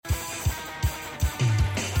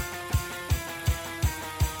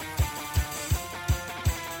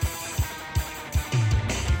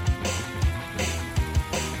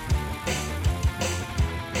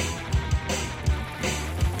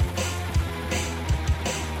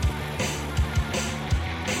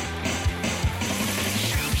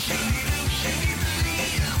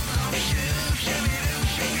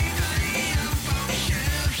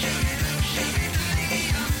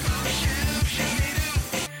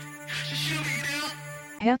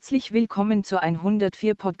Herzlich willkommen zur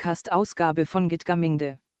 104 Podcast-Ausgabe von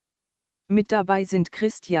Getgamingde. Mit dabei sind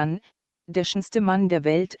Christian, der schönste Mann der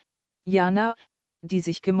Welt, Jana, die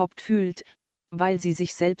sich gemobbt fühlt, weil sie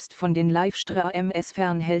sich selbst von den Live-Stra-MS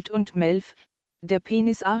fernhält und Melf, der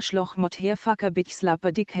Penis-Arschloch Mot Herfucker Bitch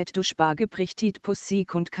Slapper Dickhead du Spargebrichtit Pussy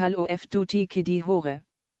und Kal of du Tiki die Hore.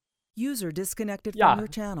 User disconnected Ja. from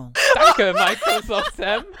your channel. Danke, Microsoft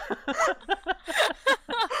Sam.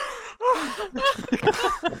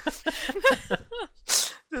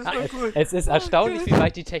 Das war gut. Es ist erstaunlich, wie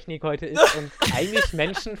weit die Technik heute ist und eigentlich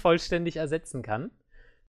Menschen vollständig ersetzen kann.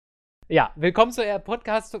 Ja, willkommen zur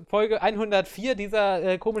Podcast-Folge 104.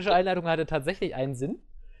 Dieser komische Einleitung hatte tatsächlich einen Sinn.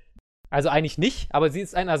 Also eigentlich nicht, aber sie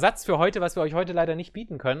ist ein Ersatz für heute, was wir euch heute leider nicht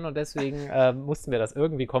bieten können. Und deswegen mussten wir das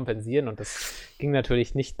irgendwie kompensieren. Und das ging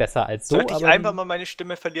natürlich nicht besser als so. Sollte ich einfach mal meine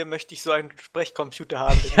Stimme verlieren, möchte ich so einen Sprechcomputer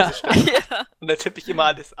haben. Ja. Ja. Und da tippe ich immer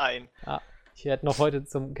alles ein. Ja, ich werde noch heute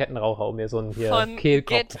zum Kettenraucher, um mir so einen hier Von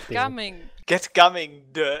Kehlkopf. Get Gumming. Get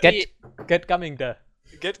Gumming, de. Get Gumming da.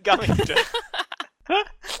 Get Gumming, de.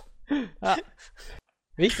 Ja.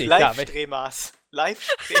 Wichtig, ja. Live-Drehmaß.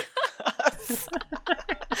 Live-Drehmaß.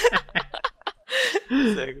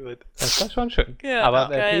 Sehr gut. Das war schon schön. Ja, aber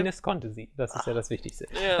geil. Penis konnte sie. Das ist ja das Wichtigste.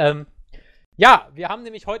 Ja. Ja, wir haben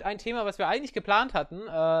nämlich heute ein Thema, was wir eigentlich geplant hatten,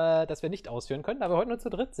 das wir nicht ausführen können, da wir heute nur zu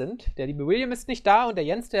dritt sind. Der liebe William ist nicht da und der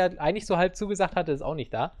Jens, der eigentlich so halb zugesagt hatte, ist auch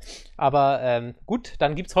nicht da. Aber gut,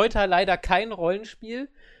 dann gibt es heute leider kein Rollenspiel.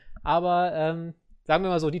 Aber sagen wir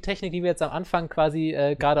mal so, die Technik, die wir jetzt am Anfang quasi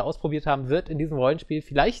gerade ausprobiert haben, wird in diesem Rollenspiel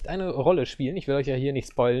vielleicht eine Rolle spielen. Ich will euch ja hier nicht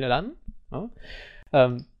spoilern. Ja?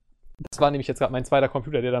 Das war nämlich jetzt gerade mein zweiter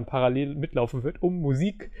Computer, der dann parallel mitlaufen wird, um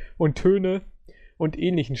Musik und Töne und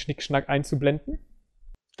ähnlichen Schnickschnack einzublenden.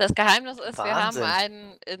 Das Geheimnis ist,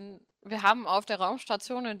 Wahnsinn. wir haben auf der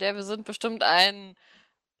Raumstation, in der wir sind, bestimmt einen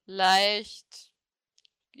leicht,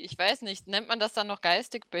 ich weiß nicht, nennt man das dann noch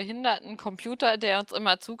geistig behinderten Computer, der uns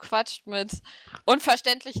immer zuquatscht mit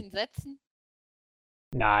unverständlichen Sätzen?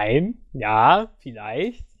 Nein, ja,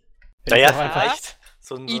 vielleicht. Naja, Ist doch einfach- vielleicht.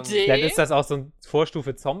 So ein Idee. Vielleicht ist das auch so ein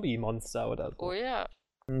Vorstufe-Zombie-Monster oder so. Oh ja.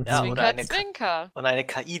 Mhm. Ja, Zwinker, oder eine- Zwinker. Und eine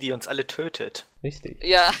KI, die uns alle tötet. Richtig.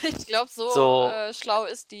 Ja, ich glaube, so, So- schlau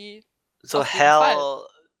ist die. So Auf jeden Fall. Hell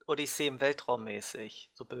Odyssee im Weltraum mäßig.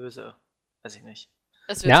 So böse. Weiß ich nicht.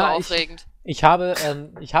 Es wird Ja, so ich- aufregend. Ich habe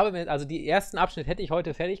mir, also die ersten Abschnitt hätte ich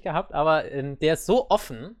heute fertig gehabt, aber der ist so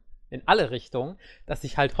offen in alle Richtungen, dass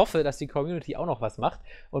ich halt hoffe, dass die Community auch noch was macht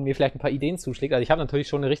und mir vielleicht ein paar Ideen zuschlägt. Also ich habe natürlich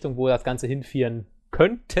schon eine Richtung, wo das Ganze hinführen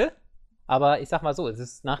könnte, aber ich sag mal so, es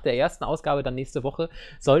ist nach der ersten Ausgabe dann nächste Woche,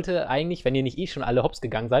 sollte eigentlich, wenn ihr nicht schon alle hops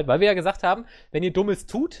gegangen seid, weil wir ja gesagt haben, wenn ihr Dummes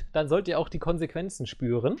tut, dann sollt ihr auch die Konsequenzen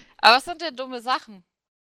spüren. Aber was sind denn dumme Sachen?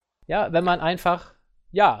 Ja, wenn man einfach,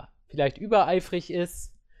 ja, vielleicht übereifrig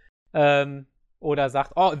ist, oder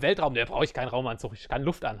sagt, oh, im Weltraum, da brauche ich keinen Raumanzug, ich kann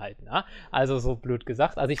Luft anhalten. Ja? Also so blöd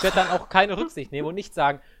gesagt. Also ich werde dann auch keine Rücksicht nehmen und nicht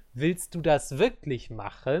sagen, willst du das wirklich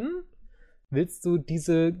machen? Willst du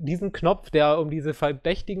diesen Knopf, der um diese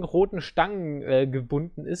verdächtigen roten Stangen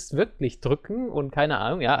gebunden ist, wirklich drücken? Und keine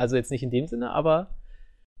Ahnung, ja, also jetzt nicht in dem Sinne, aber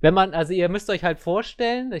wenn man, also ihr müsst euch halt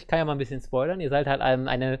vorstellen, ich kann ja mal ein bisschen spoilern, ihr seid halt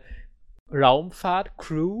eine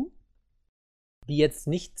Raumfahrt-Crew, die jetzt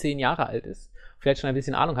nicht 10 Jahre alt ist, vielleicht schon ein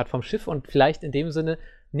bisschen Ahnung hat vom Schiff und vielleicht in dem Sinne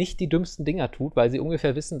nicht die dümmsten Dinger tut, weil sie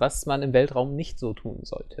ungefähr wissen, was man im Weltraum nicht so tun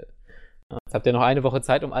sollte. Ja, jetzt habt ihr noch eine Woche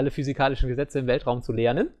Zeit, um alle physikalischen Gesetze im Weltraum zu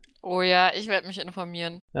lernen. Oh ja, ich werde mich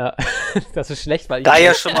informieren. Ja, das ist schlecht, weil ich Da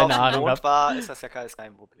ihr schon mal auf keine dem Ahnung Mond habe. war, ist das ja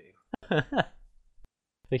kein Problem.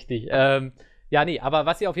 Richtig. Ja, nee, aber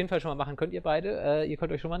was ihr auf jeden Fall schon mal machen könnt, ihr beide, ihr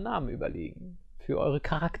könnt euch schon mal einen Namen überlegen für eure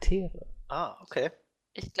Charaktere. Ah, okay.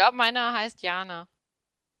 Ich glaube, meiner heißt Jana.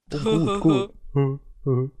 Gut.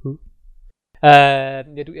 Ja,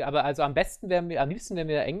 aber also am liebsten wären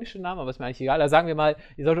mir englische Namen, aber ist mir eigentlich egal. Also sagen wir mal,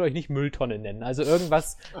 ihr solltet euch nicht Mülltonne nennen. Also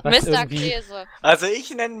irgendwas, was Mr. irgendwie... Käse. Also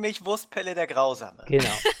ich nenne mich Wurstpelle der Grausame.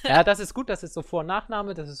 Genau. Ja, das ist gut, das ist so Vor- und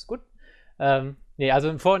Nachname, das ist gut. Nee, also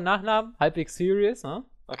im Vor- und Nachnamen, halbwegs serious, ne?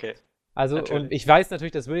 Okay. Also, Natürlich. und ich weiß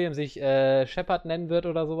natürlich, dass William sich Shepard nennen wird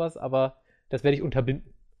oder sowas, aber das werde ich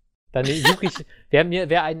unterbinden. Dann suche ich,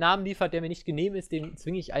 wer einen Namen liefert, der mir nicht genehm ist, dem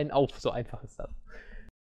zwinge ich einen auf. So einfach ist das.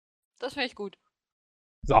 Das finde ich gut.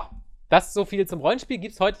 So, das so viel zum Rollenspiel.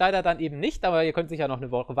 Gibt es heute leider dann eben nicht, aber ihr könnt sicher noch eine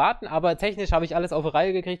Woche warten. Aber technisch habe ich alles auf die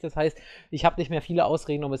Reihe gekriegt. Das heißt, ich habe nicht mehr viele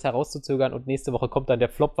Ausreden, um es herauszuzögern. Und nächste Woche kommt dann der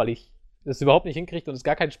Flop, weil ich das überhaupt nicht hinkriege und es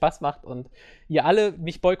gar keinen Spaß macht. Und ihr alle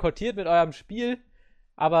mich boykottiert mit eurem Spiel.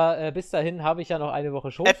 Aber bis dahin habe ich ja noch eine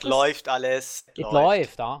Woche schon. Es läuft alles. Es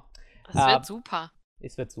läuft, ja. Das wird super.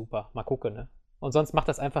 Es wird super. Mal gucken, ne? Und sonst macht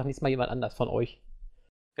das einfach nächstes Mal jemand anders von euch.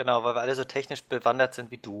 Genau, weil wir alle so technisch bewandert sind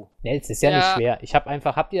wie du. Nee, es ist ja nicht Ja. schwer. Ich habe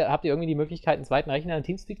einfach, habt ihr irgendwie die Möglichkeit, einen zweiten Rechner in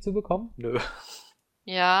Teamspeak zu bekommen? Nö.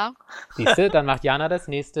 Ja. Siehste, dann macht Jana das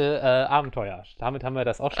nächste Abenteuer. Damit haben wir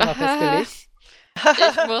das auch schon mal festgelegt.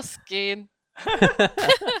 Ich muss gehen.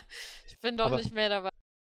 Ich bin doch Aber- nicht mehr dabei.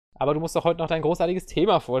 Aber du musst doch heute noch dein großartiges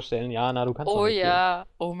Thema vorstellen, Jana. Du kannst doch Oh mitgehen. ja.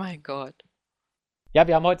 Oh mein Gott. Ja,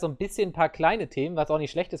 wir haben heute so ein bisschen ein paar kleine Themen, was auch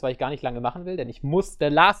nicht schlecht ist, weil ich gar nicht lange machen will, denn ich muss The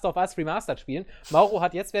Last of Us Remastered spielen. Mauro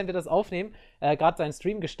hat jetzt, während wir das aufnehmen, gerade seinen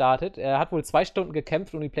Stream gestartet. Er hat wohl 2 Stunden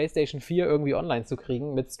gekämpft, um die PlayStation 4 irgendwie online zu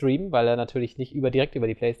kriegen mit Stream, weil er natürlich nicht direkt über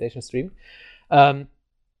die PlayStation streamt. Der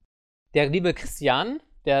liebe Christian,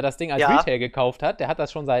 der das Ding als Ja. Retail gekauft hat, der hat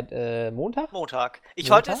das schon seit Montag. Montag. Ich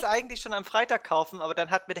Montag? wollte es eigentlich schon am Freitag kaufen, aber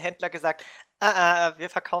dann hat mir der Händler gesagt, wir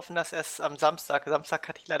verkaufen das erst am Samstag. Samstag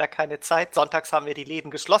hatte ich leider keine Zeit. Sonntags haben wir die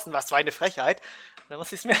Läden geschlossen. Was für eine Frechheit. Dann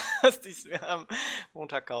musste ich es mir am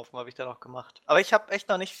Montag kaufen, habe ich dann auch gemacht. Aber ich konnte echt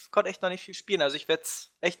noch nicht viel spielen. Also ich werde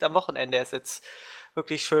es echt am Wochenende erst jetzt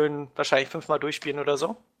wirklich schön wahrscheinlich 5-mal durchspielen oder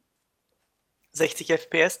so. 60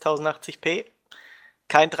 FPS, 1080p.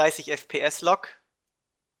 Kein 30 FPS-Lock.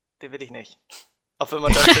 Den will ich nicht. Auch wenn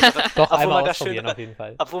man da schönere, Doch, obwohl einmal man da ausprobieren schönere, auf jeden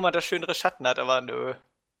Fall. obwohl man da schönere Schatten hat, aber nö.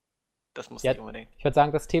 Das muss Ja. nicht unbedingt. Ich würde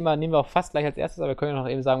sagen, das Thema nehmen wir auch fast gleich als erstes, aber wir können ja noch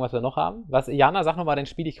eben sagen, was wir noch haben. Jana, sag nochmal dein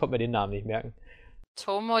Spiel, ich konnte mir den Namen nicht merken.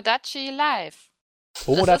 Tomodachi Live.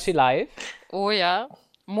 Tomodachi Live. Oh ja.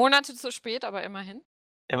 Monate zu spät, aber immerhin.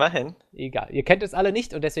 Immerhin. Egal. Ihr kennt es alle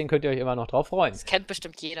nicht und deswegen könnt ihr euch immer noch drauf freuen. Das kennt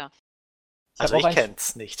bestimmt jeder. Also hab auch ich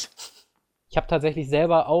kenn's nicht. Ich habe tatsächlich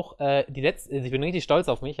selber auch ich bin richtig stolz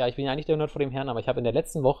auf mich, ja, ich bin ja nicht der Nerd vor dem Herrn, aber ich habe in der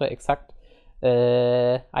letzten Woche exakt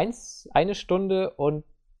 1 Stunde und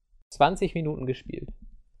 20 Minuten gespielt.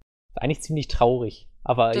 Ist eigentlich ziemlich traurig,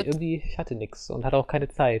 aber Das- irgendwie, ich hatte nichts und hatte auch keine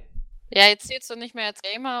Zeit. Ja, jetzt zählst du nicht mehr als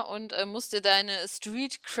Gamer und musst dir deine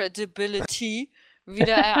Street Credibility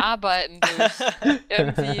wieder erarbeiten durch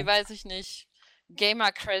irgendwie, weiß ich nicht,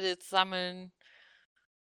 Gamer-Credits sammeln,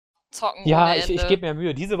 zocken Ja, ohne ich Ende. gebe mir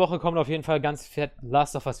Mühe. Diese Woche kommt auf jeden Fall ganz fett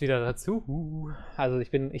Last of Us wieder dazu. Also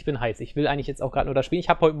ich bin heiß. Ich will eigentlich jetzt auch gerade nur das spielen. Ich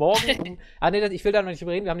habe heute Morgen. Ich will da noch nicht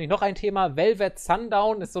drüber reden. Wir haben nämlich noch ein Thema. Velvet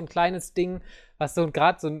Sundown ist so ein kleines Ding, was so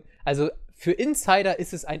gerade so ein. Also für Insider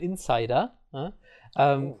ist es ein Insider. Ne?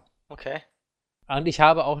 Okay. Und ich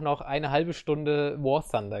habe auch noch eine halbe Stunde War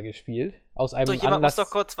Thunder gespielt. Aus einem So, jemand Anlass. muss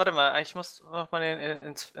doch kurz, warte mal, ich muss noch mal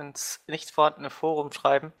ins nicht vorhandene Forum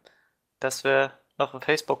schreiben, dass wir noch einen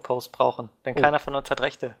Facebook-Post brauchen, denn Oh. keiner von uns hat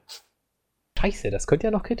Rechte. Scheiße, das könnte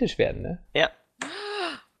ja noch kritisch werden, ne? Ja,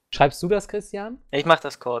 Schreibst du das, Christian? ich mach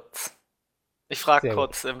das kurz. Ich frage Sehr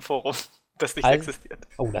kurz im Forum, das nicht Also- existiert.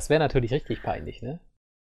 Oh, das wäre natürlich richtig peinlich, ne?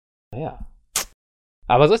 Naja.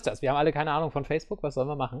 Aber so ist das. Wir haben alle keine Ahnung von Facebook. Was sollen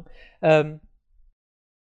wir machen?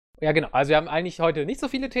 Ja, genau. Also wir haben eigentlich heute nicht so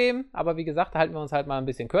viele Themen, aber wie gesagt, halten wir uns halt mal ein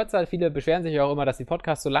bisschen kürzer. Viele beschweren sich ja auch immer, dass die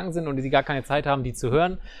Podcasts so lang sind und sie gar keine Zeit haben, die zu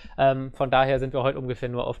hören. Von daher sind wir heute ungefähr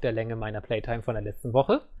nur auf der Länge meiner Playtime von der letzten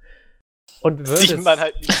Woche. Und Sieht man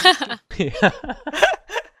halt nicht. Ja.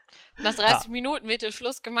 Nach 30 Minuten wird hier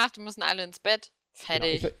Schluss gemacht, wir müssen alle ins Bett.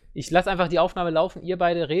 Fertig. Genau. Ich lasse einfach die Aufnahme laufen, ihr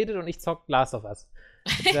beide redet und ich zock Last of Us.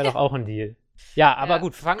 Das wäre doch auch ein Deal. Ja, aber Ja.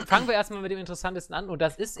 gut, fangen wir erstmal mit dem Interessantesten an. Und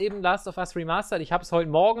das ist eben Last of Us Remastered. Ich habe es heute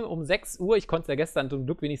Morgen um 6 Uhr, ich konnte es ja gestern zum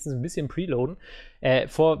Glück wenigstens ein bisschen preloaden,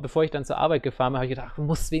 bevor ich dann zur Arbeit gefahren bin, habe ich gedacht, du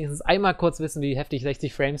musst wenigstens einmal kurz wissen, wie heftig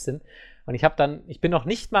 60 Frames sind. Und ich bin noch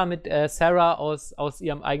nicht mal mit Sarah aus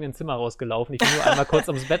ihrem eigenen Zimmer rausgelaufen. Ich bin nur einmal kurz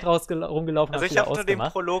ums Bett rumgelaufen und Also ich habe habe nur den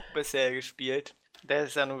ausgemacht. Prolog bisher gespielt. Der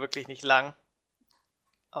ist ja nun wirklich nicht lang.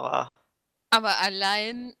 Aber Aber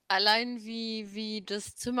allein wie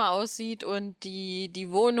das Zimmer aussieht und die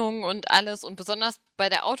Wohnung und alles und besonders bei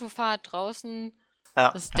der Autofahrt draußen, ja.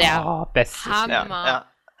 ist der Bestes. Hammer. Ja.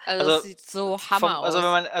 Also, Also, es sieht so Hammer aus.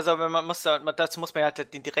 Also wenn man muss dazu muss man ja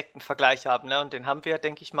den direkten Vergleich haben, ne? Und den haben wir,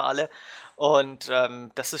 denke ich mal, alle. Und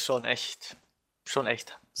das ist schon echt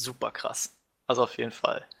super krass. Also auf jeden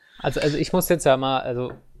Fall. Also ich muss jetzt ja mal,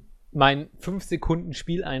 also mein 5 Sekunden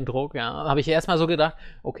Spieleindruck, ja, habe ich erstmal so gedacht,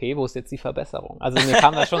 okay, wo ist jetzt die Verbesserung? Also mir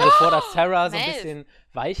kam das schon so vor, dass Sarah so ein Melf. bisschen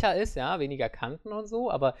weicher ist, ja, weniger Kanten und so,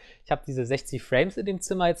 aber ich habe diese 60 Frames in dem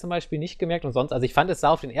Zimmer jetzt zum Beispiel nicht gemerkt und sonst, also ich fand, es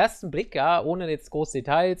sah auf den ersten Blick, ja, ohne jetzt große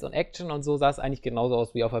Details und Action und so, sah es eigentlich genauso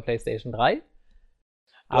aus wie auf der PlayStation 3.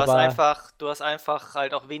 Du hast einfach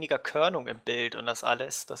halt auch weniger Körnung im Bild und das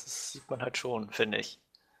alles. Sieht man halt schon, finde ich.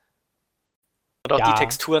 Und auch Ja. die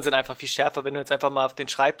Texturen sind einfach viel schärfer. Wenn du jetzt einfach mal auf den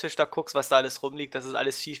Schreibtisch da guckst, was da alles rumliegt, das ist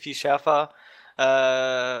alles viel, viel schärfer.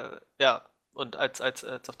 Ja, und als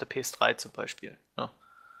auf der PS3 zum Beispiel. Ja,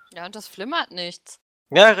 Ja, und das flimmert nichts.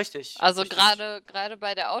 ja richtig. Also richtig. gerade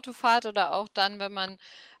bei der Autofahrt oder auch dann, wenn man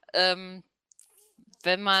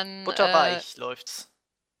Butterweich läuft's.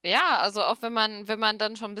 Ja, also auch wenn man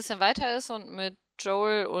dann schon ein bisschen weiter ist und mit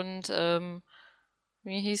Joel und,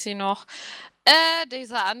 wie hieß sie noch,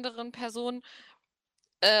 dieser anderen Person,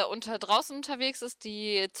 draußen unterwegs ist,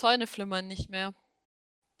 die Zäune flimmern nicht mehr.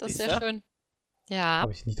 Das ist sehr Siehste? schön. Ja.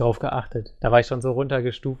 Habe ich nicht drauf geachtet. Da war ich schon so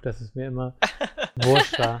runtergestuft, dass es mir immer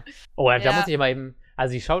wurscht war. Oh, da Ja. muss ich mal eben.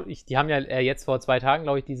 Also, die haben ja jetzt vor 2 Tagen,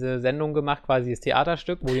 glaube ich, diese Sendung gemacht, quasi das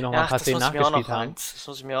Theaterstück, wo die noch mal ein Ach, paar das Szenen muss ich mir auch nachgespielt noch haben. das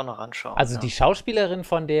muss ich mir auch noch anschauen. Also, ja. die Schauspielerin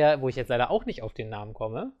von der, wo ich jetzt leider auch nicht auf den Namen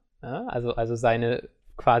komme, ja, also seine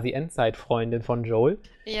quasi Endzeitfreundin von Joel,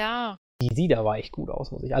 Ja. die sieht aber echt gut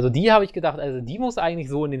aus, muss ich. Also, die habe ich gedacht, also die muss eigentlich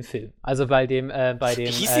so in den Film. Also bei dem, Wie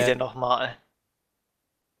hieß sie denn nochmal?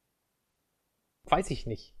 weiß ich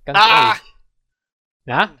nicht. Ganz Ah! ehrlich.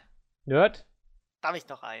 Na? Nerd? Da habe ich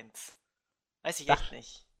noch eins. Weiß ich Ach. echt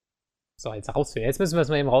nicht. So, jetzt rausfinden. Jetzt müssen wir es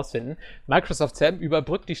mal eben rausfinden. Microsoft Sam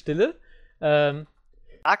überbrückt die Stille. Sag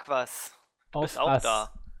was. Du Auf bist auch was?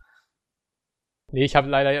 da. Nee, ich habe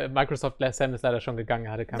leider, Microsoft Sam ist leider schon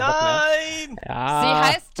gegangen, hatte keinen Bock mehr. Nein! Ja.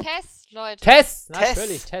 Sie heißt Tess, Leute. Tess! Tess.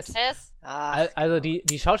 Natürlich, Tess. Tess. Ach, Also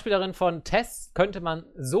die Schauspielerin von Tess könnte man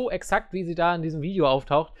so exakt, wie sie da in diesem Video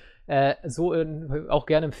auftaucht, auch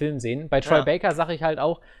gerne im Film sehen. Bei Troy Ja. Baker sage ich halt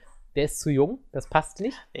auch, der ist zu jung, das passt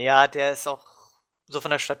nicht. ja, der ist auch so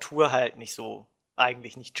von der Statur halt nicht so,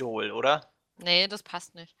 eigentlich nicht Joel, oder? Nee, das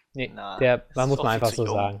passt nicht. Nee, Na, das ist muss auch man viel einfach zu so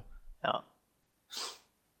jung. sagen. Ja.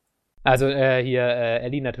 Also hier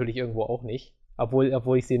Ellie natürlich irgendwo auch nicht.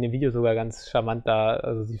 Obwohl ich sie in dem Video sogar ganz charmant da,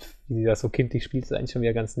 also wie sie das so kindlich spielt, ist eigentlich schon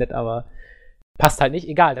wieder ganz nett, aber passt halt nicht.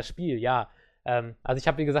 Egal, das Spiel, ja. Also ich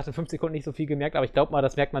habe, wie gesagt, in 5 Sekunden nicht so viel gemerkt, aber ich glaube mal,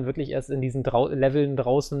 das merkt man wirklich erst in diesen Leveln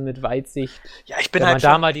draußen mit Weitsicht. Ja, ich bin Wenn halt man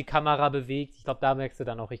da schon, mal die Kamera bewegt, ich glaube, da merkst du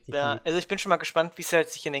dann auch richtig ja, viel. also ich bin schon mal gespannt, wie es halt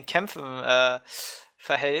sich in den Kämpfen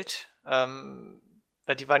verhält.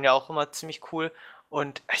 Weil die waren ja auch immer ziemlich cool.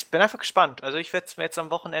 Und ich bin einfach gespannt. Also ich werde es mir jetzt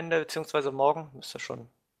am Wochenende, beziehungsweise morgen, ist ja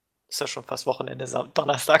schon fast Wochenende,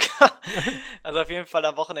 Donnerstag. Also auf jeden Fall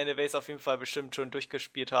am Wochenende werde ich es auf jeden Fall bestimmt schon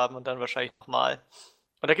durchgespielt haben und dann wahrscheinlich nochmal.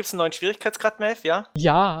 Und da gibt es einen neuen Schwierigkeitsgrad, Melf, ja?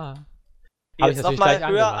 Ja. Hab ich Jetzt natürlich nochmal gleich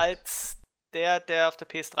höher angemacht. als der auf der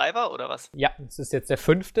PS3 war, oder was? Ja, es ist jetzt der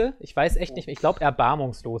 5. Ich weiß echt nicht mehr. Ich glaube,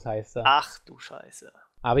 erbarmungslos heißt er. Ach du Scheiße.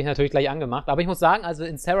 Habe ich natürlich gleich angemacht. Aber ich muss sagen, also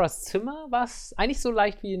in Sarahs Zimmer war es eigentlich so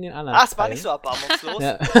leicht wie in den anderen. Ah, es war Teilen. nicht so erbarmungslos.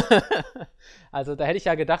 Ja. Also da hätte ich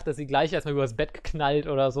ja gedacht, dass sie gleich erstmal übers Bett knallt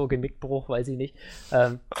oder so, Genickbruch, weiß ich nicht.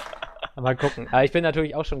 Mal gucken. Aber ich bin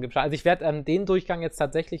natürlich auch schon gespannt. Also ich werde den Durchgang jetzt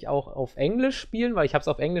tatsächlich auch auf Englisch spielen, weil ich habe es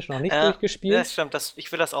auf Englisch noch nicht Ja, durchgespielt. das stimmt.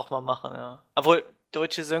 Ich will das auch mal machen, ja. Obwohl,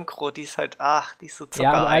 deutsche Synchro, die ist halt, die ist so zucker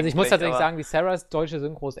Ja, also ich muss eigentlich, tatsächlich aber, sagen, die Sarahs deutsche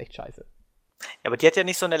Synchro ist echt scheiße. Ja, aber die hat ja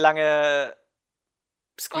nicht so eine lange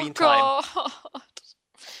Oh Screentime. Gott.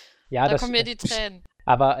 Ja, Da das kommen mir die Tränen.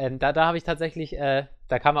 Aber da habe ich tatsächlich,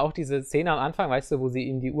 da kam auch diese Szene am Anfang, weißt du, wo sie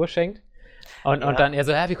ihm die Uhr schenkt. Und Ja. dann er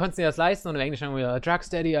so, wie konntest du dir das leisten? Und im Englischen haben wir, Drugs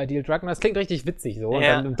Daddy, I deal Drug. Und das klingt richtig witzig so. Und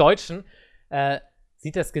Ja. dann im Deutschen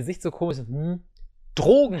sieht das Gesicht so komisch,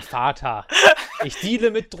 Drogenvater. Ich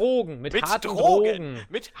deale mit Drogen, mit harten Drogen.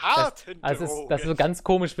 Mit harten Also Drogen. das ist so ganz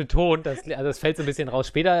komisch betont. Also es fällt so ein bisschen raus.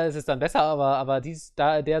 Später ist es dann besser, aber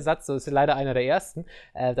der Satz, so ist leider einer der ersten.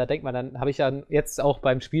 Da denkt man, dann habe ich ja jetzt auch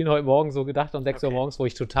beim Spielen heute Morgen so gedacht, um 6 Uhr Okay. morgens, wo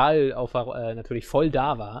ich total natürlich voll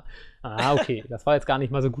da war. Okay, das war jetzt gar nicht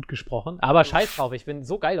mal so gut gesprochen. Aber scheiß drauf, ich bin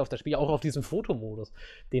so geil auf das Spiel, auch auf diesen Fotomodus.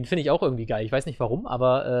 Den finde ich auch irgendwie geil. Ich weiß nicht warum,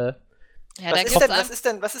 aber Ja, da was,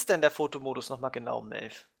 gibt's ist denn der Fotomodus nochmal genau,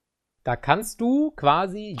 Melf? da kannst du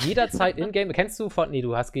quasi jederzeit in-game, kennst du nee,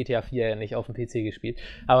 du hast GTA 4 ja nicht auf dem PC gespielt,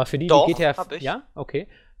 aber für die Doch, GTA hab ich. Ja, okay.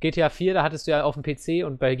 GTA 4, da hattest du ja auf dem PC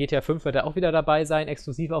und bei GTA 5 wird er auch wieder dabei sein,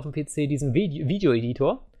 exklusiv auf dem PC, diesen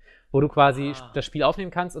Video-Editor, wo du quasi das Spiel aufnehmen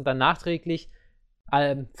kannst und dann nachträglich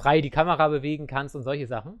frei die Kamera bewegen kannst und solche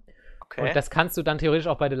Sachen. Okay. Und das kannst du dann theoretisch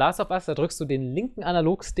auch bei The Last of Us, da drückst du den linken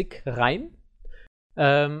Analogstick rein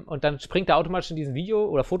und dann springt er automatisch in diesen Video-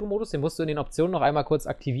 oder Fotomodus, den musst du in den Optionen noch einmal kurz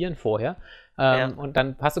aktivieren vorher. Ja. Und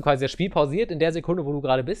dann hast du quasi das Spiel pausiert in der Sekunde, wo du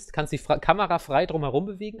gerade bist, kannst die Kamera frei drumherum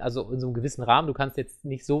bewegen, also in so einem gewissen Rahmen. Du kannst jetzt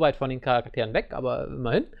nicht so weit von den Charakteren weg, aber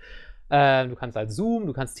immerhin. Du kannst halt zoomen,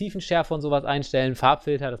 du kannst Tiefenschärfe und sowas einstellen,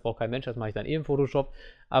 Farbfilter, das braucht kein Mensch, das mache ich dann im Photoshop.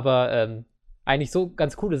 Aber eigentlich so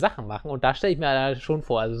ganz coole Sachen machen und da stelle ich mir schon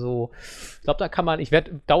vor, also so, ich glaube, ich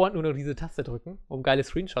werde dauernd nur noch diese Taste drücken, um geile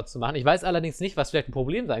Screenshots zu machen. Ich weiß allerdings nicht, was vielleicht ein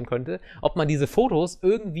Problem sein könnte, ob man diese Fotos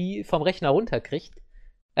irgendwie vom Rechner runterkriegt,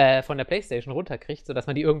 von der Playstation runterkriegt, sodass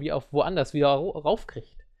man die irgendwie auf woanders wieder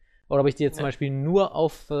raufkriegt. Oder ob ich die jetzt zum Beispiel nur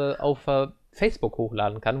auf Facebook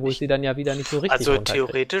hochladen kann, wo ich sie dann ja wieder nicht so richtig Also runterkriege.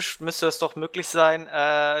 theoretisch müsste es doch möglich sein,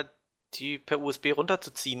 die per USB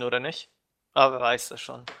runterzuziehen, oder nicht? Aber wer weiß das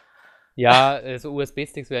schon. Ja, so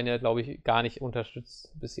USB-Sticks werden ja, glaube ich, gar nicht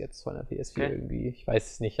unterstützt bis jetzt von der PS4 Okay. irgendwie. Ich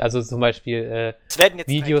weiß es nicht. Also zum Beispiel Es werden jetzt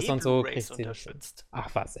Videos 3D und so Blu-rays kriegt sie nicht. unterstützt. Ach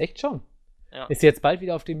was, echt schon? Ja. Ist sie jetzt bald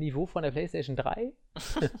wieder auf dem Niveau von der PlayStation 3?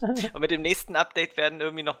 Und mit dem nächsten Update werden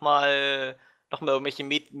irgendwie nochmal irgendwelche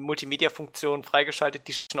Multimedia-Funktionen freigeschaltet,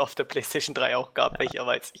 die es schon auf der PlayStation 3 auch gab, welcher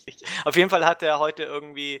weiß ich nicht. Auf jeden Fall hat er heute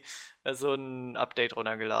irgendwie so ein Update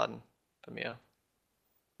runtergeladen bei mir.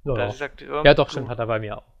 Ja, Da hat er doch. gesagt, Ja, doch, stimmt, hat er bei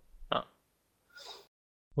mir auch. Ja.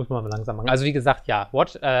 Muss man mal langsam machen. Also wie gesagt, ja,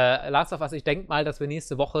 Last of Us, ich denke mal, dass wir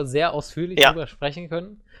nächste Woche sehr ausführlich Ja. drüber sprechen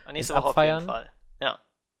können. Nächste Das Woche auf jeden abfeiern. Fall. Ja.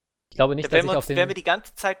 Ich glaube nicht, Da dass ich auf den... werden wir die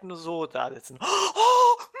ganze Zeit nur so da sitzen.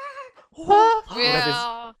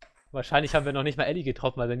 Ja. Wahrscheinlich haben wir noch nicht mal Ellie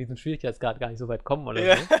getroffen, weil wir in diesem Schwierigkeitsgrad gar nicht so weit kommen oder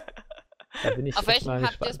Ja. so. Da bin ich Auf echt welchem mal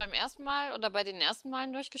habt ihr es gespannt. beim ersten Mal oder bei den ersten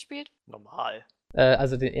Malen durchgespielt? Normal.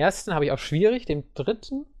 Also den ersten habe ich auf schwierig, den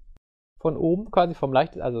dritten von oben quasi vom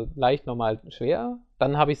leicht, also leicht, normal, schwer.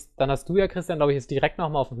 Dann hast du ja, Christian, glaube ich, jetzt direkt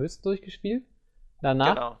nochmal auf dem höchsten durchgespielt.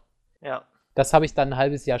 Danach. Genau. Ja. Das habe ich dann ein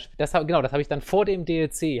halbes Jahr später. Das habe ich dann vor dem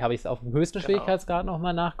DLC, habe ich es auf dem höchsten Genau. Schwierigkeitsgrad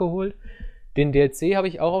nochmal nachgeholt. Den DLC habe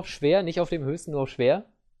ich auch auf schwer, nicht auf dem höchsten, nur auf schwer.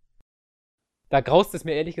 Da graust es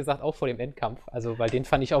mir ehrlich gesagt auch vor dem Endkampf. Also, weil den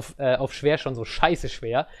fand ich auf schwer schon so scheiße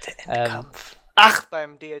schwer. Der Endkampf. Ach,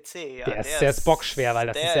 beim DLC, ja. Der ist bockschwer, weil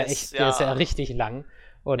das ist ja echt, der ist ja richtig lang.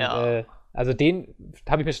 Und Ja. also den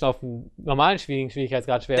habe ich mir schon auf dem normalen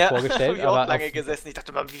Schwierigkeitsgrad schwer vorgestellt. Hab ich auch aber lange gesessen. Ich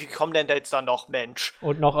dachte mal, wie kommt denn da jetzt da noch, Mensch?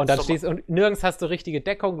 und dann stehst und nirgends hast du richtige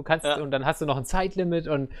Deckung, du kannst Ja. und dann hast du noch ein Zeitlimit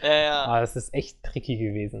und Ja. das ist echt tricky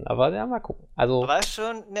gewesen. Aber ja, mal gucken. Also, Aber ist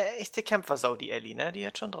schon eine echte Kämpfersau, die Ellie, ne? Die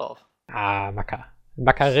hat schon drauf.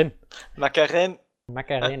 Macarin. Macarin.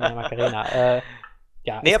 Macarena.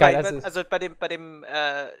 Ja, Nee, ist aber geil. also bei dem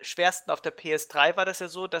schwersten auf der PS3 war das ja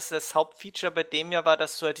so, dass das Hauptfeature bei dem ja war,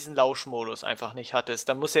 dass du halt diesen Lauschmodus einfach nicht hattest.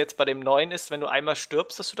 Dann muss ja jetzt bei dem neuen ist, wenn du einmal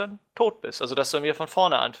stirbst, dass du dann tot bist. Also dass du dann wieder von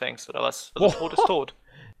vorne anfängst oder was. Also tot ist tot.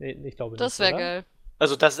 Nee, ich glaube nicht. Das wäre oder? geil.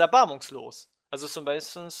 Also das ist erbarmungslos. Also zum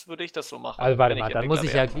Beispiel würde ich das so machen. Also warte wenn mal, ich dann muss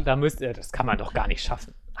ich Entwickler ja, das kann man doch gar nicht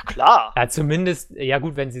schaffen. wäre. Na klar. Ja, zumindest, ja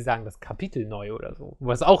gut, wenn sie sagen, das Kapitel neu oder so.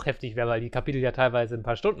 Was auch heftig wäre, weil die Kapitel ja teilweise ein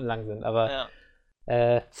paar Stunden lang sind. Aber Ja.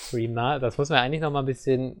 prima, das muss man eigentlich noch mal ein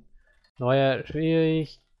bisschen neuer Da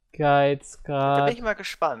Schwierigkeitsgrad. bin ich mal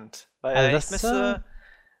gespannt. Weil Also ich das, müsste.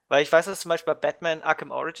 Weil ich weiß, dass zum Beispiel bei Batman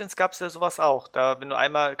Arkham Origins gab es ja sowas auch. Da, wenn du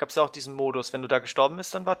einmal, gab es ja auch diesen Modus, wenn du da gestorben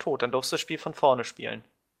bist, dann war tot. Dann durfst du das Spiel von vorne spielen.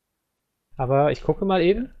 Aber ich gucke mal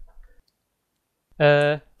eben.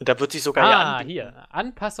 Und da wird sich sogar ja anbieten. Hier.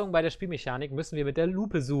 Anpassung bei der Spielmechanik müssen wir mit der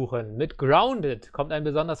Lupe suchen. Mit Grounded kommt ein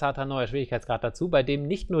besonders harter neuer Schwierigkeitsgrad dazu, bei dem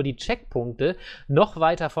nicht nur die Checkpunkte noch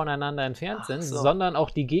weiter voneinander entfernt Ach sind, so. sondern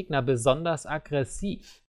auch die Gegner besonders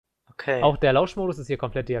aggressiv. Okay. Auch der Lauschmodus ist hier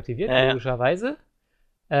komplett deaktiviert, Ja, ja. logischerweise.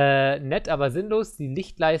 Nett, aber sinnlos. Die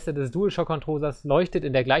Lichtleiste des DualShock-Controllers leuchtet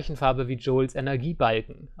in der gleichen Farbe wie Joels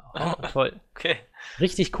Energiebalken. Oh, toll. Okay.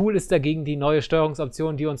 Richtig cool ist dagegen die neue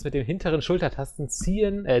Steuerungsoption, die uns mit den hinteren Schultertasten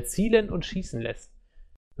zielen und schießen lässt.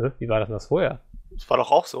 Wie war das vorher? Das war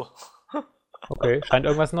doch auch so. Okay, scheint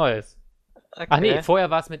irgendwas Neues. Okay. Ach nee, vorher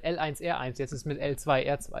war es mit L1 R1, jetzt ist es mit L2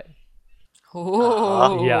 R2.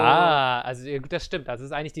 Oh. Ja, also das stimmt, das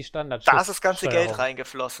ist eigentlich die Standard. Da ist das ganze Geld Steuerung.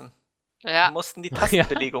 reingeflossen. Wir Ja. mussten die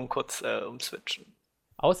Tastenbelegung kurz umswitchen.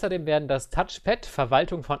 Außerdem werden das Touchpad,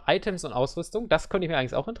 Verwaltung von Items und Ausrüstung, das könnte ich mir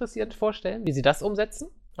eigentlich auch interessierend vorstellen, wie sie das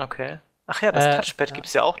umsetzen. Okay. Ach ja, das Touchpad ja. gibt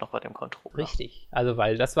es ja auch noch bei dem Controller. Richtig. Also,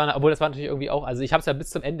 weil das war natürlich irgendwie auch, also ich habe es ja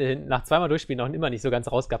bis zum Ende hin, nach zweimal Durchspielen noch immer nicht so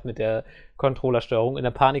ganz rausgehabt mit der Controllersteuerung. In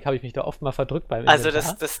der Panik habe ich mich da oft mal verdrückt beim Also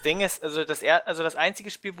Inventar. das Ding ist, das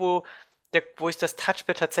einzige Spiel, wo ich das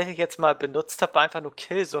Touchpad tatsächlich jetzt mal benutzt habe, war einfach nur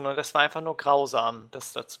Killzone und das war einfach nur grausam,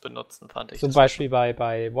 das da zu benutzen, fand ich. Zum Das war Beispiel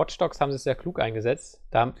bei Watch Dogs haben sie es sehr klug eingesetzt.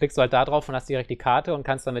 Da klickst du halt da drauf und hast direkt die Karte und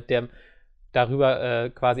kannst dann mit dem darüber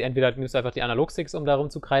quasi, entweder nimmst du einfach die Analogsticks, um da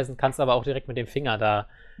rumzukreisen, kannst aber auch direkt mit dem Finger da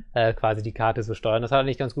quasi die Karte so steuern. Das hat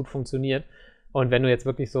nicht ganz gut funktioniert. Und wenn du jetzt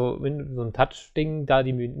wirklich so ein Touch-Ding da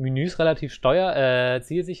die Menüs relativ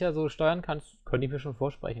zielsicher so steuern kannst, könnte ich mir schon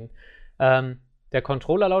vorsprechen. Der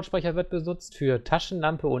Controller-Lautsprecher wird benutzt für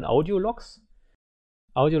Taschenlampe und Audiologs.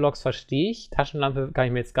 Audiologs verstehe ich. Taschenlampe kann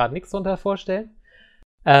ich mir jetzt gerade nichts drunter vorstellen.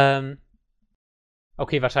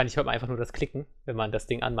 Okay, wahrscheinlich hört man einfach nur das Klicken, wenn man das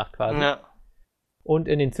Ding anmacht quasi. Ja. Und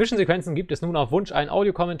in den Zwischensequenzen gibt es nun auf Wunsch einen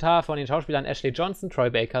Audiokommentar von den Schauspielern Ashley Johnson,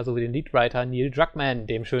 Troy Baker sowie den Leadwriter Neil Druckmann,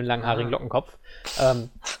 dem schönen langhaarigen Lockenkopf.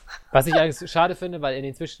 Was ich eigentlich schade finde, weil in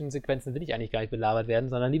den Zwischensequenzen will ich eigentlich gar nicht belabert werden,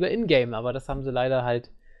 sondern lieber in-game, aber das haben sie leider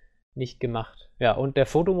halt nicht gemacht. Ja, und der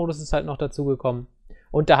Fotomodus ist halt noch dazugekommen.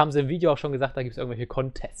 Und da haben sie im Video auch schon gesagt, da gibt es irgendwelche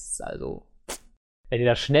Contests. Also, wenn ihr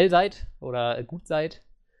da schnell seid oder gut seid,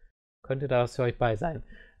 könnte da was für euch bei sein.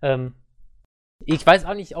 Ich weiß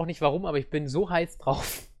auch nicht warum, aber ich bin so heiß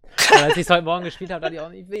drauf. Und als ich es heute Morgen gespielt habe, dachte ich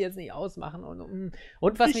auch, ich will jetzt nicht ausmachen.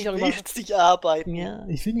 Und was mich auch Ich will jetzt nicht arbeiten. Ja,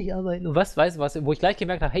 ich will nicht arbeiten. Und weißt du was, wo ich gleich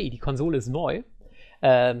gemerkt habe, hey, die Konsole ist neu.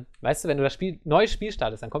 Weißt du, wenn du das neues Spiel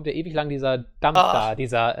startest, dann kommt ja ewig lang dieser Dampf da,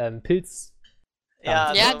 dieser Pilz.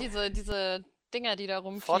 Ja, Ja, so diese Dinger, die da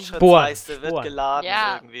rumfliegen. Fortschrittsleiste wird Bohren. geladen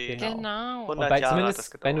Ja, irgendwie. Genau. 100 Und Jahre hat zumindest,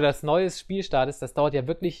 das gedauert. wenn du das neues Spiel startest, das dauert ja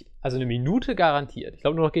wirklich, also eine Minute garantiert. Ich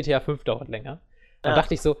glaube, nur noch GTA 5 dauert länger. Dann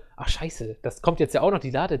dachte ich so, ach scheiße, das kommt jetzt ja auch noch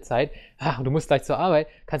die Ladezeit. Und du musst gleich zur Arbeit,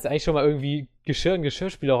 kannst du eigentlich schon mal irgendwie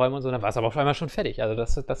Geschirrspüler räumen und so. Dann war es aber auf einmal schon fertig. Also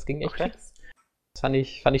das ging echt fix. Das fand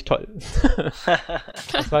ich toll.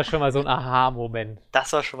 Das war schon mal so ein Aha-Moment.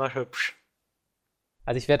 Das war schon mal hübsch.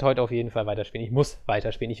 Also ich werde heute auf jeden Fall weiterspielen. Ich muss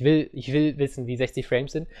weiterspielen. Ich will wissen, wie 60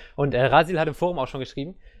 Frames sind. Und Rasil hat im Forum auch schon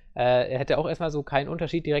geschrieben, er hätte auch erstmal so keinen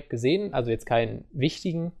Unterschied direkt gesehen, also jetzt keinen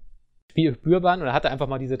wichtigen spürbaren. Und er hatte einfach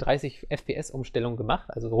mal diese 30 FPS-Umstellung gemacht,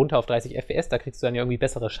 also runter auf 30 FPS, da kriegst du dann ja irgendwie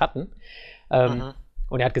bessere Schatten.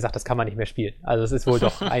 Und er hat gesagt, das kann man nicht mehr spielen. Also es ist wohl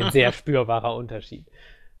doch ein sehr spürbarer Unterschied.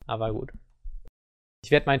 Aber gut. Ich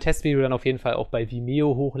werde mein Testvideo dann auf jeden Fall auch bei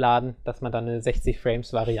Vimeo hochladen, dass man dann eine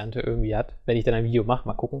 60-Frames-Variante irgendwie hat. Wenn ich dann ein Video mache,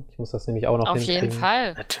 mal gucken. Ich muss das nämlich auch noch Auf hinkriegen. jeden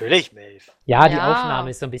Fall. Natürlich, Melv. Ja, die Ja. Aufnahme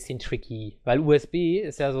ist so ein bisschen tricky, weil USB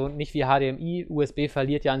ist ja so nicht wie HDMI. USB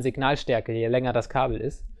verliert ja an Signalstärke, je länger das Kabel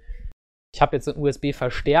ist. Ich habe jetzt so einen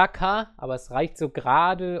USB-Verstärker, aber es reicht so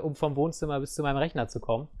gerade, um vom Wohnzimmer bis zu meinem Rechner zu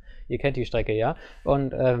kommen. Ihr kennt die Strecke, ja.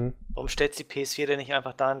 Und Warum stellst du die PS4 denn nicht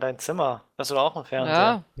einfach da in dein Zimmer? Hast du da auch einen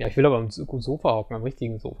Fernseher? Ja. ich will aber am Sofa hocken, am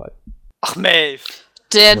richtigen Sofa. Ach, Melv.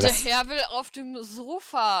 Der das- Herr will auf dem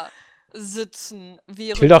Sofa sitzen,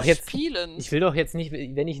 während will doch des jetzt- Spielens. Ich will doch jetzt nicht,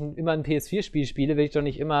 wenn ich immer ein PS4-Spiel spiele, will ich doch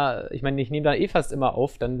nicht immer, ich meine, ich nehme da eh fast immer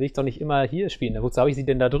auf, dann will ich doch nicht immer hier spielen. Wozu habe ich sie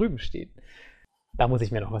denn da drüben stehen? Da muss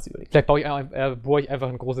ich mir noch was überlegen. Vielleicht bohre ich einfach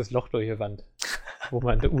ein großes Loch durch die Wand, wo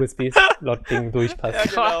man das USB-Slot-Ding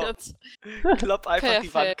durchpasst. Ja, genau. Gott. Klopp einfach die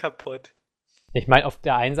Perfekt. Wand kaputt. Ich meine, auf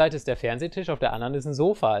der einen Seite ist der Fernsehtisch, auf der anderen ist ein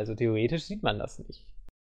Sofa. Also theoretisch sieht man das nicht.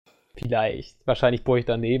 Vielleicht. Wahrscheinlich bohre ich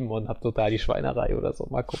daneben und habe total die Schweinerei oder so.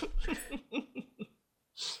 Mal gucken.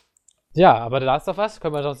 Ja, aber da ist doch was.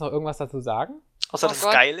 Können wir sonst noch irgendwas dazu sagen? Außer, Oh dass Gott.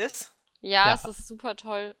 es geil ist. Ja, Ja. es ist super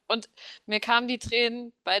toll. Und mir kamen die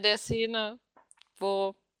Tränen bei der Szene,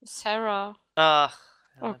 wo Sarah. Ach,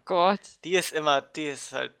 Oh Gott. die ist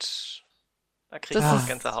halt. Da kriegt Das man ist-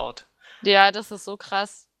 Gänsehaut. Ja, das ist so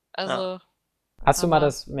krass. Also. Hast du mal Aber-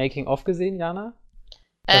 das Making-of gesehen, Jana?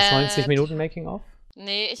 Das 90 Minuten Making-of?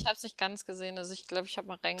 Nee, ich hab's nicht ganz gesehen. Also ich glaube, ich habe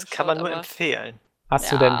mal Das reingeschaut. kann man nur aber empfehlen. Hast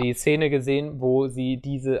du Ja. denn die Szene gesehen, wo sie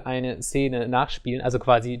diese eine Szene nachspielen? Also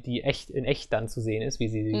quasi die in echt dann zu sehen ist, wie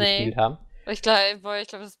sie Nee. gespielt haben? ich glaube,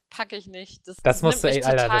 das packe ich nicht. Das musst du, nimmt mich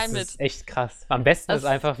Alter, total das mit. ist echt krass. Am besten ist Das-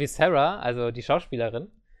 einfach wie Sarah, also die Schauspielerin.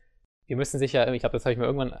 Die müssen sich ja, ich glaube, das habe ich mir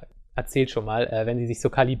irgendwann erzählt schon mal, wenn sie sich so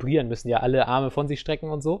kalibrieren, müssen ja alle Arme von sich strecken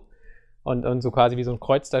und so. Und so quasi wie so ein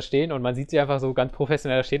Kreuz da stehen und man sieht sie einfach so ganz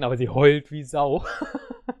professionell da stehen, aber sie heult wie Sau.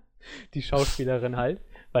 Die Schauspielerin halt,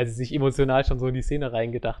 weil sie sich emotional schon so in die Szene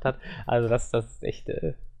reingedacht hat. Also das ist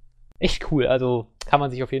echt cool. Also kann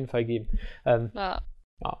man sich auf jeden Fall geben. Ja.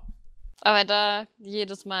 Ja. Aber da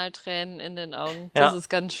jedes Mal Tränen in den Augen. Ja. Das ist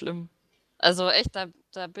ganz schlimm. Also echt,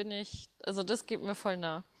 da bin ich. Also das geht mir voll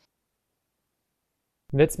nah.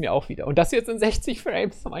 Wird's mir auch wieder. Und das jetzt in 60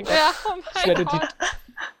 Frames. Oh mein Gott. Ja, oh Ich werde mein die. Gott.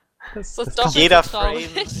 Das Das ist kann- doch- Jeder so traurig.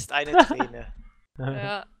 Frame ist eine Träne.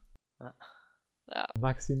 Ja.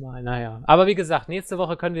 Maximal, naja. Aber wie gesagt, nächste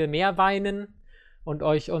Woche können wir mehr weinen und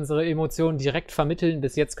euch unsere Emotionen direkt vermitteln.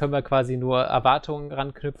 Bis jetzt können wir quasi nur Erwartungen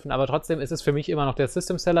ranknüpfen. Aber trotzdem ist es für mich immer noch der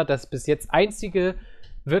System Seller, das bis jetzt einzige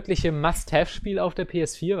wirkliche Must-Have-Spiel auf der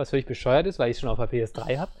PS4, was völlig bescheuert ist, weil ich es schon auf der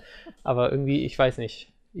PS3 habe. Aber irgendwie, ich weiß nicht.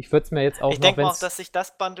 Ich würde es mir jetzt auch Ich noch, denke mal auch, wenn's... dass sich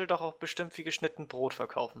das Bundle doch auch bestimmt wie geschnitten Brot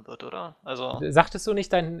verkaufen wird, oder? Also, Sagtest du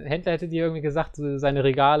nicht, dein Händler hätte dir irgendwie gesagt, so seine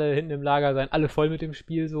Regale hinten im Lager seien alle voll mit dem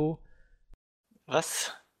Spiel so?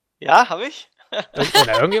 was? Ja, habe ich?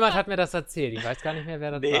 Oder irgendjemand hat mir das erzählt. Ich weiß gar nicht mehr,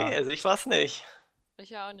 wer das Nee, war. also ich war's nicht. Ich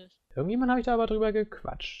ja auch nicht. Irgendjemand habe ich da aber drüber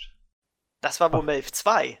gequatscht. Das war wohl Melv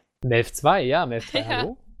 2. Melv 2, ja, Melv 2, Ja.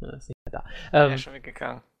 hallo? Ja, ist nicht mehr da. Der ist schon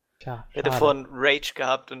weggegangen. Tja, Ich hätte schade. vorhin Rage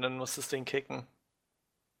gehabt und dann musstest du ihn kicken.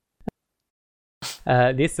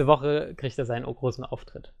 Nächste Woche kriegt er seinen großen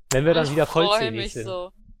Auftritt. Wenn wir dann wieder Ich freue vollzählig mich sind.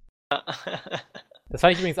 so. Das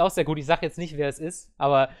fand ich übrigens auch sehr gut. Ich sage jetzt nicht, wer es ist,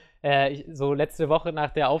 aber so letzte Woche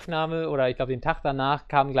nach der Aufnahme oder ich glaube den Tag danach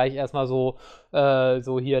kamen gleich erstmal so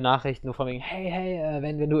hier Nachrichten nur von wegen, hey,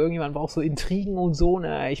 wenn du irgendjemanden brauchst, so Intrigen und so,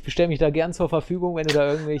 ne, ich bestelle mich da gern zur Verfügung, wenn du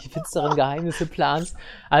da irgendwelche finsteren Geheimnisse planst.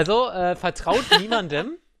 Also vertraut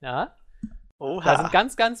niemandem, ja. Da sind Oha.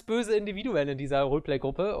 ganz, ganz böse Individuen in dieser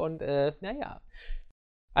Roleplay-Gruppe und naja.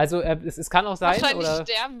 Also es kann auch sein, Wahrscheinlich oder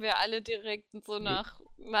sterben wir alle direkt so nach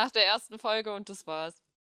der ersten Folge und das war's.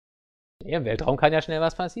 ja, im Weltraum kann ja schnell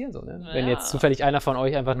was passieren. So, ne? Wenn jetzt Ja. zufällig einer von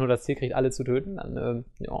euch einfach nur das Ziel kriegt, alle zu töten, dann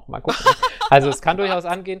ja, mal gucken. Ne? Also es kann durchaus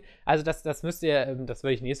angehen. Also das müsst ihr, das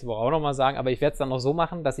würde ich nächste Woche auch nochmal sagen, aber ich werde es dann noch so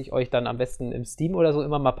machen, dass ich euch dann am besten im Steam oder so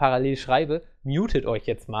immer mal parallel schreibe, mutet euch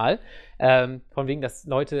jetzt mal. Von wegen, dass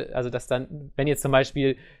Leute, also dass dann, wenn jetzt zum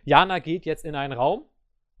Beispiel Jana geht jetzt in einen Raum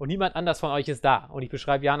und niemand anders von euch ist da und ich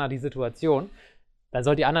beschreibe Jana die Situation, dann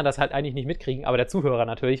soll die anderen das halt eigentlich nicht mitkriegen, aber der Zuhörer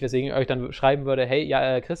natürlich, weswegen ich euch dann schreiben würde, hey,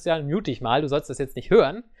 ja, Christian, mute dich mal, du sollst das jetzt nicht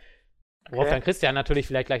hören. Worauf dann Christian natürlich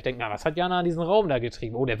vielleicht gleich denkt, na, was hat Jana in diesen Raum da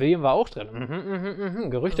getrieben? Oh, der William war auch drin.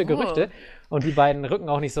 Gerüchte, Oh. Gerüchte. Und die beiden rücken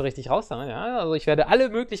auch nicht so richtig raus. Ja, also ich werde alle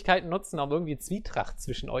Möglichkeiten nutzen, um irgendwie Zwietracht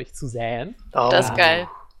zwischen euch zu säen. Oh. Das ist geil.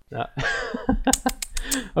 Ja.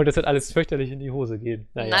 Und das wird alles fürchterlich in die Hose gehen.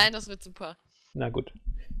 Naja. Nein, das wird super. Na gut.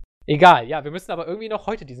 Egal, ja, wir müssen aber irgendwie noch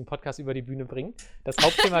heute diesen Podcast über die Bühne bringen. Das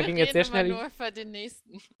Hauptthema ging jetzt sehr schnell. Nur für den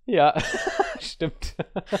nächsten. Ja, stimmt.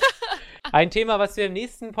 Ein Thema, was wir im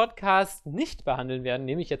nächsten Podcast nicht behandeln werden,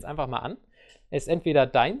 nehme ich jetzt einfach mal an, ist entweder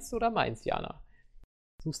deins oder meins, Jana.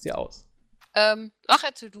 Such's dir aus.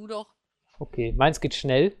 Erzähl du doch. Okay, meins geht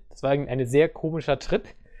schnell. Das war ein sehr komischer Trip.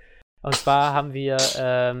 Und zwar haben wir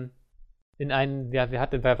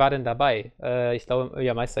wer war denn dabei? Ich glaube,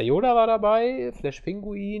 ja, Meister Yoda war dabei, Flash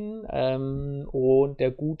Pinguin und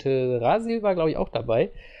der gute Rasil war, glaube ich, auch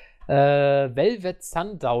dabei. Velvet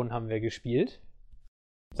Sundown haben wir gespielt.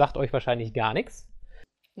 Sagt euch wahrscheinlich gar nichts.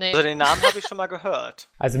 Nee. Also den Namen habe ich schon mal gehört.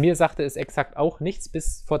 Also mir sagte es exakt auch nichts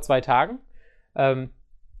bis vor 2 Tagen.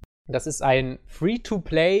 Das ist ein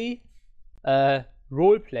Free-to-Play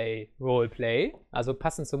Roleplay, also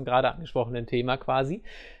passend zum gerade angesprochenen Thema quasi,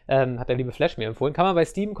 hat der liebe Flash mir empfohlen. Kann man bei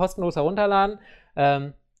Steam kostenlos herunterladen.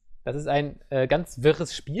 Das ist ein ganz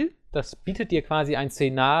wirres Spiel. Das bietet dir quasi ein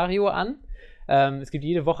Szenario an. Es gibt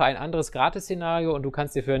jede Woche ein anderes Gratis-Szenario und du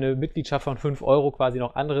kannst dir für eine Mitgliedschaft von 5 Euro quasi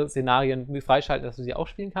noch andere Szenarien freischalten, dass du sie auch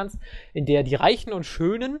spielen kannst, in der die Reichen und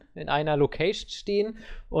Schönen in einer Location stehen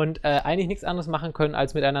und eigentlich nichts anderes machen können,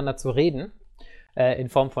 als miteinander zu reden. In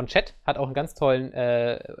Form von Chat. Hat auch einen ganz tollen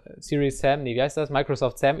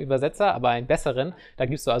Microsoft Sam Übersetzer, aber einen besseren. Da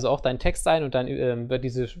gibst du also auch deinen Text ein und dann wird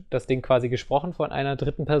das Ding quasi gesprochen von einer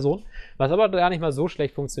dritten Person, was aber gar nicht mal so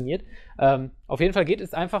schlecht funktioniert. Auf jeden Fall geht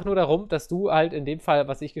es einfach nur darum, dass du halt in dem Fall,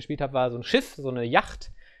 was ich gespielt habe, war so ein Schiff, so eine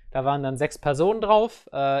Yacht. Da waren dann 6 Personen drauf.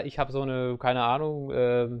 Ich habe so eine, keine Ahnung,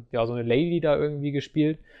 so eine Lady da irgendwie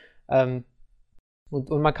gespielt. Und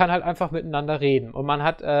man kann halt einfach miteinander reden. Und man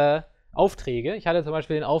hat Aufträge. Ich hatte zum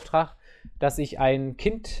Beispiel den Auftrag, dass ich für ein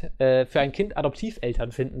Kind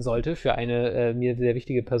Adoptiveltern finden sollte, für eine mir sehr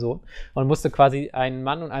wichtige Person. Und musste quasi einen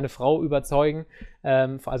Mann und eine Frau überzeugen,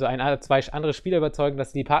 also 2 andere Spieler überzeugen,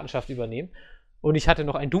 dass sie die Patenschaft übernehmen. Und ich hatte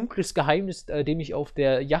noch ein dunkles Geheimnis, dem ich auf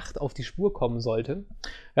der Yacht auf die Spur kommen sollte.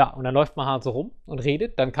 Ja, und dann läuft man halt so rum und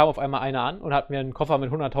redet. Dann kam auf einmal einer an und hat mir einen Koffer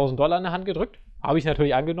mit $100.000 in der Hand gedrückt. Habe ich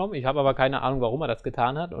natürlich angenommen. Ich habe aber keine Ahnung, warum er das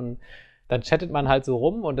getan hat. Und dann chattet man halt so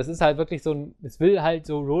rum und das ist halt wirklich es will halt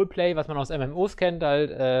so Roleplay, was man aus MMOs kennt,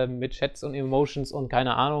 halt mit Chats und Emotions und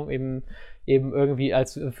keine Ahnung, eben irgendwie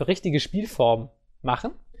als richtige Spielform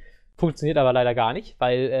machen. Funktioniert aber leider gar nicht,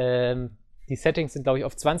 weil die Settings sind, glaube ich,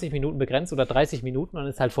 auf 20 Minuten begrenzt oder 30 Minuten und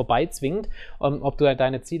ist halt vorbei zwingend. Ob du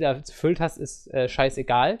deine Ziele erfüllt hast, ist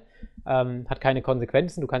scheißegal. Hat keine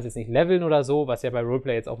Konsequenzen. Du kannst jetzt nicht leveln oder so, was ja bei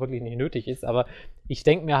Roleplay jetzt auch wirklich nicht nötig ist. Aber ich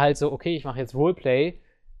denke mir halt so, okay, ich mache jetzt Roleplay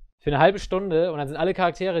für eine halbe Stunde und dann sind alle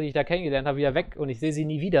Charaktere, die ich da kennengelernt habe, wieder weg und ich sehe sie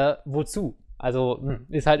nie wieder. Wozu? Also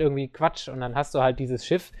ist halt irgendwie Quatsch und dann hast du halt dieses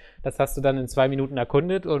Schiff, das hast du dann in 2 Minuten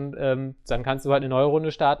erkundet und dann kannst du halt eine neue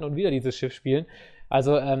Runde starten und wieder dieses Schiff spielen.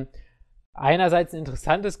 Also einerseits ein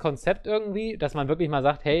interessantes Konzept irgendwie, dass man wirklich mal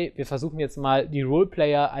sagt, hey, wir versuchen jetzt mal die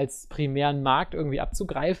Roleplayer als primären Markt irgendwie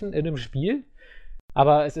abzugreifen in einem Spiel.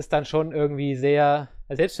 Aber es ist dann schon irgendwie sehr,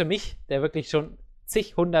 selbst für mich, der wirklich schon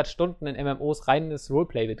zig 100 Stunden in MMOs reines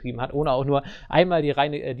Roleplay betrieben hat, ohne auch nur einmal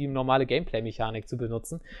die normale Gameplay-Mechanik zu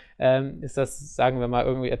benutzen, ist das, sagen wir mal,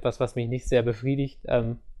 irgendwie etwas, was mich nicht sehr befriedigt.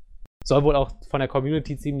 Soll wohl auch von der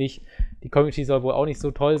Community die Community soll wohl auch nicht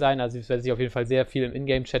so toll sein, also es wird sich auf jeden Fall sehr viel im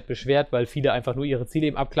Ingame-Chat beschwert, weil viele einfach nur ihre Ziele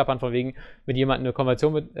eben abklappern, von wegen mit jemandem eine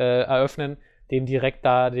Konversation eröffnen, dem direkt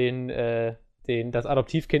da das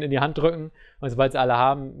Adoptivkind in die Hand drücken und sobald sie alle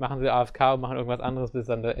haben, machen sie AFK und machen irgendwas anderes, bis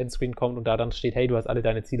dann der Endscreen kommt und da dann steht, hey, du hast alle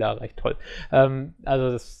deine Ziele erreicht, toll.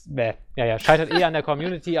 Also das scheitert an der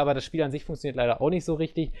Community, aber das Spiel an sich funktioniert leider auch nicht so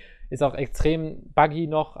richtig, ist auch extrem buggy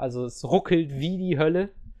noch, also es ruckelt wie die Hölle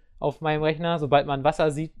auf meinem Rechner, sobald man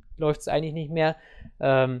Wasser sieht, läuft es eigentlich nicht mehr.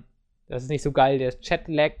 Das ist nicht so geil, der Chat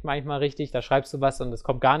laggt manchmal richtig, da schreibst du was und es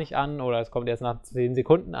kommt gar nicht an oder es kommt erst nach 10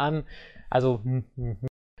 Sekunden an. Also,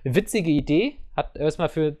 witzige Idee, hat erstmal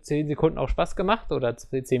für 10 Sekunden auch Spaß gemacht oder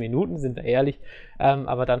 10 Minuten, sind wir ehrlich.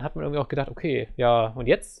 Aber dann hat man irgendwie auch gedacht, okay, ja, und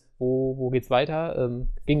jetzt? Wo geht's weiter?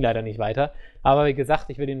 Ging leider nicht weiter. Aber wie gesagt,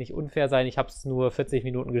 ich will ihm nicht unfair sein, ich habe es nur 40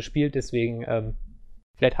 Minuten gespielt, deswegen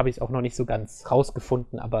vielleicht habe ich es auch noch nicht so ganz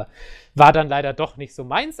rausgefunden, aber war dann leider doch nicht so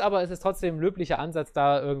meins, aber es ist trotzdem ein löblicher Ansatz,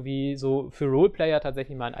 da irgendwie so für Roleplayer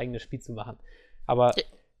tatsächlich mal ein eigenes Spiel zu machen. Aber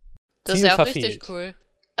Das ist Ziel ja auch verfehlt. richtig cool.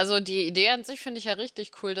 Also die Idee an sich finde ich ja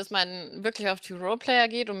richtig cool, dass man wirklich auf die Roleplayer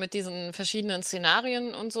geht und mit diesen verschiedenen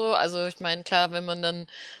Szenarien und so. Also ich meine, klar, wenn man dann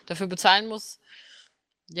dafür bezahlen muss,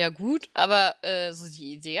 ja gut, aber so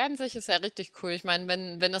die Idee an sich ist ja richtig cool. Ich meine,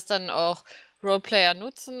 wenn das dann auch Roleplayer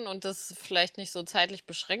nutzen und das vielleicht nicht so zeitlich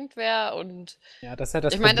beschränkt wäre und Ja, das ist ja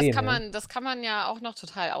das ich meine, Problem. das kann man ja auch noch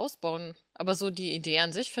total ausbauen. Aber so die Idee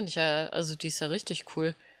an sich finde ich ja, also die ist ja richtig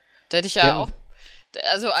cool. Da hätte ich ja auch,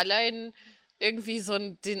 also allein irgendwie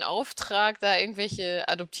den Auftrag, da irgendwelche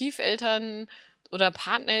Adoptiveltern oder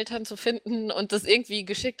Pateneltern zu finden und das irgendwie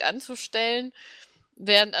geschickt anzustellen,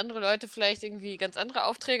 während andere Leute vielleicht irgendwie ganz andere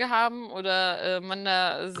Aufträge haben oder man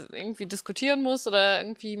da irgendwie diskutieren muss oder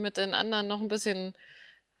irgendwie mit den anderen noch ein bisschen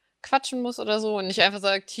quatschen muss oder so und nicht einfach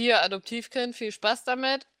sagt, hier, Adoptivkind, viel Spaß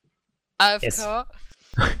damit. AFK.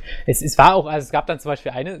 Es war auch, also es gab dann zum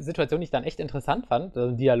Beispiel eine Situation, die ich dann echt interessant fand, so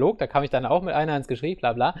ein Dialog, da kam ich dann auch mit einer ins Gespräch,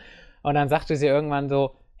 bla bla, und dann sagte sie irgendwann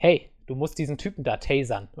so, hey, du musst diesen Typen da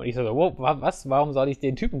tasern. Und ich so, wow, was, warum soll ich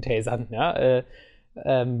den Typen tasern? Ja,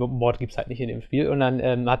 Mord gibt's halt nicht in dem Spiel. Und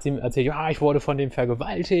dann hat sie erzählt, ja, ich wurde von dem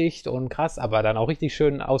vergewaltigt und krass, aber dann auch richtig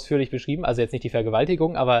schön ausführlich beschrieben. Also jetzt nicht die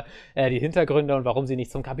Vergewaltigung, aber die Hintergründe und warum sie nicht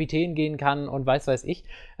zum Kapitän gehen kann und weiß ich.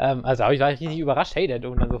 Also war ich richtig überrascht, hey,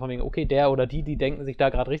 und dann so von wegen, okay, der oder die denken sich da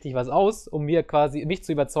gerade richtig was aus, um mich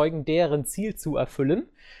zu überzeugen, deren Ziel zu erfüllen.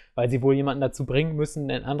 Weil sie wohl jemanden dazu bringen müssen,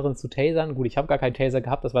 den anderen zu tasern. Gut, ich habe gar keinen Taser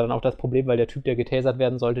gehabt, das war dann auch das Problem, weil der Typ, der getasert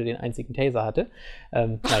werden sollte, den einzigen Taser hatte.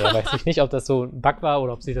 Naja, weiß ich nicht, ob das so ein Bug war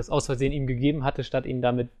oder ob sie das aus Versehen ihm gegeben hatte, statt ihn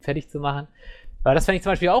damit fertig zu machen. Aber das fände ich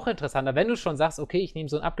zum Beispiel auch interessanter, wenn du schon sagst, okay, ich nehme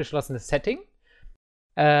so ein abgeschlossenes Setting,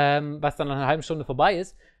 was dann nach einer halben Stunde vorbei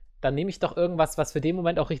ist, dann nehme ich doch irgendwas, was für den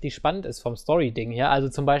Moment auch richtig spannend ist vom Story-Ding her. Also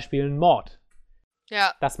zum Beispiel ein Mord.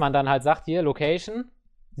 Ja. Dass man dann halt sagt, hier, Location,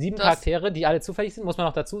 7 Charaktere, die alle zufällig sind, muss man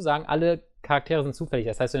noch dazu sagen, alle Charaktere sind zufällig.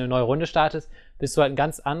 Das heißt, wenn du eine neue Runde startest, bist du halt ein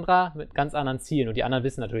ganz anderer mit ganz anderen Zielen. Und die anderen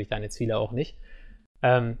wissen natürlich deine Ziele auch nicht.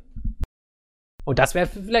 Und das wäre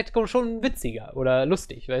vielleicht schon witziger oder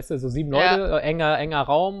lustig, weißt du? So 7 Leute, enger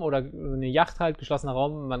Raum oder eine Yacht halt, geschlossener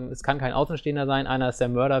Raum. Es kann kein Außenstehender sein, einer ist der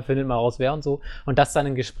Mörder, findet mal raus, wer und so. Und das dann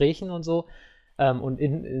in Gesprächen und so. Und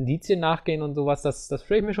Indizien nachgehen und sowas, das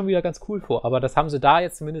stelle ich mir schon wieder ganz cool vor. Aber das haben sie da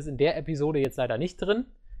jetzt zumindest in der Episode jetzt leider nicht drin,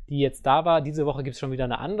 die jetzt da war. Diese Woche gibt es schon wieder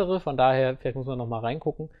eine andere, von daher, vielleicht muss man noch mal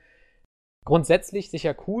reingucken. Grundsätzlich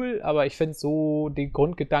sicher cool, aber ich finde so den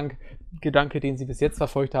Grundgedanke, den sie bis jetzt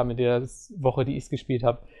verfolgt haben in der Woche, die ich es gespielt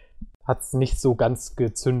habe, hat es nicht so ganz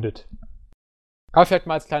gezündet. Aber vielleicht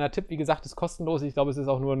mal als kleiner Tipp, wie gesagt, ist kostenlos. Ich glaube, es ist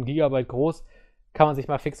auch nur 1 Gigabyte groß. Kann man sich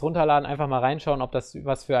mal fix runterladen, einfach mal reinschauen, ob das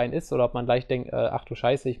was für einen ist oder ob man gleich denkt, ach du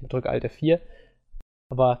Scheiße, ich drücke Alt F4.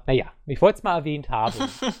 Aber naja, ich wollte es mal erwähnt haben.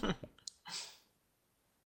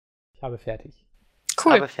 Ich habe fertig.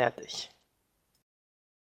 Cool. Aber fertig.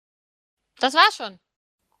 Das war's schon.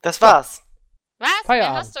 Das war's. Was?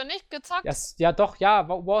 Feierabend. Hast du nicht gezockt? Ja, doch,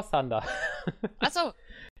 War Thunder. Achso.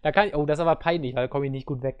 Da kann ich, das ist aber peinlich, weil da komme ich nicht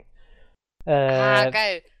gut weg.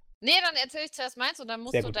 Geil. Nee, dann erzähl ich zuerst meins und dann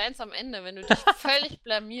musst Sehr du gut. deins am Ende, wenn du dich völlig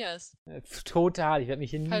blamierst. Total, ich werde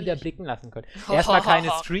mich hier nie Völlig. wieder blicken lassen können. Erstmal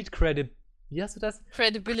keine Street Credit. Wie hast du das?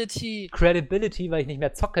 Credibility. Credibility, weil ich nicht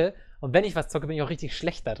mehr zocke. Und wenn ich was zocke, bin ich auch richtig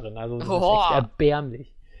schlecht da drin. Also das ist Oh. echt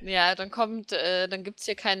erbärmlich. Ja, dann gibt's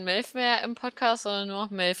hier keinen Melf mehr im Podcast, sondern nur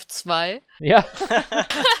noch Melf 2. Ja. Das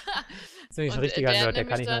ist nämlich ein Und richtiger der Nerd, der nämlich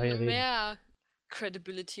kann nicht dann nachher reden. mehr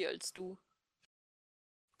Credibility als du.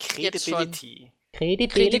 Credibility.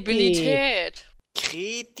 Kredibilität.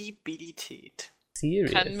 Credibilität.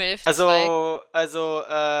 Serious. Kann Melf 2. Also,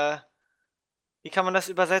 wie kann man das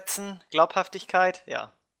übersetzen? Glaubhaftigkeit?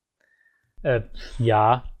 Ja.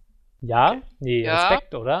 Ja. Ja? Okay. Nee, Ja.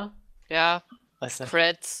 Respekt, oder? Ja, Weiß nicht.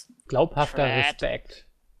 Creds. Glaubhafter Cred. Respekt.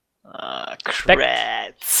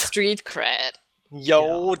 Creds. Street Cred.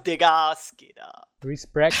 Yo, Digga, es geht ab.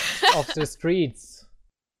 Respect of the Streets.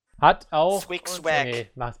 Hat auch... Swig Swag.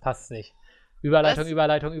 Nee, passt nicht. Überleitung. Wir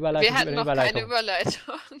hatten noch Überleitung. keine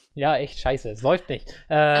Überleitung. Ja, echt scheiße, es läuft nicht.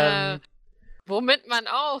 Womit man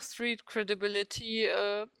auch Street Credibility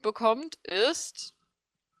bekommt, ist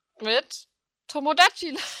mit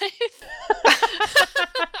Tomodachi Live.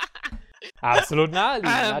 Absolut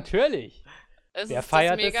naheliegend, natürlich. Es Wer ist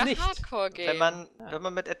feiert das es mega nicht? Hardcore-Game. Wenn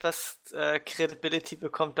man mit etwas Credibility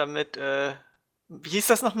bekommt, damit, wie hieß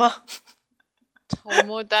das nochmal?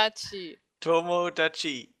 Tomodachi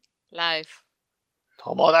Tomodachi. live.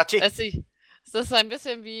 Tomodachi. Es ist ein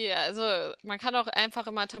bisschen wie, also man kann auch einfach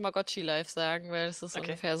immer Tamagotchi live sagen, weil es ist Okay.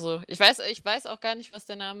 ungefähr so. Ich weiß auch gar nicht, was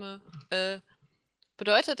der Name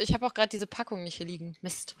bedeutet. Ich habe auch gerade diese Packung nicht hier liegen.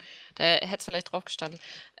 Mist. Da hätte es vielleicht drauf gestanden.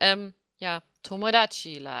 Ja,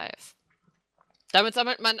 Tomodachi live. Damit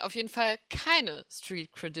sammelt man auf jeden Fall keine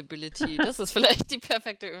Street Credibility. Das ist vielleicht die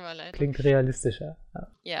perfekte Überleitung. Klingt realistischer. Ja.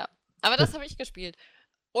 Ja, aber das habe ich gespielt.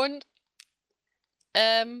 Und,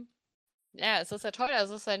 ja, es ist ja toll.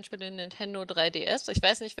 Also es ist ein Spiel in Nintendo 3DS. Ich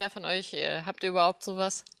weiß nicht, wer von euch, habt ihr überhaupt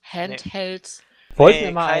sowas? Handhelds? Wollte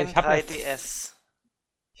mir mal kein ich habe 3DS.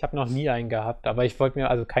 Ich habe noch nie einen gehabt, aber ich wollte mir,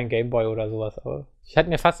 also kein Gameboy oder sowas, aber ich hätte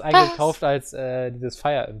mir fast einen Was? gekauft, als dieses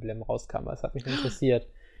Fire Emblem rauskam. Das hat mich interessiert.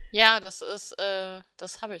 Ja, das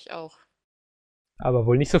habe ich auch. Aber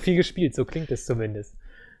wohl nicht so viel gespielt, so klingt es zumindest.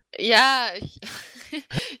 Ja, ich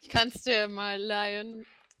kann es dir mal leihen.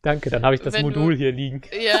 Danke, dann habe ich das Wenn Modul du- hier liegen.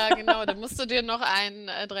 Ja, genau, da musst du dir noch ein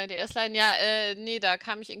 3DS leihen. Ja, nee, da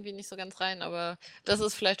kam ich irgendwie nicht so ganz rein, aber das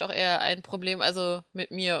ist vielleicht auch eher ein Problem, also mit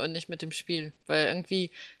mir und nicht mit dem Spiel. Weil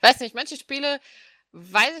irgendwie, weiß nicht, manche Spiele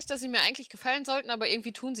weiß ich, dass sie mir eigentlich gefallen sollten, aber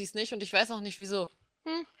irgendwie tun sie es nicht und ich weiß auch nicht wieso.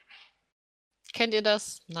 Kennt ihr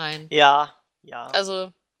das? Nein. Ja.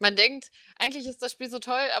 Also, man denkt, eigentlich ist das Spiel so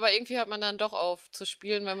toll, aber irgendwie hört man dann doch auf zu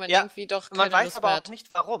spielen, weil man Ja, irgendwie doch Man keine weiß Lust aber mehr auch hat.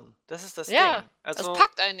 nicht warum. Das ist das Ja, Ding. Also, es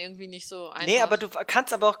packt einen irgendwie nicht so einfach. nee, aber du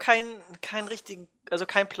kannst aber auch keinen richtigen, also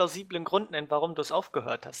keinen plausiblen Grund nennen, warum du es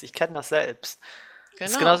aufgehört hast. Ich kenne das selbst.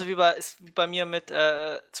 Das ist Genau. genauso wie bei mir mit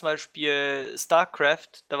zum Beispiel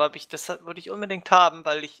StarCraft. Das wollte ich unbedingt haben,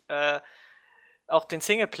 weil ich auch den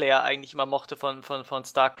Singleplayer eigentlich immer mochte von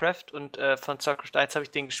StarCraft und von StarCraft 1 habe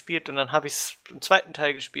ich den gespielt und dann habe ich es im zweiten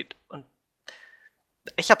Teil gespielt und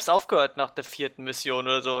ich habe es aufgehört nach der 4. Mission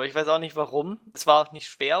oder so. Ich weiß auch nicht warum. Es war auch nicht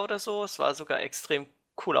schwer oder so. Es war sogar extrem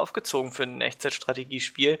cool aufgezogen für ein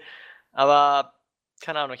Echtzeitstrategiespiel. Aber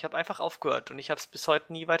keine Ahnung, ich habe einfach aufgehört und ich habe es bis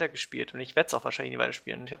heute nie weitergespielt und ich werde es auch wahrscheinlich nie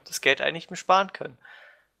weiterspielen. Ich habe das Geld eigentlich mir sparen können.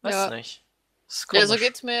 Weiß Ja. nicht. Das ist Ja, so komisch.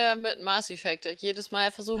 geht's mir mit Mass Effect. Jedes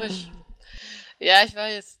Mal versuche ich. Ja, ich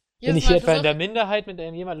weiß. Bin Jedes ich hier Mal etwa in der versuch- Minderheit mit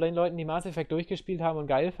den Leuten, die Mass Effect durchgespielt haben und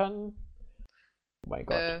geil fanden? Oh mein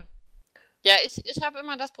Gott. Ja, ich habe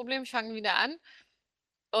immer das Problem, ich fange wieder an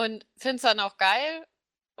und finde es dann auch geil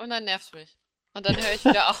und dann nervt's mich. Und dann höre ich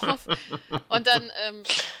wieder auf und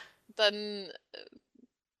dann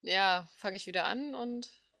ja, fange ich wieder an und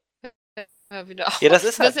höre wieder auf. Ja, das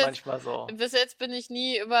ist halt Bis jetzt- manchmal so. Bis jetzt bin ich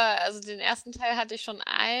nie also den ersten Teil hatte ich schon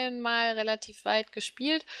einmal relativ weit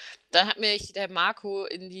gespielt. Dann hat mich der Marco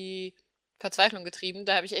in die Verzweiflung getrieben.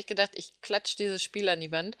 Da habe ich echt gedacht, ich klatsche dieses Spiel an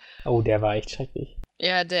die Wand. Oh, der war echt schrecklich.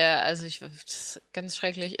 Ja, das ist ganz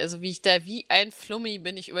schrecklich. Also wie ein Flummi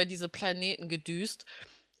bin ich über diese Planeten gedüst.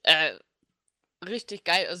 Richtig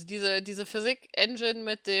geil. Also diese Physik-Engine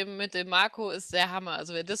mit dem Marco ist sehr Hammer.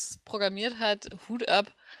 Also wer das programmiert hat, Hut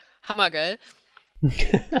ab. Hammergeil.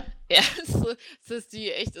 Ja,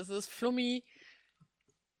 es ist Flummi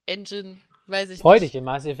Engine, weiß ich Freu nicht. dich, in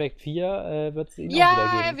Mass Effect 4 wird es ihn auch wieder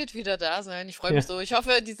Ja, er geben. wird wieder da sein. Ich freue mich so. Ich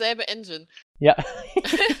hoffe, dieselbe Engine. Ja.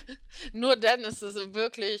 Nur dann ist es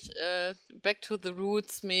wirklich Back to the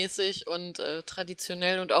Roots mäßig und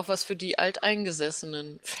traditionell und auch was für die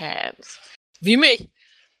alteingesessenen Fans. Wie mich.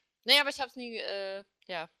 Nee, aber ich hab's nie,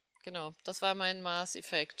 ja, genau. Das war mein Mass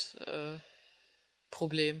Effect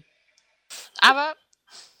Problem. Aber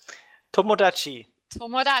Tomodachi.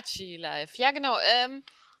 Tomodachi live. Ja, genau.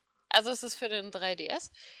 Also es ist für den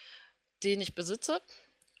 3DS, den ich besitze.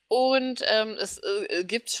 Und es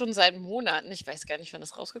gibt es schon seit Monaten. Ich weiß gar nicht, wann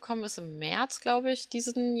es rausgekommen ist. Im März, glaube ich,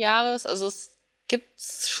 diesen Jahres. Also es gibt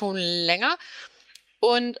es schon länger.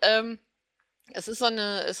 Und es ist so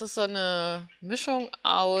eine Mischung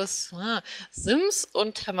aus Sims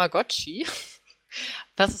und Tamagotchi.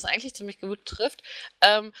 Was es eigentlich ziemlich gut trifft.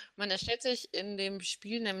 Man erstellt sich in dem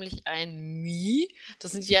Spiel nämlich ein Mii.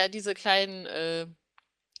 Das sind ja diese kleinen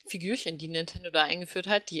Figürchen, die Nintendo da eingeführt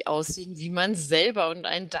hat, die aussehen wie man selber und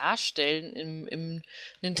einen darstellen im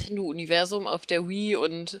Nintendo-Universum auf der Wii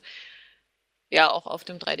und ja auch auf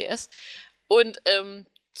dem 3DS. Und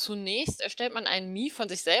zunächst erstellt man einen Mii von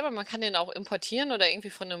sich selber. Man kann den auch importieren oder irgendwie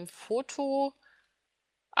von einem Foto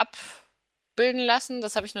abbilden lassen.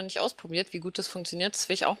 Das habe ich noch nicht ausprobiert, wie gut das funktioniert. Das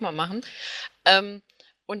will ich auch mal machen.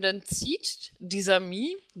 Und dann zieht dieser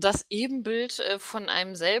Mii das Ebenbild von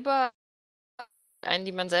einem selber ein,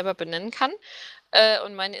 die man selber benennen kann.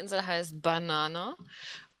 Und meine Insel heißt Banana.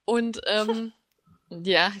 Und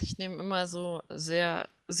Ja, ich nehme immer so sehr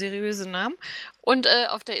seriöse Namen. Und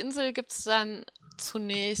auf der Insel gibt es dann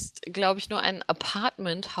zunächst, glaube ich, nur ein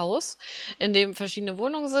Apartmenthaus, in dem verschiedene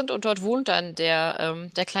Wohnungen sind. Und dort wohnt dann der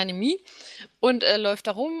kleine Mi und läuft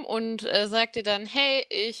da rum und sagt dir dann, hey,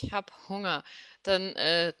 ich habe Hunger. Dann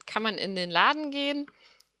kann man in den Laden gehen,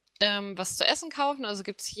 was zu essen kaufen. Also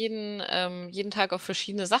gibt es jeden Tag auch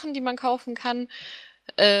verschiedene Sachen, die man kaufen kann.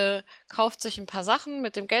 Kauft sich ein paar Sachen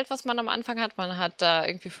mit dem Geld, was man am Anfang hat. Man hat da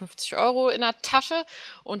irgendwie 50 Euro in der Tasche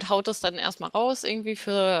und haut das dann erstmal raus, irgendwie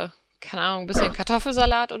für, keine Ahnung, ein bisschen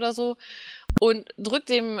Kartoffelsalat oder so. Und drückt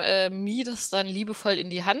dem Mi das dann liebevoll in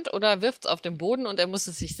die Hand oder wirft es auf den Boden und er muss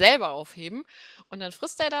es sich selber aufheben. Und dann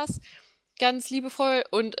frisst er das ganz liebevoll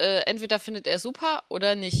und entweder findet er super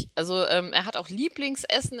oder nicht. Also er hat auch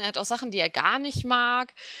Lieblingsessen, er hat auch Sachen, die er gar nicht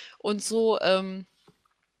mag und so.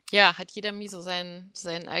 Ja, hat jeder Mi so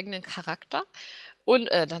seinen eigenen Charakter. Und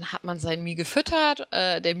dann hat man sein Mi gefüttert,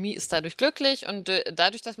 der Mi ist dadurch glücklich und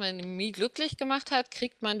dadurch, dass man den Mi glücklich gemacht hat,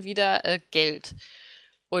 kriegt man wieder Geld.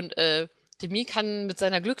 Und der Mi kann mit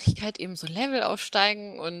seiner Glücklichkeit eben so Level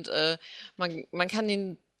aufsteigen und man kann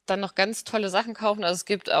ihn dann noch ganz tolle Sachen kaufen. Also es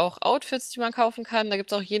gibt auch Outfits, die man kaufen kann. Da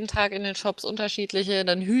gibt es auch jeden Tag in den Shops unterschiedliche,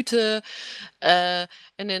 dann Hüte,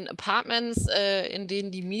 in den Apartments, in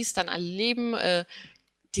denen die Mies dann alle leben.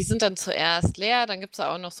 Die sind dann zuerst leer, dann gibt es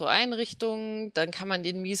auch noch so Einrichtungen, dann kann man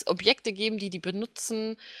den Mies Objekte geben, die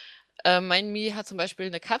benutzen. Mein Mi hat zum Beispiel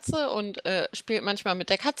eine Katze und spielt manchmal mit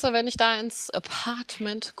der Katze, wenn ich da ins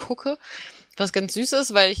Apartment gucke, was ganz süß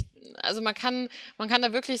ist, also man kann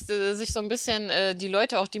da wirklich sich so ein bisschen die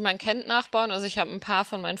Leute, auch die man kennt, nachbauen. Also ich habe ein paar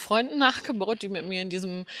von meinen Freunden nachgebaut, die mit mir in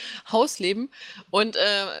diesem Haus leben und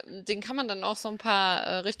denen kann man dann auch so ein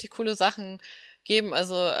paar richtig coole Sachen geben.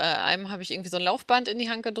 Also einem habe ich irgendwie so ein Laufband in die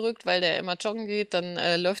Hand gedrückt, weil der immer joggen geht,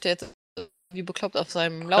 dann läuft er jetzt wie bekloppt auf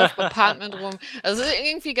seinem Lauf-Apartment rum. Also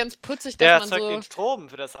irgendwie ganz putzig, Der dass man erzeugt so. den Strom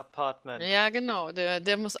für das Apartment. Ja, genau,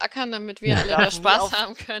 der muss ackern, damit wir alle Darf da nie Spaß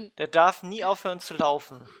haben können. Der darf nie aufhören zu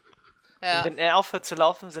laufen. Und Ja, wenn er aufhört zu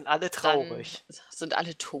laufen, sind alle dann traurig. sind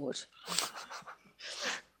alle tot.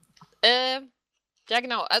 Ja,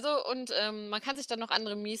 genau. Also, und man kann sich dann noch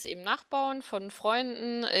andere Mies eben nachbauen von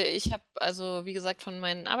Freunden. Ich habe also, wie gesagt, von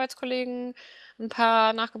meinen Arbeitskollegen ein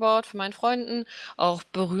paar nachgebaut, von meinen Freunden, auch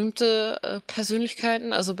berühmte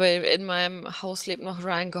Persönlichkeiten. Also in meinem Haus lebt noch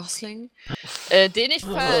Ryan Gosling, den ich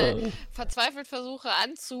verzweifelt versuche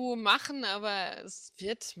anzumachen, aber es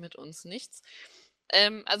wird mit uns nichts.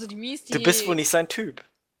 Also die Mies, Du bist wohl nicht sein Typ.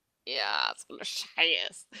 Ja, so eine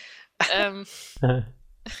Scheiß. ähm,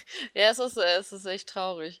 Ja, es ist echt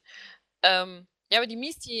traurig. Ja, aber die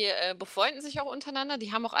Mies, die befreunden sich auch untereinander.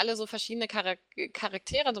 Die haben auch alle so verschiedene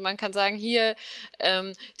Charaktere. Also man kann sagen, hier,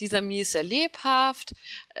 dieser Mie ist sehr lebhaft.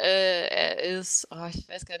 Er ist, ich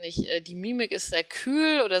weiß gar nicht, die Mimik ist sehr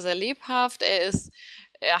kühl oder sehr lebhaft.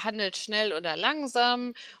 Er handelt schnell oder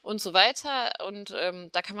langsam und so weiter. Und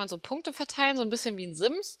da kann man so Punkte verteilen, so ein bisschen wie in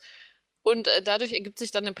Sims. Und dadurch ergibt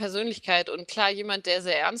sich dann eine Persönlichkeit. Und klar, jemand, der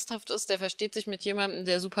sehr ernsthaft ist, der versteht sich mit jemandem,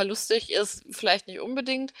 der super lustig ist, vielleicht nicht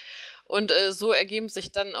unbedingt. Und so ergeben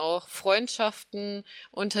sich dann auch Freundschaften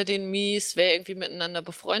unter den Mies, wer irgendwie miteinander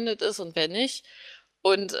befreundet ist und wer nicht.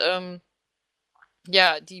 Und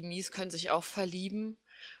ja, die Mies können sich auch verlieben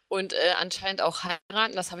und anscheinend auch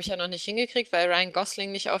heiraten. Das habe ich ja noch nicht hingekriegt, weil Ryan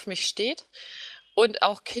Gosling nicht auf mich steht. Und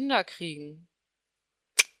auch Kinder kriegen.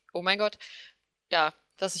 Oh mein Gott. Ja,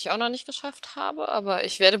 das ich auch noch nicht geschafft habe, aber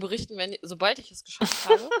ich werde berichten, sobald ich es geschafft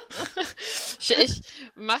habe. Ich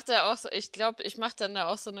mache da auch so, ich glaube, ich mache dann da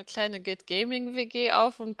auch so eine kleine Get Gaming WG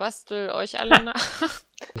auf und bastel euch alle nach.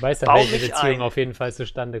 Du weißt ja, Bau welche mich Beziehung ein. auf jeden Fall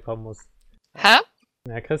zustande kommen muss. Hä?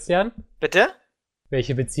 Ja, Christian? Bitte?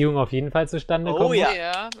 Welche Beziehung auf jeden Fall zustande Oh kommen ja. muss?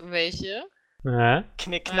 Ja, welche? Ja.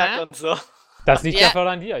 Knickknack Hä? und so. Das liegt Ja. ja voll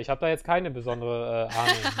an dir. Ich habe da jetzt keine besondere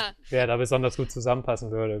Ahnung, wer da besonders gut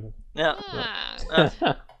zusammenpassen würde. Ja.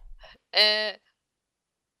 Ah,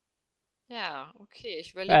 ja, okay,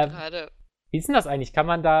 ich überlege gerade. Wie ist denn das eigentlich? Kann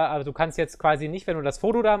man da, also du kannst jetzt quasi nicht, wenn du das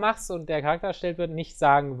Foto da machst und der Charakter erstellt wird, nicht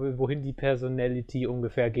sagen, wohin die Personality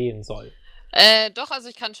ungefähr gehen soll. Doch, also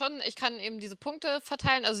ich kann eben diese Punkte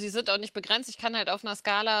verteilen, also die sind auch nicht begrenzt. Ich kann halt auf einer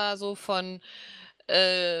Skala so von,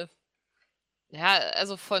 ja,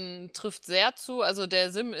 also von trifft sehr zu, also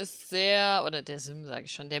der Sim ist sehr, oder der Sim sage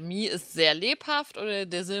ich schon, der Mi ist sehr lebhaft oder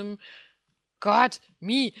der Sim, Gott,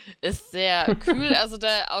 Mi ist sehr kühl. Also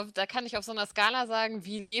da kann ich auf so einer Skala sagen,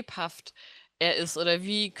 wie lebhaft er ist oder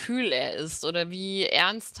wie kühl er ist oder wie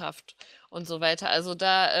ernsthaft. und so weiter. Also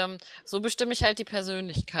da, so bestimme ich halt die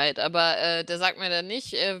Persönlichkeit. Aber der sagt mir dann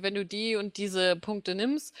nicht, wenn du die und diese Punkte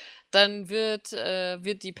nimmst, dann wird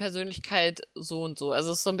die Persönlichkeit so und so.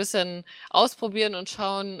 Also es ist so ein bisschen ausprobieren und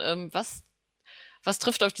schauen, was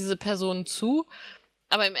trifft auf diese Person zu.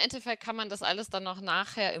 Aber im Endeffekt kann man das alles dann noch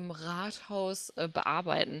nachher im Rathaus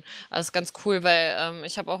bearbeiten. Also ist ganz cool, weil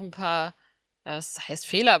ich habe auch ein paar, ja, das heißt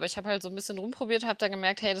Fehler, aber ich habe halt so ein bisschen rumprobiert, habe dann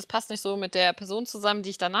gemerkt, hey, das passt nicht so mit der Person zusammen, die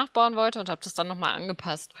ich danach bauen wollte und habe das dann nochmal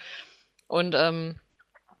angepasst. Und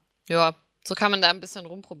ja, so kann man da ein bisschen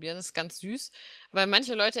rumprobieren. Das ist ganz süß, weil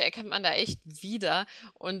manche Leute erkennt man da echt wieder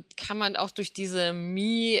und kann man auch durch diese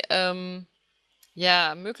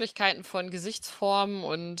ja, Möglichkeiten von Gesichtsformen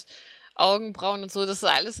und Augenbrauen und so, das ist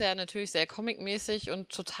alles ja natürlich sehr comicmäßig und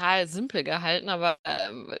total simpel gehalten, aber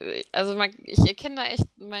also ich erkenne da echt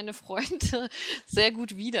meine Freunde sehr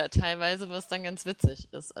gut wieder teilweise, was dann ganz witzig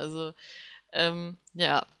ist. Also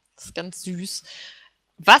ja, das ist ganz süß.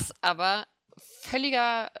 Was aber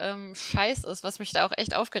völliger Scheiß ist, was mich da auch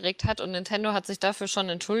echt aufgeregt hat und Nintendo hat sich dafür schon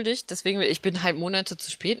entschuldigt, deswegen, ich bin halt Monate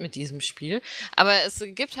zu spät mit diesem Spiel, aber es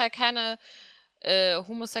gibt halt keine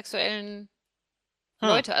homosexuellen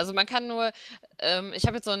Leute. Also man kann nur, ich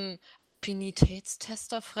habe jetzt so einen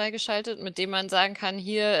Affinitätstester freigeschaltet, mit dem man sagen kann,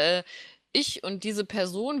 hier, ich und diese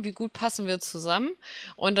Person, wie gut passen wir zusammen?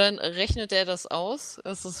 Und dann rechnet der das aus.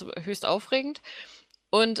 Das ist höchst aufregend.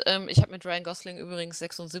 Und ich habe mit Ryan Gosling übrigens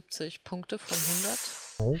 76 Punkte von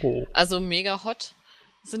 100. Oh. Also mega hot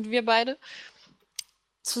sind wir beide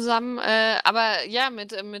zusammen. Aber ja,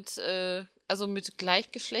 also mit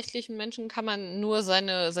gleichgeschlechtlichen Menschen kann man nur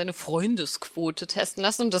seine Freundesquote testen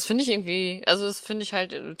lassen. Und das finde ich irgendwie, also das finde ich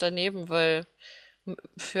halt daneben, weil,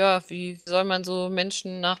 ja, wie soll man so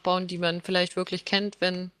Menschen nachbauen, die man vielleicht wirklich kennt,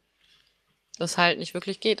 wenn das halt nicht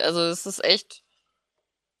wirklich geht? Also es ist echt,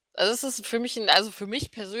 also es ist für mich, also für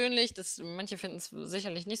mich persönlich, manche finden es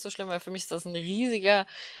sicherlich nicht so schlimm, weil für mich ist das ein riesiger,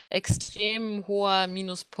 extrem hoher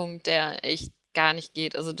Minuspunkt, der echt gar nicht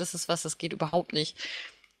geht. Also das ist was, das geht überhaupt nicht.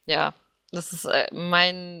 Ja, das ist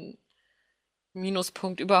mein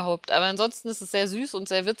Minuspunkt überhaupt. Aber ansonsten ist es sehr süß und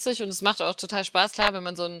sehr witzig und es macht auch total Spaß, klar, wenn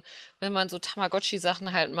man so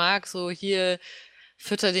Tamagotchi-Sachen halt mag, so hier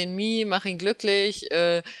fütter den Mii, mach ihn glücklich,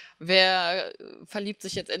 wer verliebt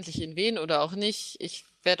sich jetzt endlich in wen oder auch nicht. Ich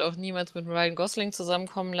werde auch niemals mit Ryan Gosling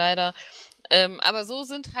zusammenkommen, leider. Aber so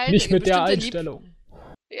sind halt Nicht mit der bestimmte Einstellung.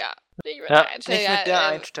 Ja, nicht mit Ja, der Einstellung. nicht mit der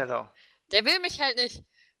Einstellung. Der will mich halt nicht.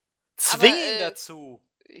 Zwing Aber, ihn dazu.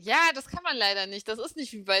 Ja, das kann man leider nicht. Das ist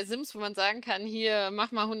nicht wie bei Sims, wo man sagen kann, hier,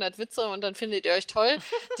 mach mal 100 Witze und dann findet ihr euch toll.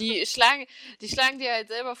 Die schlagen dir halt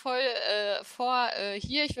selber voll vor,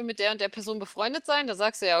 hier, ich will mit der und der Person befreundet sein. Da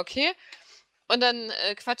sagst du ja, okay. Und dann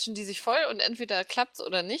quatschen die sich voll und entweder klappt's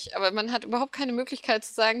oder nicht. Aber man hat überhaupt keine Möglichkeit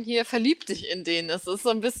zu sagen, hier, verlieb dich in den. Das ist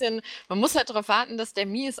so ein bisschen, man muss halt darauf warten, dass der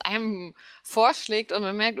Mii es einem vorschlägt und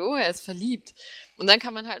man merkt, oh, er ist verliebt. Und dann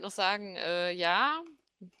kann man halt noch sagen, ja,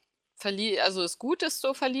 also ist gut, dass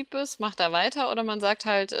du verliebt bist, mach da weiter. Oder man sagt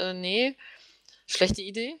halt, nee, schlechte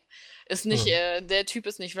Idee. Ist nicht, der Typ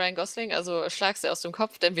ist nicht Ryan Gosling, also schlag's dir aus dem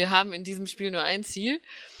Kopf, denn wir haben in diesem Spiel nur ein Ziel.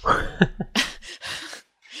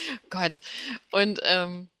 Gott. Und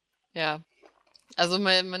ja, also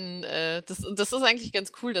das ist eigentlich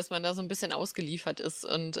ganz cool, dass man da so ein bisschen ausgeliefert ist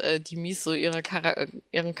und die Mies so ihren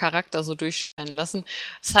Charakter so durchscheinen lassen.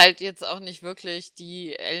 Ist halt jetzt auch nicht wirklich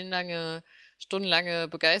die stundenlange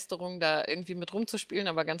Begeisterung, da irgendwie mit rumzuspielen,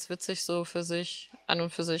 aber ganz witzig so für sich, an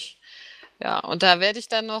und für sich. Ja, und da werde ich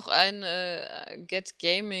dann noch ein Get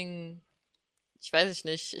Gaming, ich weiß es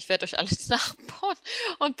nicht, ich werde euch alles nachbauen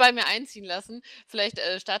und bei mir einziehen lassen. Vielleicht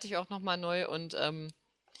starte ich auch nochmal neu und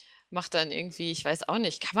mache dann irgendwie, ich weiß auch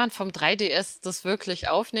nicht, kann man vom 3DS das wirklich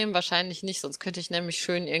aufnehmen? Wahrscheinlich nicht, sonst könnte ich nämlich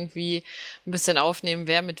schön irgendwie ein bisschen aufnehmen,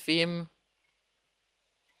 wer mit wem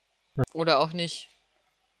oder auch nicht.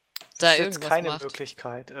 Das ist jetzt keine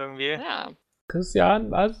Möglichkeit irgendwie. Ja. Christian,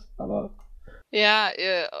 was? Aber Ja,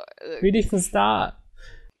 wenigstens da.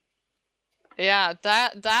 Ja,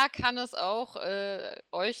 da kann es auch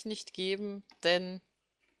euch nicht geben, denn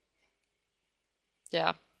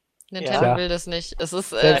ja, Nintendo will das nicht. Es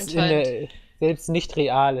ist anscheinend. Selbst nicht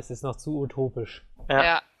real, es ist noch zu utopisch.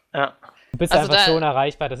 Ja. Du bist also einfach so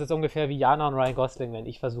unerreichbar. Das ist ungefähr wie Jana und Ryan Gosling, wenn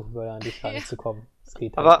ich versuchen würde, an dich ranzukommen. Das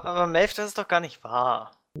geht halt. Aber Maeve, das ist doch gar nicht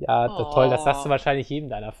wahr. Ja, toll, das sagst du wahrscheinlich jedem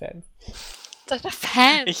deiner Fans. Deiner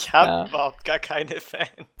Fans? Ich habe überhaupt gar keine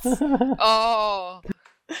Fans. Oh.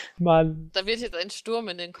 Mann. Da wird jetzt ein Sturm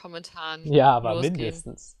in den Kommentaren. Ja, aber losgehen.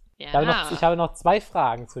 Mindestens. Ja. Ich habe noch 2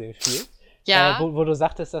 Fragen zu dem Spiel. Ja. Wo du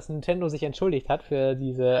sagtest, dass Nintendo sich entschuldigt hat für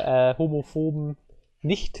diese homophoben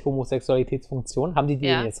Nicht-Homosexualitätsfunktion. Haben die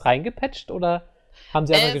denn jetzt reingepatcht oder Haben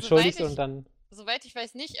sie einmal Soweit geschuldigt ich- und dann. Soweit ich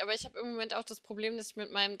weiß nicht, aber ich habe im Moment auch das Problem, dass ich mit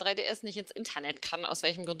meinem 3DS nicht ins Internet kann, aus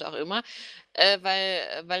welchem Grund auch immer,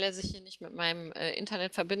 weil er sich hier nicht mit meinem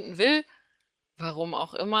Internet verbinden will. Warum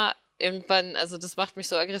auch immer. Irgendwann, also das macht mich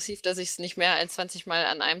so aggressiv, dass ich es nicht mehr als 20 Mal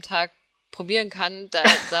an einem Tag probieren kann, da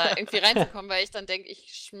irgendwie reinzukommen, weil ich dann denke,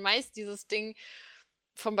 ich schmeiß dieses Ding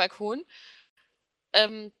vom Balkon.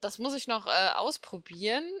 Das muss ich noch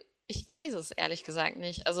ausprobieren. Ich weiß es ehrlich gesagt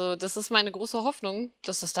nicht. Also das ist meine große Hoffnung,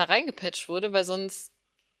 dass das da reingepatcht wurde, weil sonst,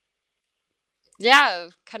 ja,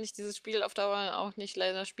 kann ich dieses Spiel auf Dauer auch nicht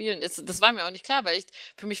leider spielen. Das war mir auch nicht klar, weil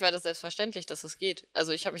für mich war das selbstverständlich, dass es geht.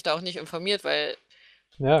 Also ich habe mich da auch nicht informiert, weil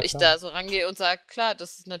Ja, ich klar. da so rangehe und sage, klar,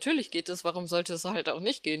 natürlich geht es, warum sollte es halt auch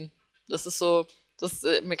nicht gehen? Das ist so,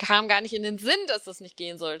 mir kam gar nicht in den Sinn, dass das nicht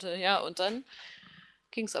gehen sollte. Ja, und dann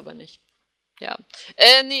ging es aber nicht. Ja.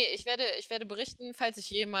 Nee, ich werde berichten, falls ich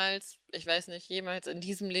jemals, ich weiß nicht, jemals in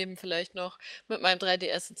diesem Leben vielleicht noch mit meinem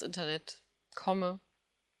 3DS ins Internet komme.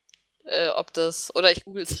 Oder ich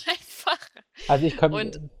google es einfach. Also ich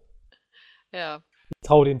Und ja.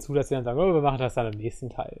 traue denen zu, dass sie dann sagen, oh, wir machen das dann im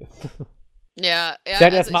nächsten Teil. Ja, Sie hat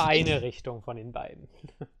also erstmal ich- eine Richtung von den beiden.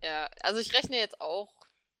 Ja, also ich rechne jetzt auch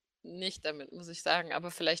nicht damit, muss ich sagen,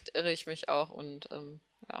 aber vielleicht irre ich mich auch und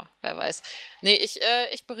ja, wer weiß. Nee,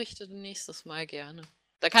 ich berichte nächstes Mal gerne.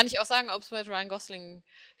 Da kann ich auch sagen, ob es mit Ryan Gosling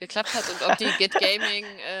geklappt hat und ob die Get Gaming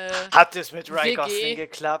Hat es mit Ryan WG Gosling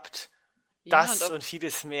geklappt? ja, Das und und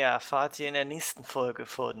vieles mehr erfahrt ihr in der nächsten Folge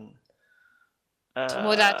von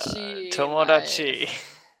Tomodachi Tomodachi.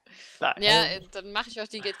 Nein. ja, dann mache ich auch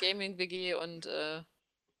die Get Gaming WG und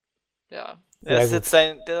ja. Sehr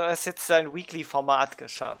gut. Du hast jetzt sein Weekly-Format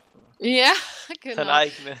geschaffen. Ja, Sein genau.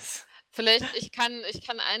 eigenes. Vielleicht, ich kann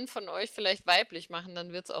einen von euch vielleicht weiblich machen,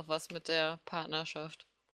 dann wird es auch was mit der Partnerschaft.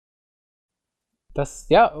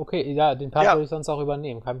 Ja, okay, ja, den Part Ja. würde ich sonst auch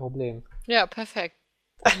übernehmen, kein Problem. Ja, perfekt.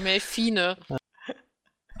 Melfine.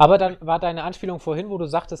 Aber dann war deine Anspielung vorhin, wo du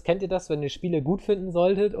sagtest, kennt ihr das, wenn ihr Spiele gut finden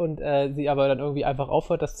solltet und sie aber dann irgendwie einfach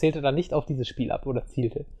aufhört, das zählte dann nicht auf dieses Spiel ab oder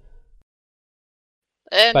zielte?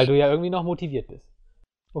 Weil Nee. du ja irgendwie noch motiviert bist.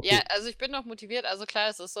 Okay. Ja, also ich bin noch motiviert. Also klar,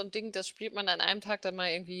 es ist so ein Ding, das spielt man an einem Tag dann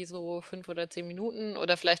mal irgendwie so 5 oder 10 Minuten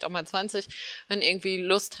oder vielleicht auch mal 20, wenn irgendwie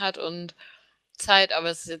Lust hat und Zeit. Aber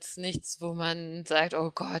es ist jetzt nichts, wo man sagt,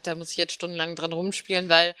 oh Gott, da muss ich jetzt stundenlang dran rumspielen,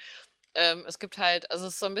 weil es gibt halt, also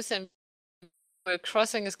es ist so ein bisschen Animal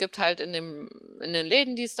Crossing, es gibt halt in den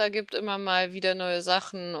Läden, die es da gibt, immer mal wieder neue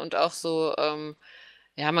Sachen und auch so,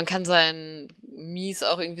 ja, man kann seinen Mies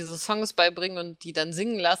auch irgendwie so Songs beibringen und die dann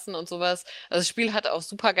singen lassen und sowas. Also das Spiel hat auch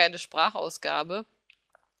super geile Sprachausgabe,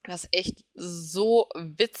 was echt so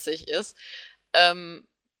witzig ist, weil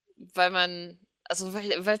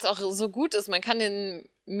es auch so gut ist. Man kann den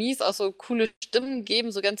Mies auch so coole Stimmen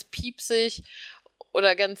geben, so ganz piepsig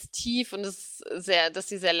oder ganz tief und dass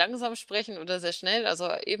sie sehr langsam sprechen oder sehr schnell,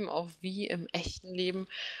 also eben auch wie im echten Leben.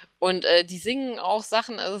 Und die singen auch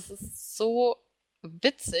Sachen, also es ist so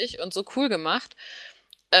witzig und so cool gemacht.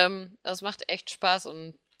 Es macht echt Spaß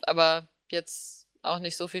aber jetzt auch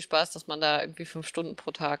nicht so viel Spaß, dass man da irgendwie 5 Stunden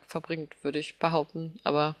pro Tag verbringt, würde ich behaupten.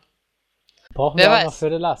 Aber Brauchen wer wir auch weiß. noch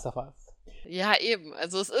für The Last of Us. Ja, eben.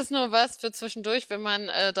 Also es ist nur was für zwischendurch, wenn man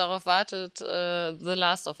darauf wartet, The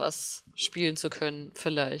Last of Us spielen zu können,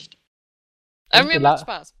 vielleicht. Aber Und mir macht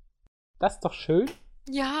Spaß. Das ist doch schön.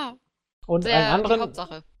 Ja, Und die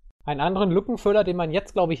Hauptsache. einen anderen Lückenfüller, den man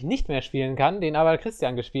jetzt, glaube ich, nicht mehr spielen kann, den aber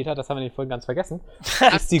Christian gespielt hat, das haben wir den vorhin ganz vergessen,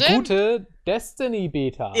 ist die stimmt. gute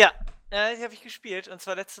Destiny-Beta. Ja, die habe ich gespielt. Und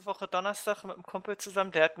zwar letzte Woche Donnerstag mit einem Kumpel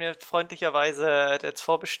zusammen. Der hat mir freundlicherweise jetzt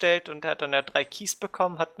vorbestellt und der hat dann ja 3 Keys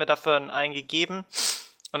bekommen, hat mir dafür einen gegeben.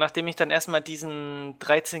 Und nachdem ich dann erstmal diesen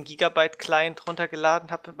 13 Gigabyte Client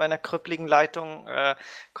runtergeladen habe mit meiner krüppligen Leitung,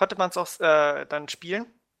 konnte man es auch dann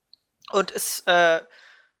spielen. Und es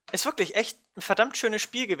ist wirklich echt ein verdammt schönes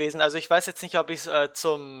Spiel gewesen. Also ich weiß jetzt nicht, ob ich es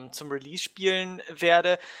zum Release spielen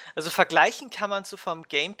werde. Also vergleichen kann man so vom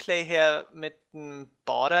Gameplay her mit einem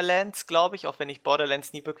Borderlands, glaube ich, auch wenn ich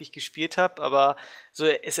Borderlands nie wirklich gespielt habe. Aber so,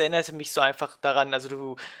 es erinnerte mich so einfach daran. Also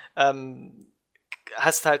du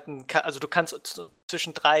hast halt also du kannst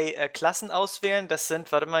zwischen 3 Klassen auswählen. Das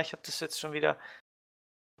sind, warte mal, ich habe das jetzt schon wieder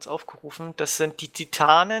aufgerufen. Das sind die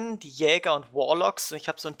Titanen, die Jäger und Warlocks. Und ich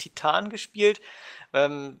habe so einen Titan gespielt.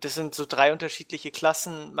 Das sind so 3 unterschiedliche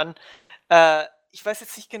Klassen. Ich weiß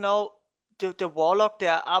jetzt nicht genau, der Warlock,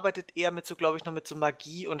 der arbeitet eher mit so, glaube ich, noch mit so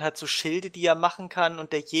Magie und hat so Schilde, die er machen kann.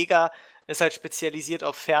 Und der Jäger ist halt spezialisiert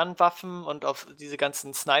auf Fernwaffen und auf diese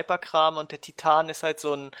ganzen Sniper-Kram. Und der Titan ist halt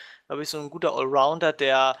so ein, glaube ich, so ein guter Allrounder,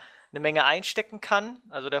 der eine Menge einstecken kann,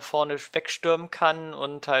 also der vorne wegstürmen kann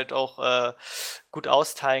und halt auch gut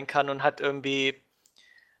austeilen kann und hat irgendwie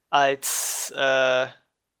als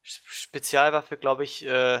Spezialwaffe, glaube ich,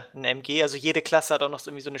 ein MG. Also jede Klasse hat auch noch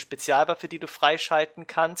irgendwie so eine Spezialwaffe, die du freischalten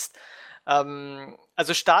kannst.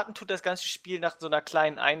 Also starten tut das ganze Spiel nach so einer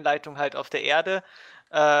kleinen Einleitung halt auf der Erde.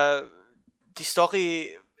 Die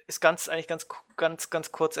Story ist eigentlich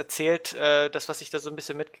ganz kurz erzählt. Das, was ich da so ein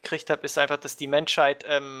bisschen mitgekriegt habe, ist einfach, dass die Menschheit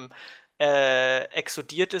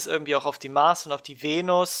exodiert ist, irgendwie auch auf die Mars und auf die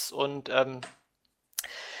Venus und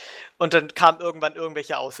dann kamen irgendwann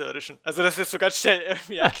irgendwelche Außerirdischen. Also das ist so ganz schnell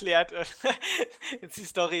irgendwie erklärt. Jetzt die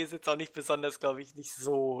Story ist jetzt auch nicht besonders, glaube ich, nicht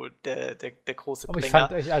so der große Aber Bringer.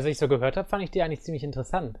 als ich so gehört habe, fand ich die eigentlich ziemlich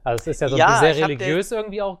interessant. Also es ist ja so Ja, sehr ich hab religiös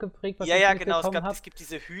irgendwie auch geprägt, was ich Ja, genau. mitbekommen habe. Es gibt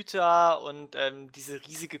diese Hüter und diese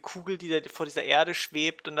riesige Kugel, die da vor dieser Erde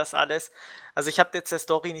schwebt und das alles. Also ich habe jetzt der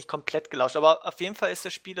Story nicht komplett gelauscht, aber auf jeden Fall ist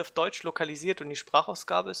das Spiel auf Deutsch lokalisiert und die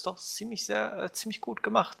Sprachausgabe ist doch ziemlich gut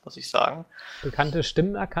gemacht, muss ich sagen. Bekannte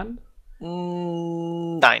Stimmen erkannt?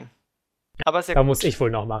 Nein. Aber sehr Da gut. muss ich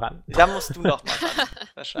wohl noch mal ran. Da musst du noch mal ran.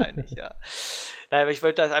 Wahrscheinlich, ja. Nein, aber ich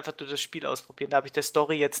wollte halt einfach nur das Spiel ausprobieren. Da habe ich der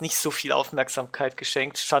Story jetzt nicht so viel Aufmerksamkeit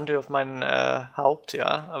geschenkt. Schande auf mein Haupt,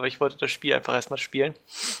 ja. Aber ich wollte das Spiel einfach erstmal spielen.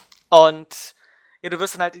 Und ja, du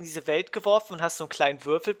wirst dann halt in diese Welt geworfen und hast so einen kleinen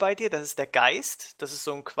Würfel bei dir. Das ist der Geist. Das ist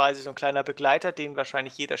quasi so ein kleiner Begleiter, den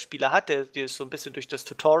wahrscheinlich jeder Spieler hat, der dir so ein bisschen durch das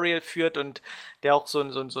Tutorial führt und der auch so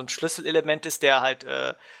ein Schlüsselelement ist, der halt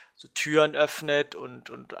so Türen öffnet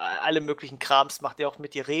und alle möglichen Krams macht, der auch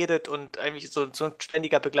mit dir redet und eigentlich so ein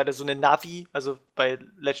ständiger Begleiter, so eine Navi, also bei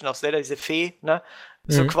Legend of Zelda, diese Fee, ne?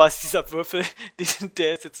 So quasi dieser Würfel,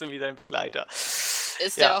 der ist jetzt so wie dein Begleiter.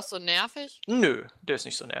 Ist der auch so nervig? Nö, der ist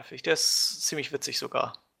nicht so nervig. Der ist ziemlich witzig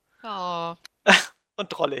sogar. Oh. Und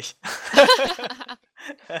drollig.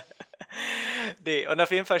 Nee, und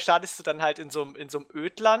auf jeden Fall startest du dann halt in so einem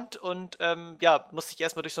Ödland und ja, musst dich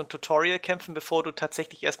erstmal durch so ein Tutorial kämpfen, bevor du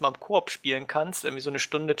tatsächlich erstmal im Koop spielen kannst. Irgendwie so eine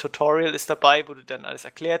Stunde Tutorial ist dabei, wo dir dann alles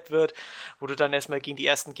erklärt wird, wo du dann erstmal gegen die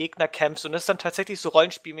ersten Gegner kämpfst. Und das ist dann tatsächlich so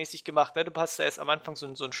rollenspielmäßig gemacht. Ne? Du hast da erst am Anfang so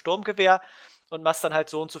ein Sturmgewehr und machst dann halt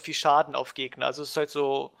so und so viel Schaden auf Gegner. Also es ist halt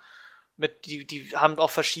so. Die haben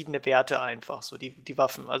auch verschiedene Werte einfach, so die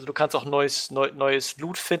Waffen. Also du kannst auch neues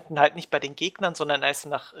Loot finden, halt nicht bei den Gegnern, sondern erst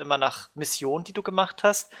immer nach Missionen, die du gemacht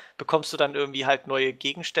hast, bekommst du dann irgendwie halt neue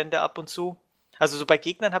Gegenstände ab und zu. Also so bei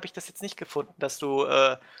Gegnern habe ich das jetzt nicht gefunden, dass du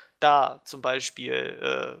da zum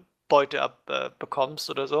Beispiel Beute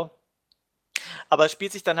bekommst oder so. Aber es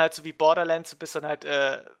spielt sich dann halt so wie Borderlands, du bist dann halt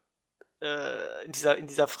in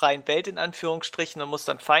dieser freien Welt in Anführungsstrichen und musst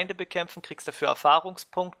dann Feinde bekämpfen, kriegst dafür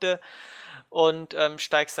Erfahrungspunkte und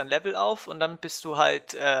steigst dann Level auf und dann bist du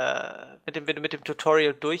halt, wenn du mit dem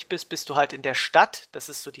Tutorial durch bist, bist du halt in der Stadt. Das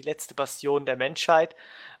ist so die letzte Bastion der Menschheit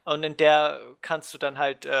und in der kannst du dann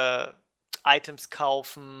halt Items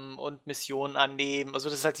kaufen und Missionen annehmen.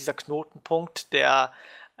 Also das ist halt dieser Knotenpunkt,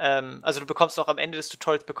 also du bekommst auch am Ende des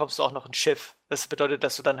Tutorials bekommst du auch noch ein Schiff. Das bedeutet,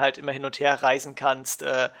 dass du dann halt immer hin und her reisen kannst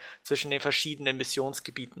zwischen den verschiedenen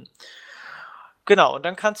Missionsgebieten. Genau, und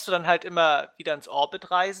dann kannst du dann halt immer wieder ins Orbit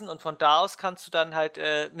reisen und von da aus kannst du dann halt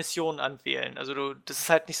Missionen anwählen. Also das ist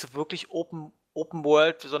halt nicht so wirklich Open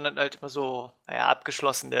World, sondern halt immer so, naja,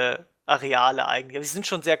 abgeschlossene Areale eigentlich. Aber sie sind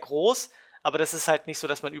schon sehr groß, aber das ist halt nicht so,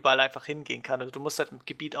 dass man überall einfach hingehen kann. Also du musst halt ein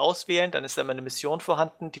Gebiet auswählen, dann ist da immer eine Mission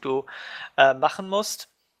vorhanden, die du machen musst.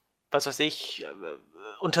 Was weiß ich,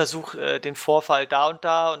 untersuch den Vorfall da und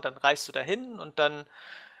dann reist du dahin und dann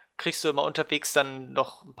kriegst du immer unterwegs dann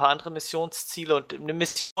noch ein paar andere Missionsziele und eine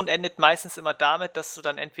Mission endet meistens immer damit, dass du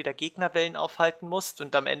dann entweder Gegnerwellen aufhalten musst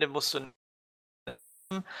und am Ende musst du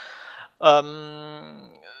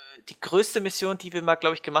die größte Mission, die wir mal,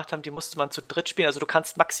 glaube ich, gemacht haben, die musste man zu dritt spielen. Also du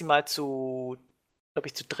kannst maximal zu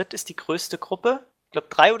dritt ist die größte Gruppe. Ich glaube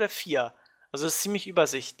 3 oder 4. Also es ist ziemlich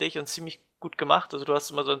übersichtlich und ziemlich gut gemacht. Also du hast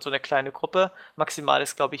immer so eine kleine Gruppe. Maximal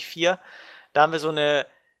ist, glaube ich, 4. Da haben wir so eine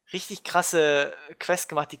richtig krasse Quest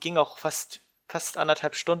gemacht, die ging auch fast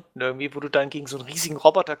 1,5 Stunden irgendwie, wo du dann gegen so einen riesigen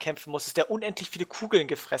Roboter kämpfen musstest, der unendlich viele Kugeln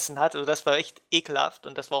gefressen hat. Also das war echt ekelhaft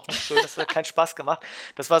und das war auch nicht schön, das hat keinen Spaß gemacht.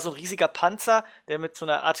 Das war so ein riesiger Panzer, der mit so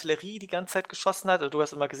einer Artillerie die ganze Zeit geschossen hat. Also du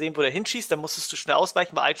hast immer gesehen, wo der hinschießt, dann musstest du schnell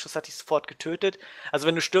ausweichen, bei einem Schuss hat dich sofort getötet. Also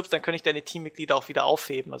wenn du stirbst, dann können ich deine Teammitglieder auch wieder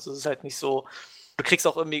aufheben. Also es ist halt nicht so. Du kriegst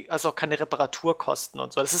auch irgendwie, also auch keine Reparaturkosten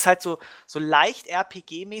und so. Das ist halt so leicht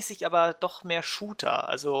RPG-mäßig, aber doch mehr Shooter.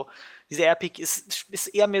 Also diese RPG ist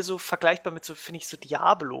eher mehr so vergleichbar mit so, finde ich, so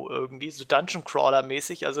Diablo irgendwie, so Dungeon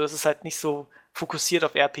Crawler-mäßig. Also das ist halt nicht so fokussiert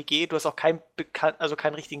auf RPG. Du hast auch keinen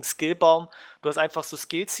richtigen Skillbaum. Du hast einfach so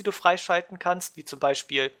Skills, die du freischalten kannst, wie zum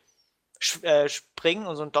Beispiel Springen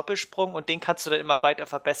und so einen Doppelsprung und den kannst du dann immer weiter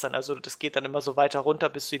verbessern. Also das geht dann immer so weiter runter,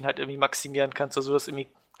 bis du ihn halt irgendwie maximieren kannst. Also du hast irgendwie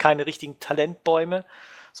keine richtigen Talentbäume,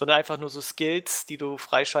 sondern einfach nur so Skills, die du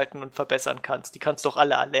freischalten und verbessern kannst. Die kannst du auch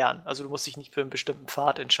alle erlernen. Also du musst dich nicht für einen bestimmten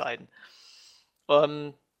Pfad entscheiden.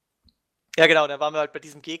 Ja, genau, da waren wir halt bei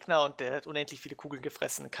diesem Gegner und der hat unendlich viele Kugeln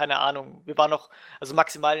gefressen. Keine Ahnung. Wir waren noch, also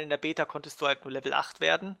maximal in der Beta konntest du halt nur Level 8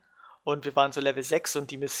 werden. Und wir waren so Level 6 und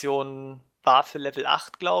die Mission war für Level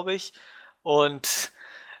 8, glaube ich. Und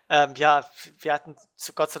ja, wir hatten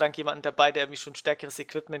Gott sei Dank jemanden dabei, der irgendwie schon stärkeres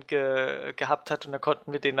Equipment gehabt hat und da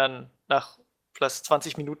konnten wir den dann nach plus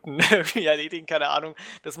 20 Minuten irgendwie erledigen, keine Ahnung.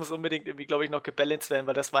 Das muss unbedingt irgendwie, glaube ich, noch gebalanced werden,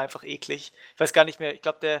 weil das war einfach eklig. Ich weiß gar nicht mehr, ich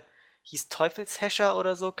glaube, der hieß Teufelshäscher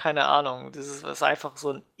oder so, keine Ahnung. Das ist einfach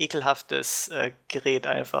so ein ekelhaftes Gerät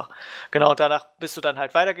einfach. Genau, und danach bist du dann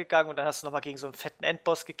halt weitergegangen und dann hast du nochmal gegen so einen fetten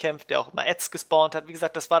Endboss gekämpft, der auch immer Ads gespawnt hat. Wie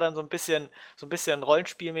gesagt, das war dann so ein bisschen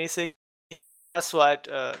rollenspielmäßig. Hast du halt,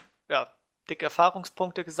 ja, dicke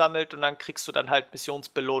Erfahrungspunkte gesammelt und dann kriegst du dann halt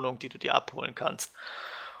Missionsbelohnung, die du dir abholen kannst.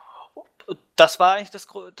 Das war eigentlich das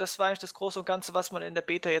Große und Ganze, was man in der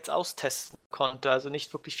Beta jetzt austesten konnte. Also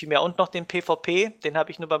nicht wirklich viel mehr. Und noch den PvP, den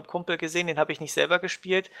habe ich nur beim Kumpel gesehen, den habe ich nicht selber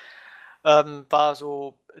gespielt. War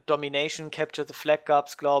so Domination, Capture the Flag gab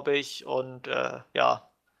es, glaube ich. Und ja,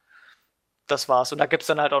 das war's. Und da gibt es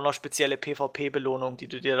dann halt auch noch spezielle PvP-Belohnungen, die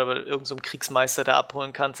du dir bei irgendeinem so Kriegsmeister da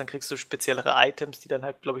abholen kannst. Dann kriegst du speziellere Items, die dann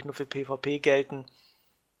halt, glaube ich, nur für PvP gelten.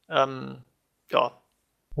 Ja.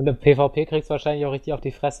 Und im PvP kriegst du wahrscheinlich auch richtig auf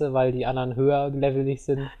die Fresse, weil die anderen höher levelig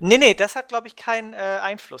sind. Nee, das hat, glaube ich, keinen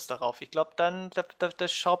Einfluss darauf. Ich glaube, dann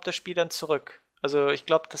das schraubt das Spiel dann zurück. Also ich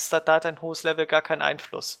glaube, da hat ein hohes Level gar keinen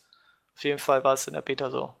Einfluss. Auf jeden Fall war es in der Beta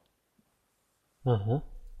so. Aha.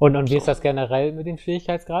 Und wie So. ist das generell mit dem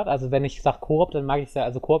Schwierigkeitsgrad? Also wenn ich sage Koop, dann mag ich es ja,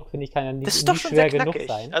 also Koop finde ich kann ja Das ist nie doch schon schwer sehr genug knackig.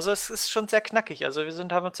 sein. Also es ist schon sehr knackig. Also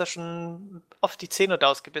haben uns da schon oft die Zähne da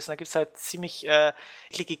ausgebissen. Da gibt es halt ziemlich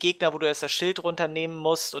eklige Gegner, wo du erst das Schild runternehmen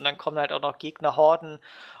musst und dann kommen halt auch noch Gegnerhorden.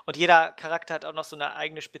 Und jeder Charakter hat auch noch so eine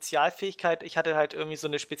eigene Spezialfähigkeit. Ich hatte halt irgendwie so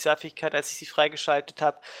eine Spezialfähigkeit, als ich sie freigeschaltet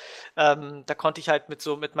habe. Da konnte ich halt mit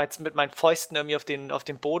meinen Fäusten irgendwie auf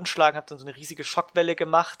den Boden schlagen, habe dann so eine riesige Schockwelle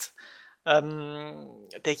gemacht.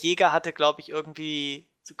 Der Jäger hatte, glaube ich,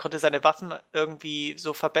 konnte seine Waffen irgendwie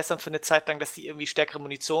so verbessern für eine Zeit lang, dass die irgendwie stärkere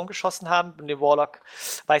Munition geschossen haben. Und den Warlock,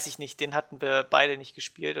 weiß ich nicht, den hatten wir beide nicht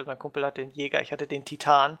gespielt. Und mein Kumpel hatte den Jäger, ich hatte den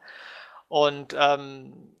Titan. Und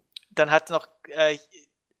dann hat noch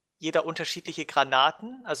jeder unterschiedliche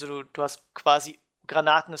Granaten. Also du hast quasi,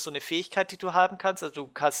 Granaten ist so eine Fähigkeit, die du haben kannst. Also du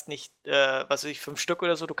kannst nicht, was weiß ich, 5 Stück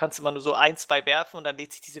oder so, du kannst immer nur so 1, 2 werfen und dann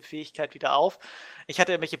lädt sich diese Fähigkeit wieder auf. Ich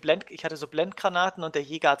hatte so Blendgranaten und der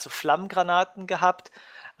Jäger hat so Flammengranaten gehabt.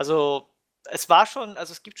 Also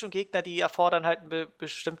es gibt schon Gegner, die erfordern halt ein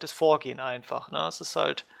bestimmtes Vorgehen einfach. Ne? Es ist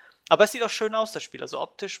halt, aber es sieht auch schön aus, das Spiel. Also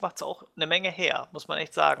optisch macht es auch eine Menge her, muss man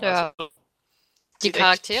echt sagen. Ja. Also, Die sieht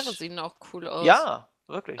Charaktere echt, sehen auch cool aus. ja,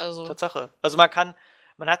 wirklich, Also- Tatsache. Also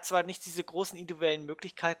man hat zwar nicht diese großen individuellen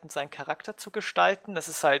Möglichkeiten, seinen Charakter zu gestalten. Das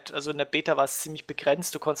ist halt, also in der Beta war es ziemlich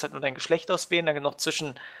begrenzt. Du konntest halt nur dein Geschlecht auswählen, dann noch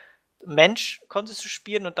zwischen Mensch konntest du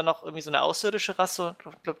spielen und dann noch irgendwie so eine außerirdische Rasse.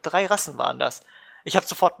 Ich glaube, 3 Rassen waren das. Ich habe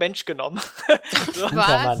sofort Mensch genommen. So,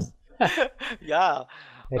 Was? ja,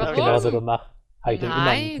 Hätte ich Warum? genauso gemacht. Habe ich denn immer.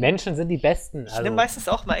 Nein. Menschen sind die Besten. ich Also, nehme meistens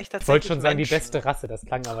auch mal echt ich wollte tatsächlich schon sagen, die Menschen. beste Rasse. Das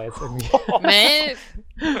klang aber jetzt irgendwie. Mel,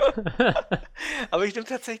 Aber ich nehme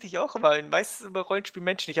tatsächlich auch meistens immer Rollenspiel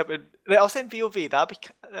Menschen. Außer in WoW, da habe ich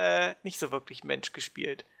nicht so wirklich Mensch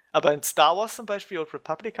gespielt. Aber in Star Wars zum Beispiel und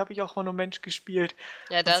Republic habe ich auch mal nur Mensch gespielt.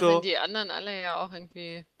 ja, da Und so. sehen die anderen alle ja auch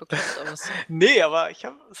irgendwie bekloppt aus. Nee, aber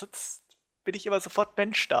sonst bin ich immer sofort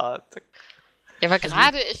Mensch da. Ja, aber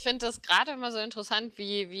ich finde das gerade immer so interessant,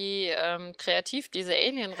 wie kreativ diese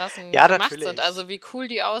Alien-Rassen Ja, gemacht natürlich. sind. Also wie cool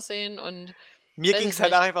die aussehen und Mir weiß ging ich es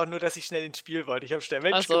halt nicht. einfach nur, dass ich schnell ins Spiel wollte. Ich habe schnell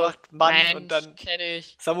Mensch Also, gemacht, Mann Mensch, und dann kenne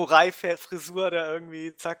ich. Samurai-Frisur da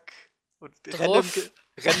irgendwie, zack. Und Drauf.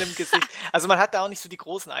 random Gesicht. Also man hat da auch nicht so die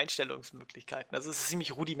großen Einstellungsmöglichkeiten. Also es ist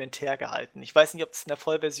ziemlich rudimentär gehalten. Ich weiß nicht, ob es in der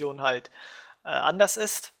Vollversion halt anders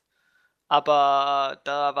ist. Aber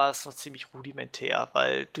da war es noch ziemlich rudimentär,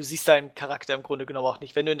 weil du siehst deinen Charakter im Grunde genommen auch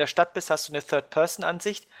nicht. Wenn du in der Stadt bist, hast du eine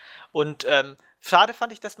Third-Person-Ansicht und schade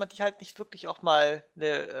fand ich, dass man die halt nicht wirklich auch mal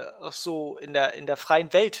auch so in der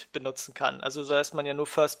freien Welt benutzen kann. Also so ist man ja nur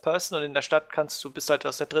First-Person und in der Stadt bist halt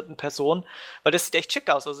aus der dritten Person, weil das sieht echt schick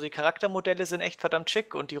aus. Also die Charaktermodelle sind echt verdammt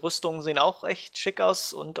schick und die Rüstungen sehen auch echt schick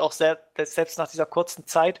aus und auch selbst nach dieser kurzen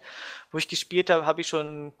Zeit, wo ich gespielt habe, habe ich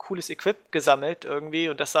schon ein cooles Equip gesammelt irgendwie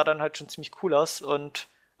und das sah dann halt schon ziemlich cool aus.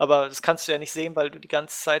 Aber das kannst du ja nicht sehen, weil du die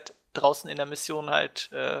ganze Zeit draußen in der Mission halt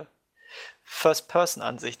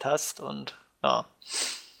First-Person-Ansicht hast und ja.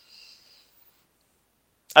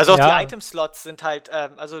 Also auch Ja. die Item-Slots sind halt,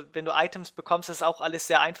 also wenn du Items bekommst, ist auch alles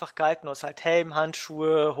sehr einfach gehalten. Du hast halt Helm,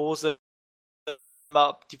 Handschuhe, Hose, mal,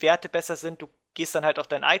 ob die Werte besser sind. Du gehst dann halt auf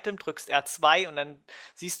dein Item, drückst R2 und dann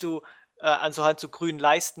siehst du an so grünen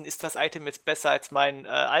Leisten, ist das Item jetzt besser als mein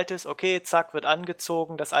altes? Okay, zack, wird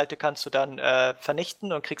angezogen. Das alte kannst du dann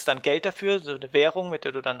vernichten und kriegst dann Geld dafür, so eine Währung, mit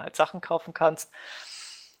der du dann halt Sachen kaufen kannst.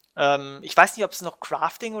 Ich weiß nicht, ob es noch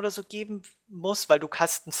Crafting oder so geben muss, weil du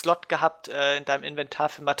hast einen Slot gehabt in deinem Inventar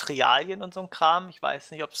für Materialien und so ein Kram. Ich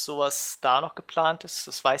weiß nicht, ob sowas da noch geplant ist.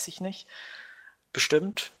 Das weiß ich nicht.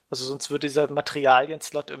 Bestimmt. Also sonst würde dieser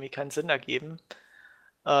Materialien-Slot irgendwie keinen Sinn ergeben.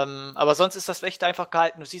 Aber sonst ist das echt einfach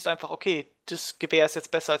gehalten. Du siehst einfach, okay, das Gewehr ist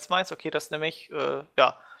jetzt besser als meins. Okay, das nehme ich.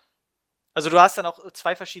 Ja. Also du hast dann auch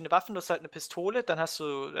 2 verschiedene Waffen. Du hast halt eine Pistole, dann hast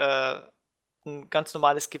du ein ganz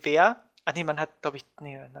normales Gewehr. Ach nee, man hat, glaube ich,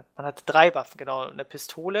 man hat 3 Waffen, genau. Eine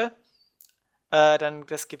Pistole, dann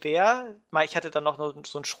das Gewehr. Ich hatte dann noch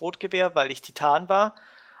so ein Schrotgewehr, weil ich Titan war.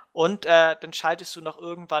 Und dann schaltest du noch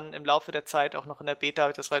irgendwann im Laufe der Zeit, auch noch in der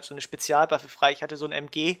Beta, das war jetzt so eine Spezialwaffe frei. Ich hatte so ein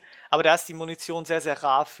MG, aber da ist die Munition sehr, sehr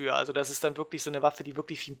rar für. Also das ist dann wirklich so eine Waffe, die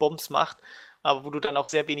wirklich viel Bums macht, aber wo du dann auch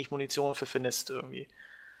sehr wenig Munition für findest irgendwie.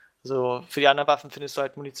 Also für die anderen Waffen findest du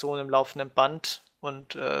halt Munition im laufenden Band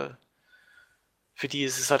und für die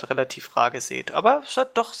ist es halt relativ rar gesät. Aber es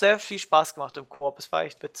hat doch sehr viel Spaß gemacht im Koop. Es war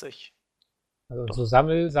echt witzig. Also so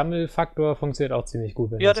Sammelfaktor funktioniert auch ziemlich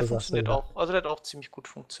gut, wenn Ja, du der so sagst. funktioniert auch. Also der hat auch ziemlich gut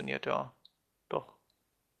funktioniert, ja. Doch.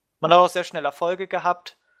 Man hat auch sehr schnell Erfolge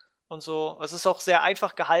gehabt und so. Es ist auch sehr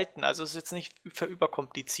einfach gehalten. Also es ist jetzt nicht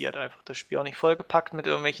überkompliziert einfach das Spiel. Auch nicht vollgepackt mit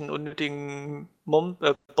irgendwelchen unnötigen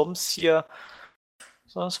Bums hier.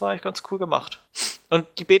 Sondern es war echt ganz cool gemacht. Und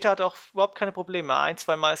die Beta hat auch überhaupt keine Probleme. 1,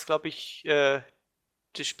 2 Mal ist, glaube ich,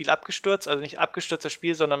 das Spiel abgestürzt. Also nicht abgestürzt das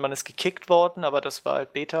Spiel, sondern man ist gekickt worden. Aber das war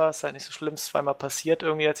halt Beta. Ist halt nicht so schlimm. Ist 2 Mal passiert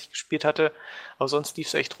irgendwie, als ich gespielt hatte. Aber sonst lief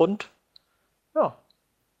es echt rund. Ja.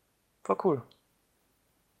 War cool.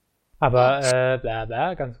 Aber, bla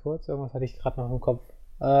bla, ganz kurz, irgendwas hatte ich gerade noch im Kopf.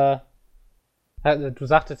 Du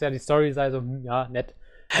sagtest ja, die Story sei so, ja, nett.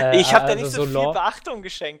 Ich habe da also nicht so viel Lore. Beachtung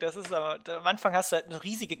geschenkt. Das ist aber, am Anfang hast du halt eine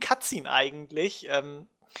riesige Cutscene eigentlich,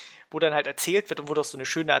 wo dann halt erzählt wird und wo doch so eine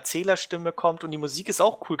schöne Erzählerstimme kommt und die Musik ist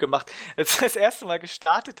auch cool gemacht. Als ich das erste Mal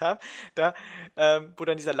gestartet habe, da, wo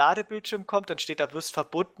dann dieser Ladebildschirm kommt, dann steht da, wirst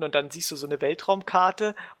verbunden und dann siehst du so eine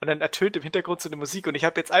Weltraumkarte und dann ertönt im Hintergrund so eine Musik und ich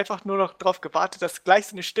habe jetzt einfach nur noch darauf gewartet, dass gleich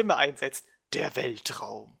so eine Stimme einsetzt. Der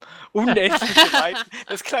Weltraum. Unendliche Weiten.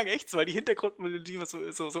 Das klang echt so, weil die Hintergrundmelodie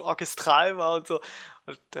so orchestral war und so.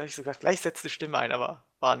 Und da habe ich sogar gleich setzt eine Stimme ein, aber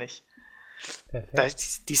war nicht.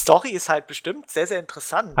 Die Story ist halt bestimmt sehr, sehr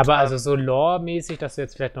interessant. Aber also so Lore-mäßig, dass du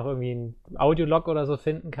jetzt vielleicht noch irgendwie einen Audiolog oder so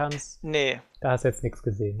finden kannst? Nee. Da hast du jetzt nichts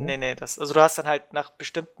gesehen, ne? Nee, also du hast dann halt nach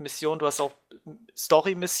bestimmten Missionen, du hast auch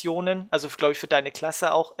Story-Missionen, also glaube ich für deine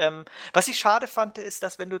Klasse auch. Was ich schade fand, ist,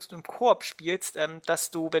 dass wenn du jetzt im Koop spielst,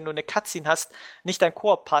 dass du, wenn du eine Cutscene hast, nicht deinen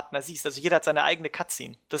Koop-Partner siehst. Also jeder hat seine eigene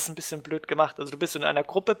Cutscene. Das ist ein bisschen blöd gemacht. Also du bist in einer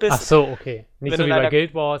Gruppe bist. Ach so, okay. Nicht so wie bei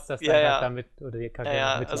Guild Wars, dass Ja, dann ja. halt damit oder die Charaktere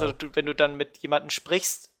Ja, mitlaufen. also wenn du dann mit jemandem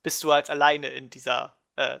sprichst, bist du halt alleine in dieser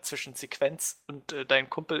Zwischensequenz und dein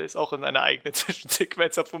Kumpel ist auch in einer eigenen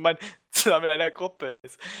Zwischensequenz, obwohl man zusammen in einer Gruppe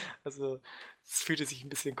ist. Also es fühlte sich ein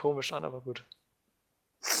bisschen komisch an, aber gut.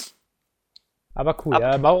 Aber cool,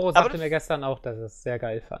 ja. Mauro sagte mir gestern auch, dass er es sehr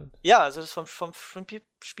geil fand. Ja, also das vom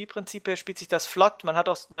Spielprinzip her spielt sich das flott. Man hat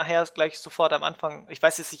auch nachher gleich sofort am Anfang, ich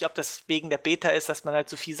weiß jetzt nicht, ob das wegen der Beta ist, dass man halt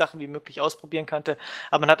so viele Sachen wie möglich ausprobieren konnte,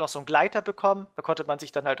 aber man hat auch so einen Gleiter bekommen, da konnte man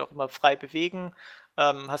sich dann halt auch immer frei bewegen,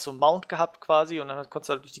 hast so einen Mount gehabt quasi und dann konntest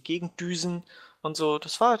du halt durch die Gegend düsen und so.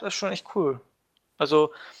 Das war halt schon echt cool.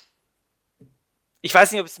 Also ich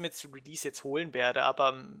weiß nicht, ob ich es mir zu Release jetzt holen werde,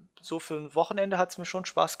 aber so für ein Wochenende hat es mir schon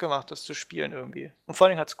Spaß gemacht, das zu spielen irgendwie. Und vor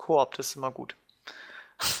allem hat es Koop, das ist immer gut.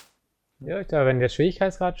 Ja, ich glaube, wenn der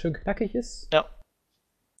Schwierigkeitsgrad schön knackig ist. Ja.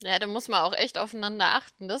 Ja, da muss man auch echt aufeinander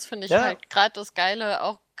achten. Das finde ich Ja. halt gerade das Geile,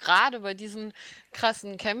 auch gerade bei diesen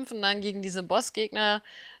krassen Kämpfen dann gegen diese Bossgegner,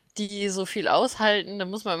 die so viel aushalten. Da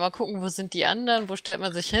muss man immer gucken, wo sind die anderen, wo stellt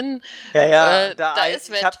man sich hin. Ja, da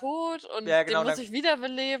ist wer tot und den muss ich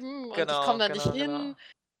wiederbeleben und ich komme da nicht hin.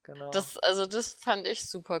 Genau. Das fand ich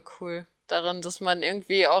super cool. Daran, dass man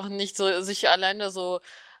irgendwie auch nicht so sich alleine so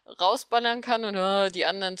rausballern kann und die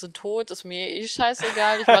anderen sind tot, ist mir eh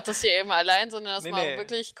scheißegal. Ich mach das hier eben allein, sondern dass man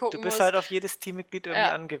wirklich gucken muss. Du bist halt auf jedes Teammitglied irgendwie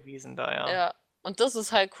angewiesen da, ja. Ja, und das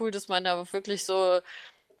ist halt cool, dass man da wirklich so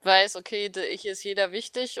weiß, okay, hier ist jeder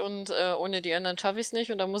wichtig und ohne die anderen schaffe ich es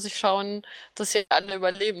nicht und da muss ich schauen, dass hier alle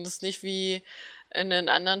überleben. Das ist nicht wie in den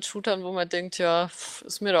anderen Shootern, wo man denkt, ja,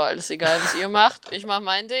 ist mir doch alles egal, was ihr macht. Ich mache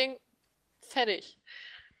mein Ding, fertig.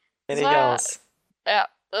 Ja,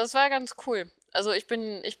 das war ganz cool. Also ich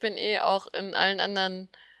bin eh auch in allen anderen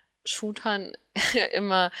Shootern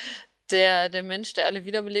immer der Mensch, der alle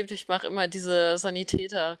wiederbelebt. Ich mache immer diese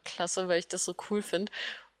Sanitäterklasse, weil ich das so cool finde.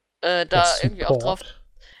 Da irgendwie auch drauf.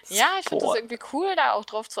 Ja, ich finde das irgendwie cool, da auch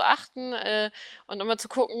drauf zu achten und immer zu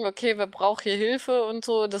gucken, okay, wer braucht hier Hilfe und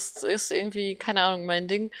so. Das ist irgendwie, keine Ahnung, mein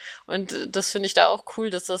Ding. Und das finde ich da auch cool,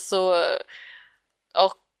 dass das so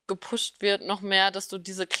auch gepusht wird noch mehr, dass du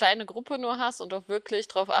diese kleine Gruppe nur hast und auch wirklich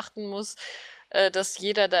darauf achten musst, dass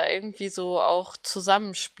jeder da irgendwie so auch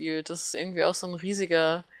zusammenspielt. Das ist irgendwie auch so ein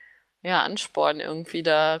riesiger Ansporn, irgendwie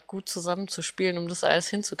da gut zusammenzuspielen, um das alles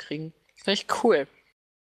hinzukriegen. Finde ich cool.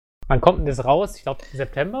 Wann kommt denn das raus? Ich glaube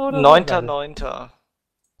September oder so? 9.9.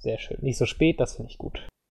 Sehr schön. Nicht so spät, das finde ich gut.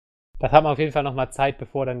 Das haben wir auf jeden Fall nochmal Zeit,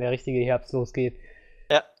 bevor dann der richtige Herbst losgeht.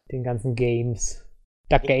 Ja. Den ganzen Games.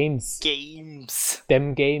 The Games.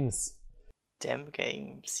 Dem Games.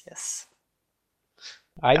 Yes.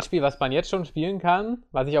 Ein Spiel, was man jetzt schon spielen kann,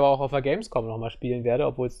 was ich aber auch auf der Gamescom nochmal spielen werde,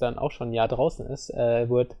 obwohl es dann auch schon ein Jahr draußen ist,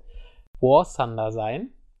 wird War Thunder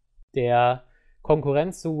sein. Der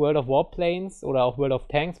Konkurrenz zu World of Warplanes oder auch World of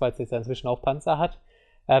Tanks, weil es jetzt inzwischen auch Panzer hat.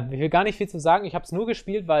 Ich will gar nicht viel zu sagen. Ich habe es nur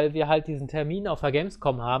gespielt, weil wir halt diesen Termin auf der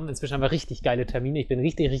Gamescom haben. Inzwischen haben wir richtig geile Termine. Ich bin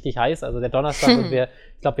richtig, richtig heiß. Also der Donnerstag und ich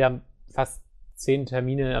glaube, wir haben fast 10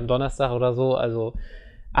 Termine am Donnerstag oder so. Also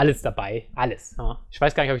alles dabei. Alles. Ja. Ich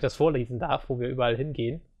weiß gar nicht, ob ich das vorlesen darf, wo wir überall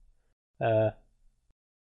hingehen.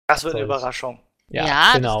 Das wird eine Überraschung.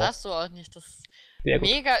 Ja, genau. Das darfst du auch nicht. Das ist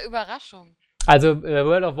mega Überraschung. Also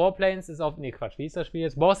World of Warplanes ist auf... Nee, Quatsch, wie ist das Spiel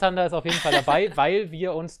jetzt? War Thunder ist auf jeden Fall dabei, weil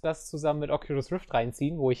wir uns das zusammen mit Oculus Rift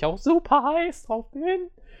reinziehen, wo ich auch super heiß drauf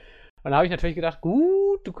bin. Und da habe ich natürlich gedacht,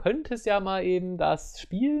 gut, du könntest ja mal eben das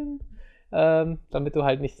spielen, damit du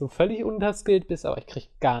halt nicht so völlig unterskillt bist, aber ich krieg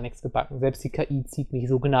gar nichts gebacken. Selbst die KI zieht mich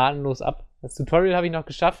so gnadenlos ab. Das Tutorial habe ich noch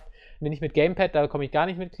geschafft. Bin ich mit Gamepad, da komme ich gar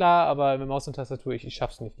nicht mit klar, aber mit Maus und Tastatur, ich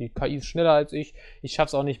schaff's nicht. Die KI ist schneller als ich. Ich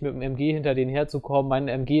schaff's auch nicht, mit dem MG hinter denen herzukommen. Mein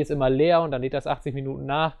MG ist immer leer und dann lädt das 80 Minuten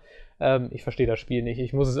nach. Ich verstehe das Spiel nicht.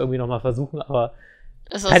 Ich muss es irgendwie nochmal versuchen, aber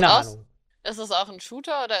keine Ahnung. Ist es auch ein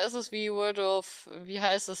Shooter oder ist es wie World of, wie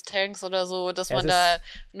heißt es, Tanks oder so, dass man da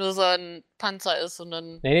nur so ein Panzer ist und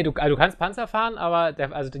dann... Nee, du kannst Panzer fahren, aber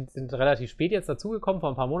die sind relativ spät jetzt dazugekommen, vor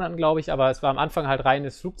ein paar Monaten, glaube ich, aber es war am Anfang halt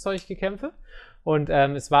reines Flugzeuggekämpfe und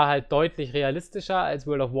es war halt deutlich realistischer als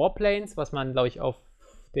World of Warplanes, was man, glaube ich, auf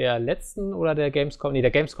der letzten oder der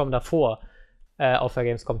Gamescom davor auf der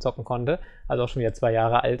Gamescom zocken konnte, also auch schon wieder 2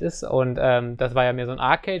 Jahre alt ist. Und das war ja mehr so ein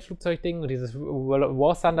Arcade-Flugzeugding und dieses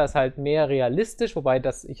War Thunder ist halt mehr realistisch, wobei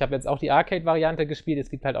ich habe jetzt auch die Arcade-Variante gespielt, es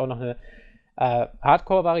gibt halt auch noch eine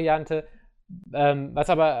Hardcore-Variante, was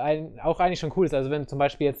aber auch eigentlich schon cool ist. Also wenn du zum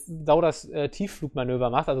Beispiel jetzt das Tiefflugmanöver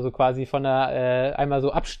machst, also so quasi von der einmal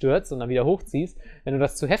so abstürzt und dann wieder hochziehst, wenn du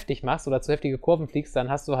das zu heftig machst oder zu heftige Kurven fliegst, dann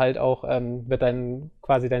hast du halt auch, wird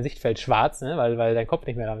quasi dein Sichtfeld schwarz, ne? weil dein Kopf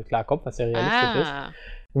nicht mehr damit klarkommt, was ja realistisch ist.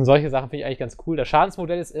 Und solche Sachen finde ich eigentlich ganz cool. Das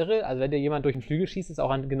Schadensmodell ist irre, also wenn dir jemand durch den Flügel schießt, ist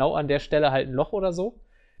auch genau an der Stelle halt ein Loch oder so.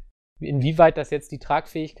 Inwieweit das jetzt die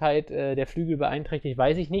Tragfähigkeit der Flügel beeinträchtigt,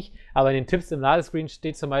 weiß ich nicht. Aber in den Tipps im Ladescreen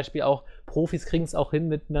steht zum Beispiel auch, Profis kriegen es auch hin,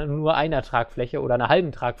 mit nur einer Tragfläche oder einer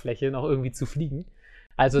halben Tragfläche noch irgendwie zu fliegen.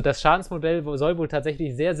 Also das Schadensmodell soll wohl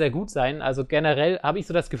tatsächlich sehr, sehr gut sein. Also generell habe ich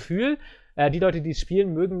so das Gefühl, die Leute, die es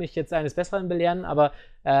spielen, mögen mich jetzt eines Besseren belehren, aber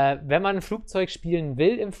wenn man ein Flugzeug spielen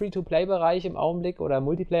will im Free-to-Play-Bereich im Augenblick oder im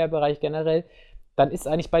Multiplayer-Bereich generell, dann ist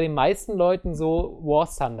eigentlich bei den meisten Leuten so War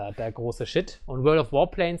Thunder der große Shit und World of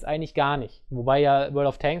Warplanes eigentlich gar nicht. Wobei ja World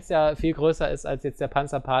of Tanks ja viel größer ist als jetzt der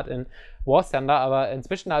Panzerpart in War Thunder, aber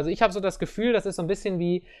inzwischen, also ich habe so das Gefühl, das ist so ein bisschen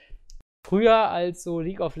wie früher, als so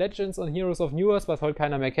League of Legends und Heroes of New Earth, was heute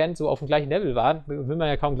keiner mehr kennt, so auf dem gleichen Level waren. Will man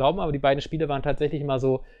ja kaum glauben, aber die beiden Spiele waren tatsächlich immer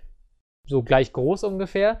so gleich groß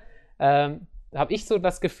ungefähr. Habe ich so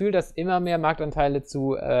das Gefühl, dass immer mehr Marktanteile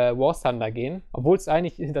zu War Thunder gehen, obwohl es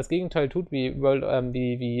eigentlich das Gegenteil tut, wie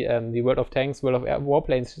World of Tanks, World of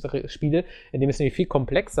Warplanes Spiele, in dem es nämlich viel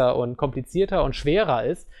komplexer und komplizierter und schwerer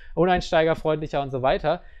ist, uneinsteigerfreundlicher und so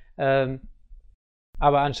weiter.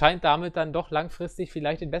 Aber anscheinend damit dann doch langfristig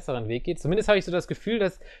vielleicht den besseren Weg geht. Zumindest habe ich so das Gefühl,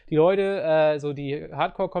 dass die Leute, so die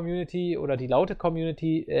Hardcore-Community oder die laute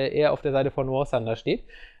Community eher auf der Seite von War Thunder steht.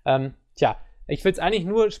 Ich will es eigentlich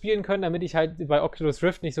nur spielen können, damit ich halt bei Oculus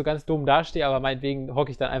Rift nicht so ganz dumm dastehe, aber meinetwegen hocke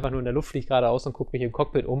ich dann einfach nur in der Luft, fliege geradeaus und gucke mich im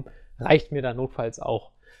Cockpit um. Reicht mir dann notfalls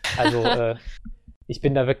auch. Also, ich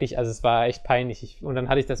bin da wirklich, also es war echt peinlich. Und dann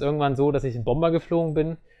hatte ich das irgendwann so, dass ich in Bomber geflogen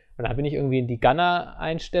bin und dann bin ich irgendwie in die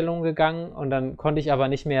Gunner-Einstellung gegangen und dann konnte ich aber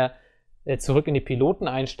nicht mehr zurück in die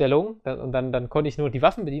Piloteneinstellung und dann konnte ich nur die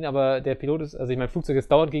Waffen bedienen, aber der Pilot mein Flugzeug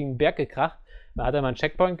ist dauernd gegen den Berg gekracht. Da hat er mal einen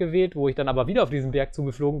Checkpoint gewählt, wo ich dann aber wieder auf diesen Berg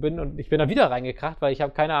zugeflogen bin und ich bin dann wieder reingekracht, weil ich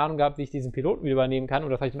habe keine Ahnung gehabt, wie ich diesen Piloten wieder übernehmen kann und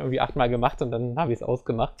das habe ich dann irgendwie 8-mal gemacht und dann habe ich es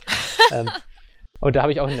ausgemacht. Und da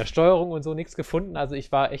habe ich auch in der Steuerung und so nichts gefunden. Also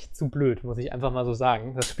ich war echt zu blöd, muss ich einfach mal so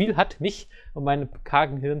sagen. Das Spiel hat mich und meine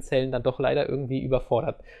kargen Hirnzellen dann doch leider irgendwie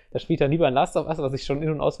überfordert. Da spielt dann lieber ein Last of Us, was ich schon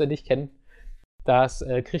in- und auswendig kenne. Das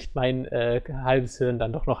kriegt mein halbes Hirn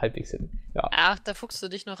dann doch noch halbwegs hin. Ja. Ach, da fuchst du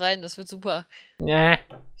dich noch rein, das wird super. Nee,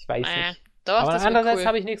 ich weiß nicht. Doch, Aber das wird andererseits cool.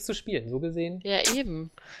 habe ich nichts zu spielen, so gesehen. Ja,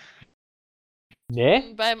 eben.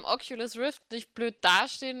 Nee? Beim Oculus Rift nicht blöd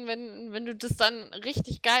dastehen, wenn du das dann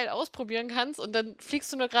richtig geil ausprobieren kannst und dann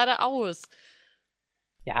fliegst du nur geradeaus.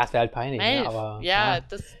 Ja, es wäre halt peinlich, ne? Aber. ja,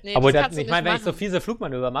 Aber das kannst du ich meine, nicht wenn ich so machen. fiese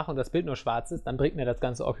Flugmanöver mache und das Bild nur schwarz ist, dann bringt mir das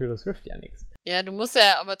ganze Oculus Rift ja nichts. Ja, du musst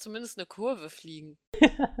ja aber zumindest eine Kurve fliegen.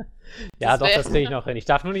 Ja, Das doch, wär- das kriege ich noch hin. Ich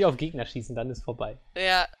darf nur nicht auf Gegner schießen, dann ist vorbei.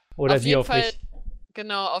 Ja, Oder auf sie jeden auf Fall, mich.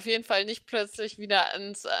 genau, auf jeden Fall nicht plötzlich wieder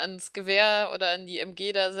ans Gewehr oder an die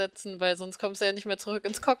MG da setzen, weil sonst kommst du ja nicht mehr zurück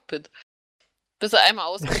ins Cockpit. Bist du einmal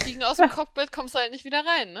ausgestiegen aus dem Cockpit, kommst du halt nicht wieder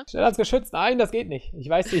rein, ne? Schnell ans Geschütz. Nein, das geht nicht. Ich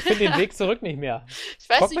weiß, ich finde den Weg zurück nicht mehr. Ich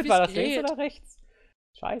weiß Cockpit nicht, wie war es das links geht. oder rechts?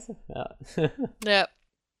 Scheiße. Ja. Ja.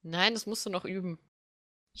 Nein, das musst du noch üben.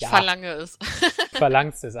 Ich Ja. verlange es.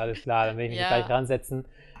 Verlangst es, alles klar. Dann werde ich mich Ja. gleich ransetzen.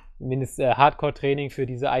 Mindestens Hardcore-Training für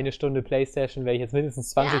diese eine Stunde Playstation werde ich jetzt mindestens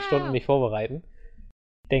 20 Ja. Stunden mich vorbereiten.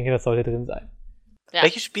 Ich denke, das sollte drin sein. Ja,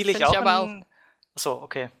 Welche spiele ich find auch? aber Achso,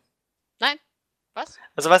 okay. Nein. Was?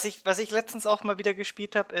 Also was ich letztens auch mal wieder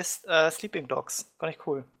gespielt habe, ist Sleeping Dogs. Fand ich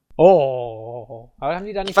cool. Oh. Aber haben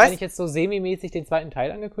die da nicht weiß- eigentlich jetzt so semi-mäßig den zweiten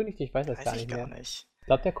Teil angekündigt? Ich weiß das Weiß gar ich nicht gar mehr. nicht. Ich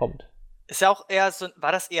glaube, der kommt. Ist ja auch eher so,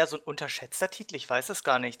 war das eher so ein unterschätzter Titel? Ich weiß es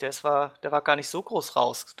gar nicht. Der war gar nicht so groß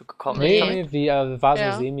rausgekommen. Nee. War so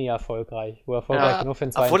Ja. semi-erfolgreich. Wohl erfolgreich Ja. genug für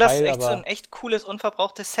den zweiten Obwohl das Teil, echt so aber ein echt cooles,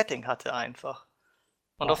 unverbrauchtes Setting hatte einfach.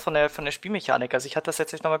 Und Ja. auch von der Spielmechanik. Also ich hatte das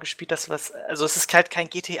jetzt nicht nochmal gespielt, also es ist halt kein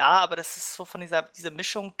GTA, aber das ist so von dieser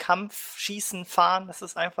Mischung Kampf, Schießen, Fahren, das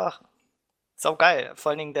ist einfach saugeil.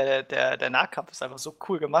 Vor allen Dingen der Nahkampf ist einfach so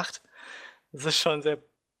cool gemacht. Das ist schon sehr,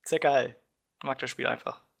 sehr geil. Ich mag das Spiel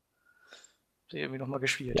einfach. Hab ich irgendwie nochmal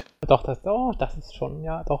gespielt. ja, das ist schon,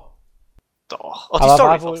 ja, doch. Doch. Aber Story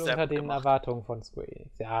war ist auch wohl sehr unter gut den gemacht. Erwartungen von Square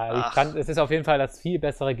Enix. Ja, Ach. es ist auf jeden Fall das viel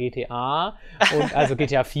bessere GTA. Und also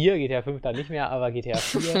GTA 4, GTA 5 dann nicht mehr, aber GTA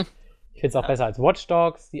 4. Ich finde es auch besser als Watch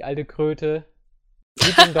Dogs, die alte Kröte.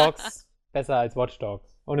 Sleeping Dogs besser als Watch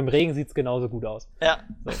Dogs. Und im Regen sieht es genauso gut aus. Ja.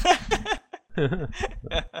 So.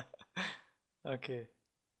 Okay.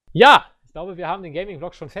 Ja, ich glaube, wir haben den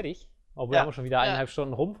Gaming-Vlog schon fertig. Obwohl Ja. haben wir schon wieder 1,5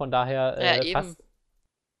 Stunden rum. Von daher Ja, eben. fast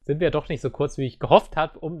sind wir doch nicht so kurz, wie ich gehofft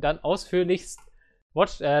habe, um dann ausführlichst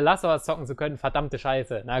Last of Us zocken zu können. Verdammte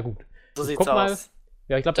Scheiße. Na gut. So Ich sieht's guck mal. aus.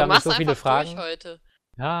 Ja, ich glaube, Du da haben wir machst so viele einfach Fragen. durch heute.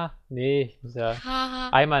 Ja, nee, ich muss ja Haha.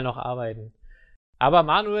 einmal noch arbeiten. Aber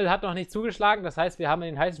Manuel hat noch nicht zugeschlagen, das heißt, wir haben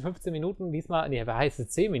in den heißen 15 Minuten diesmal, nee, wir heißen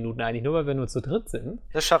 10 Minuten eigentlich, nur weil wir nur zu dritt sind.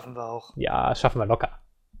 Das schaffen wir auch. Ja, das schaffen wir locker. Also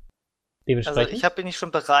Dementsprechend. bin ich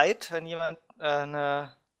schon bereit, wenn jemand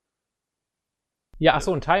eine. Ja,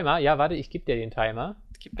 achso, ein Timer. Ja, warte, ich gebe dir den Timer.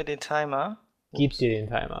 Gib mir den Timer. Gib dir den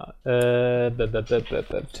Timer.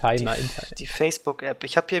 Timer Internet. Die Facebook-App.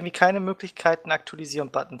 Ich habe hier irgendwie keine Möglichkeit, einen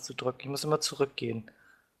Aktualisieren-Button zu drücken. Ich muss immer zurückgehen.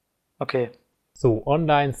 Okay. So,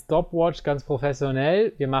 Online Stopwatch, ganz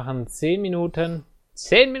professionell. Wir machen 10 Minuten.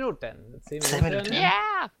 10 Minuten! 10 10 Minuten. Minuten.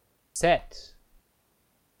 Ja! Set.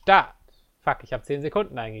 Start. Fuck, ich habe 10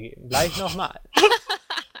 Sekunden eingegeben. Gleich nochmal.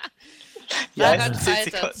 Ja, Daran es sind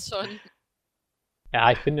 10 scheitert's schon. Ja,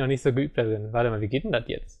 ich bin noch nicht so geübt darin. Warte mal, wie geht denn das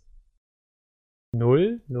jetzt?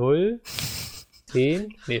 0, 0,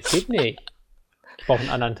 10. Nee, es geht nicht. Ich brauche einen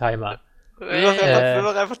anderen Timer. Nimm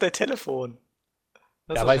doch einfach dein Telefon.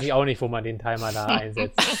 Das Da ist weiß doch- ich auch nicht, wo man den Timer da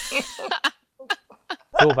einsetzt.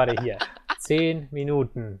 So, warte hier. 10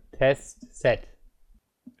 Minuten. Test, Set.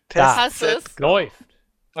 Test, Hast Set. es? Läuft.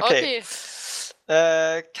 Okay.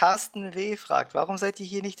 Carsten W. fragt, warum seid ihr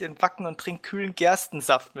hier nicht in Wacken und trinkt kühlen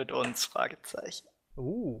Gerstensaft mit uns? Fragezeichen.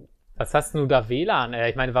 Was hast du da WLAN?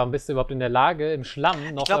 Ich meine, warum bist du überhaupt in der Lage, im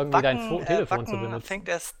Schlamm noch Ich glaube, irgendwie dein Telefon zu Wacken benutzen? fängt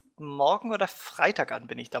erst morgen oder Freitag an,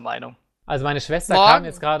 bin ich der Meinung. Also meine Schwester Morgen. kam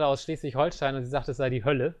jetzt gerade aus Schleswig-Holstein und sie sagte, es sei die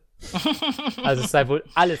Hölle. Also es sei wohl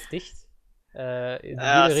alles dicht. In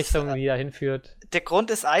Ja, jede es- Richtung, die da hinführt. Der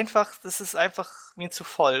Grund ist einfach, das ist einfach mir zu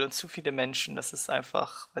voll und zu viele Menschen. Das ist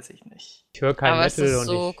einfach, weiß ich nicht. Ich höre kein Aber es Metal ist und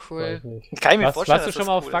so ich cool. weiß nicht. Kann ich mir Warst vorstellen, du dass schon das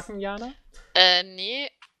mal auf cool ist. Wacken, Jana? Nee,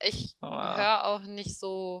 ich Ah. höre auch nicht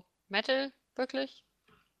so Metal, wirklich,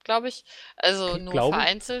 glaube ich. Also nur Glaube?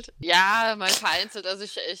 vereinzelt. Ja, mal vereinzelt. Also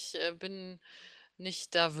ich bin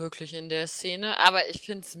nicht da wirklich in der Szene, aber ich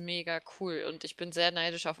finde es mega cool und ich bin sehr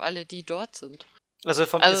neidisch auf alle, die dort sind. Also,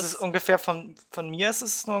 Also ist es ungefähr von mir ist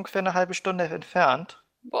es nur ungefähr eine halbe Stunde entfernt.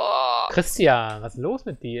 Boah. Christian, was ist los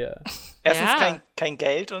mit dir? Erstens Ja. kein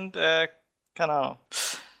Geld und keine Ahnung.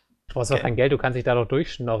 Du brauchst doch kein Geld, du kannst dich da doch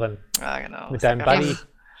durchschnorren. Ja, genau. Mit deinem Buddy.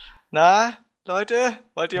 Na, Leute,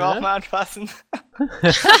 wollt ihr auch mal anfassen?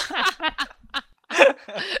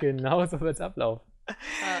 Genau so wird's ablaufen.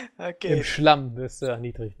 Okay. Im Schlamm wirst du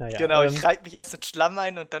erniedrigt. Naja, Genau, ich reibe mich jetzt in Schlamm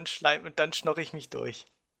ein und dann schnorre ich mich durch.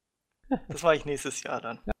 Das mache ich nächstes Jahr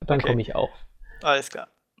dann. Ja, dann Okay. komme ich auch. Alles klar.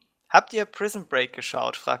 Habt ihr Prison Break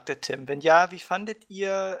geschaut? Fragt der Tim. Wenn ja, wie fandet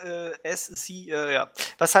ihr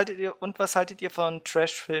Was haltet ihr von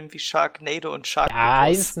Trash-Filmen wie Sharknado und Ja, Sharktopus?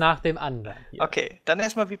 eins nach dem anderen. Hier. Okay, dann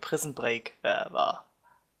erstmal wie Prison Break war.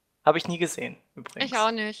 Habe ich nie gesehen, übrigens. Ich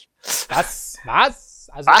auch nicht. Was?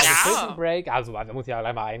 Also Was? Prison Break, da muss ich ja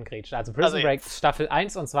gleich mal eingrätschen. Also Prison Break Staffel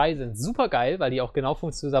 1 und 2 sind super geil, weil die auch genau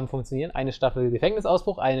zusammen funktionieren. Eine Staffel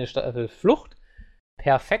Gefängnisausbruch, eine Staffel Flucht.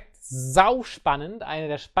 Perfekt, sauspannend. Eine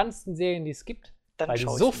der spannendsten Serien, die es gibt. Dann weil die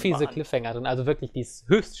schau ich so sie mir fiese mal an. Cliffhanger drin. Also wirklich, die ist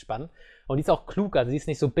höchst spannend. Und die ist auch klug. Also die ist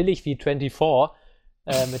nicht so billig wie 24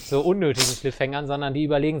 mit so unnötigen Cliffhangern, sondern die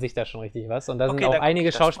überlegen sich da schon richtig was. Und da sind Okay, auch dann guck einige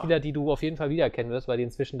ich das mal. Schauspieler, die du auf jeden Fall wiedererkennen wirst, weil die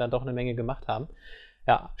inzwischen dann doch eine Menge gemacht haben.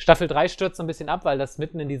 Ja, Staffel 3 stürzt so ein bisschen ab, weil das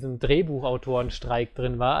mitten in diesem Drehbuchautorenstreik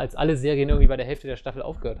drin war, als alle Serien irgendwie bei der Hälfte der Staffel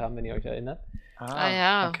aufgehört haben, wenn ihr euch erinnert.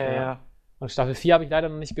 Ja. Okay, ja. Und Staffel 4 habe ich leider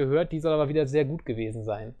noch nicht gehört, die soll aber wieder sehr gut gewesen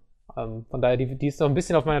sein. Von daher, die ist noch ein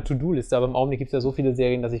bisschen auf meiner To-Do-Liste, aber im Augenblick gibt es ja so viele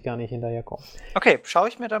Serien, dass ich gar nicht hinterherkomme. Okay, schaue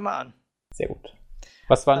ich mir da mal an. Sehr gut.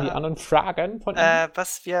 Was waren die anderen Fragen von Ihnen?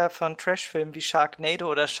 Was wir von Trash-Filmen wie Sharknado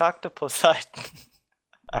oder Sharktopus halten.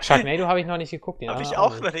 Ach, Sharknado habe ich noch nicht geguckt. Habe ich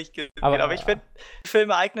auch noch nicht gesehen. Aber ich finde,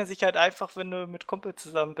 Filme eignen sich halt einfach, wenn du mit Kumpel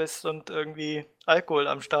zusammen bist und irgendwie Alkohol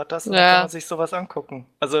am Start hast. Und dann kann man sich sowas angucken.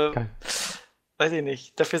 Also, weiß ich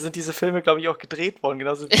nicht. Dafür sind diese Filme, glaube ich, auch gedreht worden.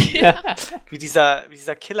 Genauso wie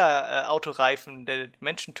dieser Killer-Autoreifen, der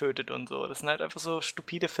Menschen tötet und so. Das sind halt einfach so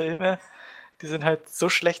stupide Filme. Die sind halt so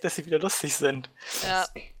schlecht, dass sie wieder lustig sind. Ja.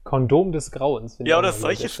 Kondom des Grauens. Ja, oder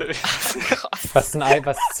solche Filme. Was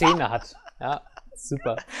Szene hat. Ja,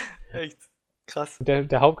 super. Echt krass.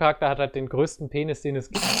 Der Hauptcharakter hat halt den größten Penis, den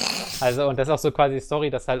es gibt. Also, und das ist auch so quasi die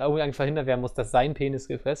Story, dass halt irgendwie verhindert werden muss, dass sein Penis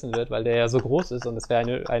gefressen wird, weil der ja so groß ist und es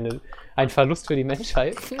wäre ein Verlust für die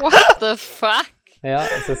Menschheit. What the fuck? Ja,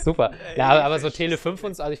 das ist super. Ja, aber so Tele5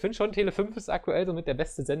 und so, also ich finde schon, Tele5 ist aktuell so mit der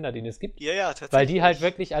beste Sender, den es gibt. Ja, tatsächlich. Weil die halt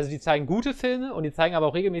wirklich, also die zeigen gute Filme und die zeigen aber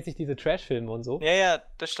auch regelmäßig diese Trash-Filme und so. Ja,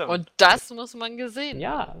 das stimmt. Und das muss man gesehen.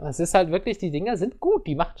 Ja, es ist halt wirklich, die Dinger sind gut,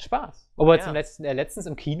 die machen Spaß. Aber letztens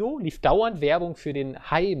im Kino lief dauernd Werbung für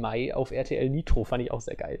den Hai-Mai auf RTL Nitro, fand ich auch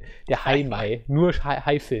sehr geil. Der Hai-Mai, nur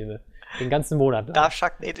Hai-Filme, den ganzen Monat lang. Darf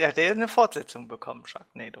Sharknado, hat der eine Fortsetzung bekommen,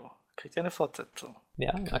 Sharknado. Kriegt er eine Fortsetzung.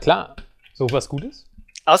 Ja, na klar. So was Gutes?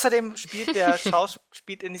 Außerdem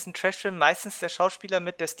spielt in diesen Trash-Filmen meistens der Schauspieler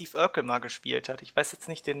mit, der Steve Urkel mal gespielt hat. Ich weiß jetzt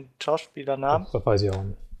nicht den Schauspielernamen, Das weiß ich auch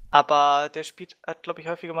nicht. aber der hat, glaube ich,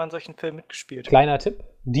 häufiger mal in solchen Filmen mitgespielt. Kleiner Tipp: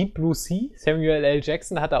 Deep Blue Sea, Samuel L.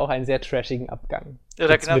 Jackson hatte auch einen sehr trashigen Abgang.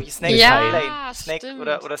 Oder Jetzt genau mit- wie Snakes Ja, on the Plane. stimmt.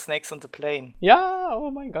 Oder Snakes on the Plane. Ja, oh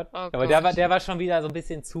mein Gott. Oh Aber Gott. der war schon wieder so ein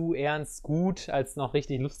bisschen zu ernst gut, als noch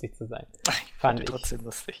richtig lustig zu sein. Ich Fand fand ich. trotzdem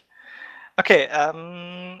lustig. Okay,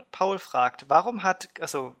 Paul fragt, warum hat.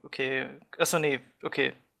 Machen wir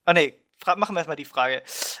erstmal die Frage.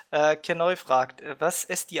 Kenoi fragt, was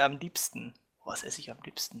esst ihr am liebsten? Was esse ich am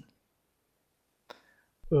liebsten?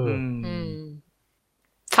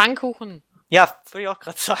 Pfannkuchen. Ja, würde ich auch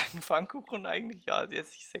gerade sagen. Pfannkuchen eigentlich, ja, die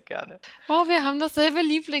esse ich sehr gerne. Oh, wir haben dasselbe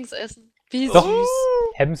Lieblingsessen. Wie Doch. süß.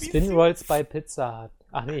 Ham Spin Rolls bei Pizza Hut.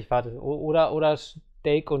 Ach nee, ich warte. Oder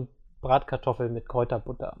Steak und Bratkartoffeln mit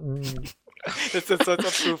Kräuterbutter. Das ist jetzt so, als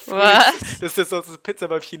ob du Was? das ist jetzt so, als ob du Pizza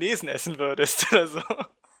beim Chinesen essen würdest oder so.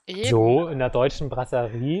 Eben. So, in der deutschen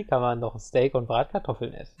Brasserie kann man doch Steak und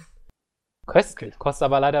Bratkartoffeln essen. Köstlich. Kostet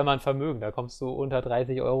aber leider immer ein Vermögen. Da kommst du unter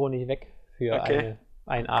 30 € nicht weg für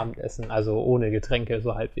ein Abendessen. Also ohne Getränke,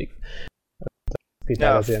 so halbwegs. Das geht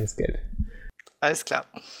leider sehr ins Geld. Alles klar.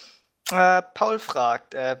 Paul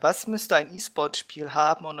fragt, was müsste ein E-Sport-Spiel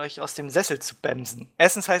haben, um euch aus dem Sessel zu bämsen?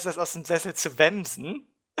 Erstens heißt das aus dem Sessel zu bämsen.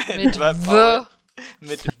 Mit Weil W. Paul-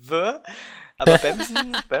 Mit W. Aber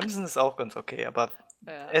bämsen ist auch ganz okay. Aber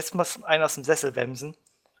es muss einen aus dem Sessel bämsen.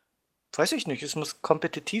 Weiß ich nicht, es muss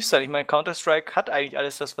kompetitiv sein. Ich meine, Counter-Strike hat eigentlich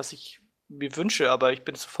alles das, was ich mir wünsche, aber ich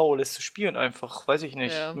bin zu faul, es zu spielen einfach. Weiß ich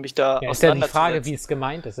nicht. Ja. Mich da Ja, ist ja die Frage, auseinanderzusetzen. wie es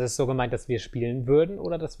gemeint ist. Ist es so gemeint, dass wir spielen würden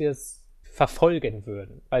oder dass wir es verfolgen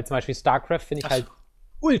würden? Weil zum Beispiel StarCraft finde ich halt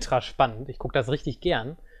ultra spannend. Ich gucke das richtig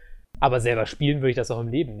gern. Aber selber spielen würde ich das auch im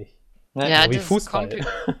Leben nicht. Ja, wie das ist Fußball.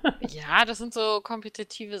 Ja, das sind so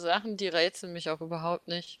kompetitive Sachen, die reizen mich auch überhaupt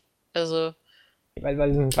nicht. Also, Weil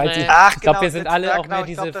Nee. Ach, ich glaube, wir sind alle auch mehr ich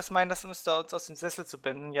glaube, diese. das meint, das müsste uns aus dem Sessel zu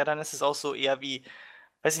binden. Ja, dann ist es auch so eher wie,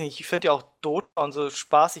 weiß ich nicht, ich finde ja auch Dota und so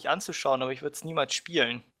spaßig anzuschauen, aber ich würde es niemals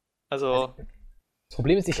spielen. Also, Das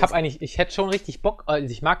Problem ist, ich hätte schon richtig Bock, also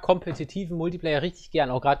ich mag kompetitiven Multiplayer richtig gern,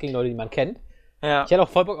 auch gerade gegen Leute, die man kennt. ja. Ich hätte auch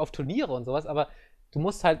voll Bock auf Turniere und sowas, aber du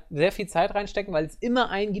musst halt sehr viel Zeit reinstecken, weil es immer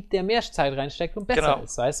einen gibt, der mehr Zeit reinsteckt und besser Genau.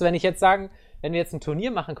 ist. Weißt du, wenn wir jetzt ein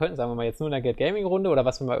Turnier machen könnten, sagen wir mal jetzt nur in der Get Gaming Runde oder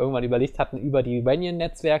was wir mal irgendwann überlegt hatten über die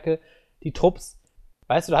Venue-Netzwerke, die Trupps,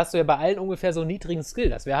 weißt du, da hast du ja bei allen ungefähr so einen niedrigen Skill.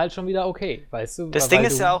 Das wäre halt schon wieder okay, weißt du? Das Ding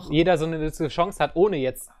ist ja auch- jeder so eine Chance hat, ohne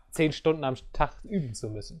jetzt 10 Stunden am Tag üben zu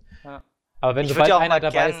müssen. Ja. Aber wenn Ich würd sobald ja auch einer mal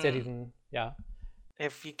dabei ist, gern- der diesen, ja.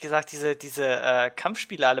 Wie gesagt, diese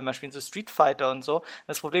Kampfspiele alle mal spielen, so Street Fighter und so.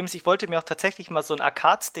 Das Problem ist, ich wollte mir auch tatsächlich mal so einen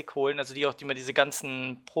Arcade-Stick holen, also die immer diese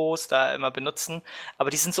ganzen Pros da immer benutzen. Aber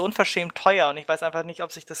die sind so unverschämt teuer und ich weiß einfach nicht,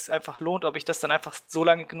 ob sich das einfach lohnt, ob ich das dann einfach so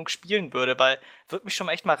lange genug spielen würde, weil würde mich schon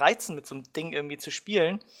mal echt mal reizen, mit so einem Ding irgendwie zu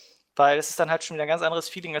spielen. Weil das ist dann halt schon wieder ein ganz anderes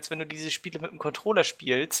Feeling, als wenn du diese Spiele mit dem Controller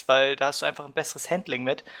spielst, weil da hast du einfach ein besseres Handling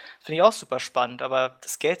mit. Finde ich auch super spannend, aber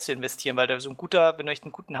das Geld zu investieren, weil da wenn du echt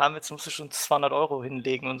einen guten haben willst, musst du schon 200 Euro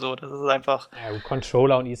hinlegen und so. Das ist einfach. Ja,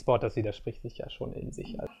 Controller und E-Sport, das widerspricht sich ja schon in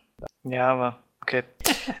sich. Also. Ja, aber okay.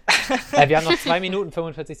 Wir haben noch 2 Minuten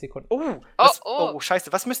 45 Sekunden. Oh,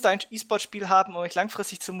 scheiße. Was müsste ein E-Sport-Spiel haben, um euch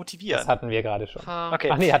langfristig zu motivieren? Das hatten wir gerade schon.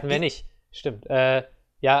 Okay. Ach nee, hatten wir nicht. Stimmt.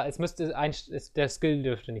 Ja, es müsste der Skill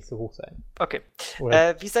dürfte nicht so hoch sein. Okay.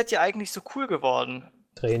 Oder Wie seid ihr eigentlich so cool geworden?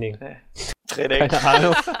 Training. Training. Keine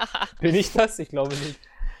Ahnung. Bin ich das? Ich glaube nicht.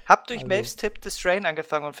 Hab durch Also- Maves Tipp The Strain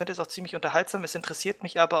angefangen und finde es auch ziemlich unterhaltsam. Es interessiert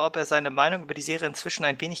mich aber, ob er seine Meinung über die Serie inzwischen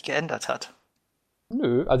ein wenig geändert hat.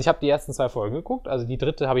 Nö, also ich habe die ersten 2 Folgen geguckt, also die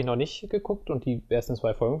dritte habe ich noch nicht geguckt und die ersten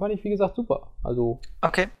 2 Folgen fand ich, wie gesagt, super. Also,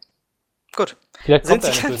 Okay. Gut. vielleicht Sind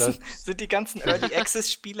kommt die, da eine ganzen, sind die ganzen Early Access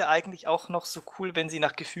Spiele eigentlich auch noch so cool, wenn sie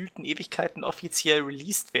nach gefühlten Ewigkeiten offiziell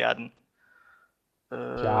released werden?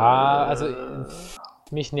 Ja, also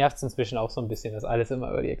mich nervt es inzwischen auch so ein bisschen, dass alles immer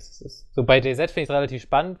Early Access ist. So bei DZ finde ich es relativ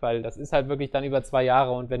spannend, weil das ist halt wirklich dann über 2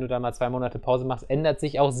 Jahre und wenn du da mal 2 Monate Pause machst, ändert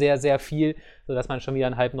sich auch sehr, sehr viel, sodass man schon wieder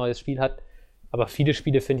ein halb neues Spiel hat. Aber viele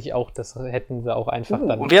Spiele finde ich auch, das hätten sie auch einfach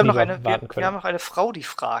dann Und wir haben noch lieber eine, warten wir können. haben noch eine Frau, die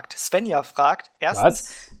fragt. Svenja fragt.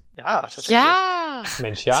 Erstens. Ja, tatsächlich. Ja!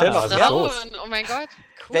 Mensch, Erzähl ja, doch, was ist los? Frauen, oh mein Gott.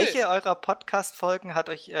 Cool. Welche eurer Podcast-Folgen hat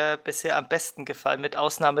euch bisher am besten gefallen, mit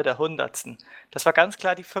Ausnahme der 100. Das war ganz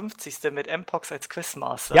klar die 50. mit Mpox als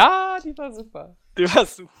Quizmaster. Ja, die war super. Die war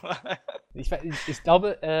super. Ich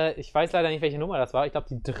glaube, ich weiß leider nicht, welche Nummer das war. Ich glaube,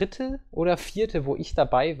 die 3. oder 4., wo ich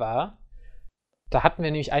dabei war, da hatten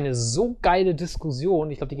wir nämlich eine so geile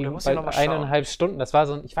Diskussion. Ich glaube, die ging muss ich noch bei mal schauen. 1,5 Stunden. Das war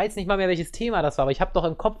so ein, ich weiß nicht mal mehr, welches Thema das war, aber ich habe doch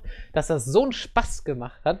im Kopf, dass das so einen Spaß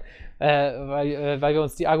gemacht hat, weil wir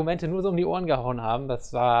uns die Argumente nur so um die Ohren gehauen haben.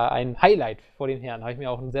 Das war ein Highlight vor den Herren. Habe ich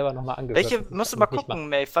mir auch selber nochmal angehört. Welche, Das musst du kann mal ich nicht gucken,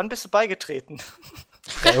 Maeve. Wann bist du beigetreten? machen.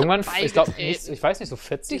 Ja, irgendwann, ich glaube, Beigetreten. ich weiß nicht, so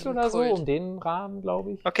 40 Diesem oder so, Kult. um den Rahmen,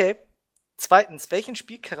 glaube ich. Okay. Zweitens, welchen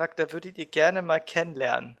Spielcharakter würdet ihr gerne mal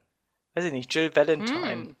kennenlernen? Weiß ich nicht, Jill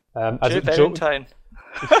Valentine. Also Jill Valentine.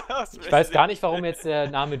 Ich weiß gar nicht, warum jetzt der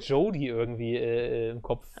Name Jodie irgendwie im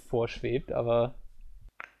Kopf vorschwebt, aber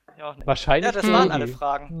Ja, auch nicht. wahrscheinlich. Ja, das waren Jodie. alle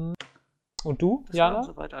Fragen. Und du, Das waren Jana?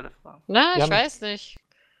 soweit alle Fragen. Na, Wir ich haben- weiß nicht.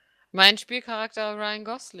 Mein Spielcharakter Ryan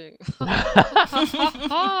Gosling.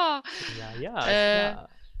 Ja, ja, Äh, klar.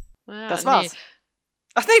 Naja, Das nee. war's.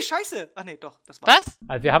 Ach nee, scheiße. Ach nee, doch, das war's. Was?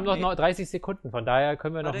 Also wir haben noch Nee. 30 Sekunden, von daher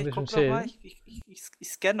können wir noch Warte, ein ich bisschen guck noch mal. chillen. Ich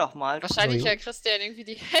scanne noch mal. Wahrscheinlich So, hat Christian irgendwie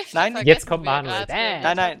die Hälfte Nein, vergessen, jetzt kommt wo er Manuel.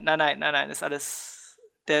 gerade- Nein, ist alles.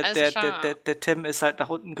 Der Alles klar. Tim ist halt nach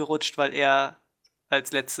unten gerutscht, weil er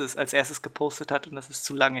als erstes gepostet hat und das ist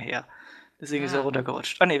zu lange her. Deswegen ist er Ah.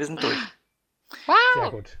 runtergerutscht. Ah ne, wir sind durch. Wow!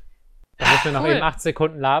 Sehr gut. Dann müssen wir noch Cool. eben 8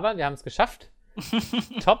 Sekunden labern. Wir haben es geschafft.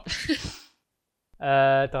 Top.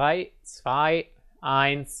 3, 2,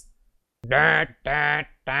 1.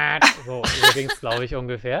 So ging es, glaube ich,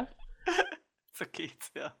 ungefähr. So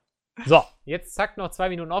geht's, ja. So, jetzt zack, noch 2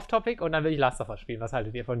 Minuten Off-Topic und dann will ich Last of Us spielen. Was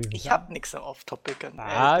haltet ihr von diesem Ich Plan? hab nix am Off-Topic. ehrlich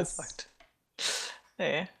Was? gesagt.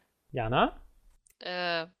 Nee. Jana?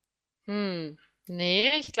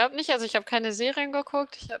 Nee, ich glaube nicht. Also ich habe keine Serien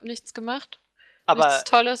geguckt, ich habe nichts gemacht. Aber, Nichts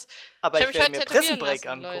Tolles. aber Ich ich hab mich werde heute mir tätowieren Prison Break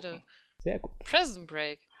lassen, angucken. Leute. Sehr gut. Prison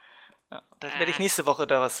Break. Ja, dann werde ich nächste Woche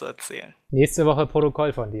da was zu erzählen. Nächste Woche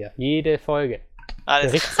Protokoll von dir. Jede Folge. Alles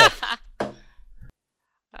Gerichtsheft.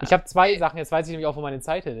 Ich habe 2 Sachen, jetzt weiß ich nämlich auch, wo meine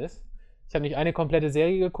Zeit hin ist. Ich habe nicht eine komplette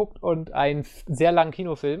Serie geguckt und einen sehr langen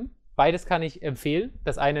Kinofilm. Beides kann ich empfehlen.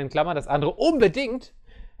 Das eine in Klammern, das andere unbedingt.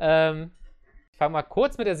 Ich fange mal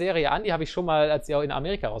kurz mit der Serie an. Die habe ich schon mal, als sie auch in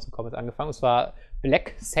Amerika rausgekommen ist, angefangen. Es war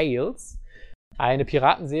Black Sails. Eine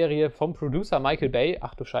Piratenserie vom Producer Michael Bay.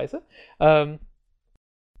 Ach du Scheiße.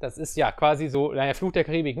 Das ist ja quasi so, naja, Fluch der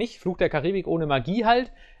Karibik nicht, Fluch der Karibik ohne Magie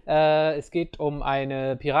halt. Es geht um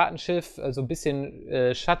ein Piratenschiff, so ein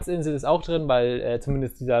bisschen Schatzinsel ist auch drin, weil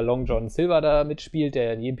zumindest dieser Long John Silver da mitspielt,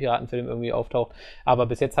 der in jedem Piratenfilm irgendwie auftaucht. Aber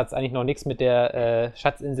bis jetzt hat es eigentlich noch nichts mit der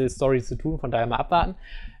Schatzinsel-Story zu tun, von daher mal abwarten.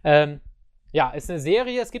 Ja, ist eine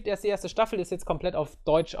Serie, es gibt erst die erste Staffel, ist jetzt komplett auf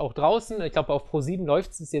Deutsch auch draußen. Ich glaube, auf Pro7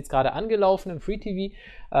 läuft es, ist jetzt gerade angelaufen im Free TV.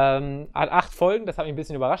 Hat 8 Folgen, das hat mich ein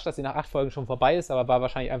bisschen überrascht, dass sie nach 8 Folgen schon vorbei ist, aber war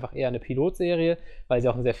wahrscheinlich einfach eher eine Pilotserie, weil sie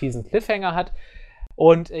auch einen sehr fiesen Cliffhanger hat.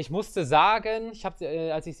 Und ich musste sagen, ich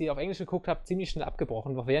habe, als ich sie auf Englisch geguckt habe, ziemlich schnell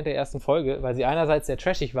abgebrochen, noch während der ersten Folge, weil sie einerseits sehr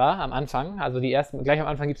trashig war am Anfang. Also gleich am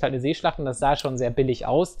Anfang gibt es halt eine Seeschlacht und das sah schon sehr billig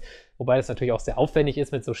aus. Wobei das natürlich auch sehr aufwendig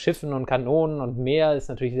ist mit so Schiffen und Kanonen und Meer. Ist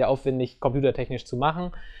natürlich sehr aufwendig, computertechnisch zu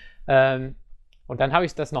machen. Und dann habe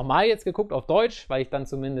ich das nochmal jetzt geguckt auf Deutsch, weil ich dann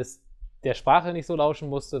zumindest der Sprache nicht so lauschen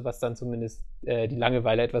musste, was dann zumindest die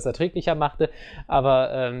Langeweile etwas erträglicher machte.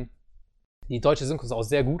 Aber die deutsche Synchro ist auch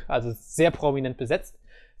sehr gut, also sehr prominent besetzt.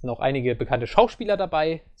 Es sind auch einige bekannte Schauspieler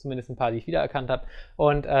dabei, zumindest ein paar, die ich wiedererkannt habe.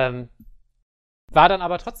 Und war dann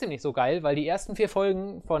aber trotzdem nicht so geil, weil die ersten 4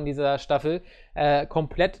 Folgen von dieser Staffel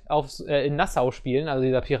komplett in Nassau spielen, also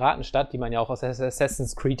dieser Piratenstadt, die man ja auch aus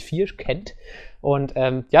Assassin's Creed 4 kennt. Und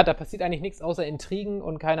ja, da passiert eigentlich nichts außer Intrigen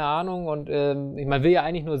und keine Ahnung. Und man will ja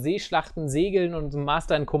eigentlich nur Seeschlachten, Segeln und so einen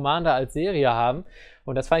Master and Commander als Serie haben.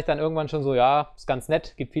 Und das fand ich dann irgendwann schon so, ja, ist ganz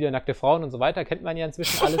nett, gibt viele nackte Frauen und so weiter, kennt man ja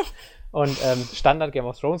inzwischen alles. Und Standard Game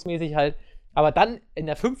of Thrones mäßig halt. Aber dann in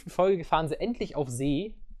der 5. Folge fahren sie endlich auf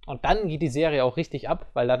See. Und dann geht die Serie auch richtig ab,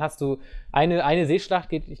 weil dann hast du eine Seeschlacht,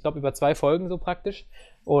 geht, ich glaube, über 2 Folgen so praktisch.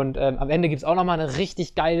 Und am Ende gibt es auch nochmal eine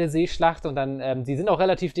richtig geile Seeschlacht. Und dann, die sind auch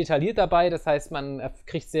relativ detailliert dabei. Das heißt, man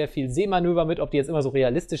kriegt sehr viel Seemanöver mit, ob die jetzt immer so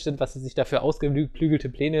realistisch sind, was sie sich dafür ausgeklügelte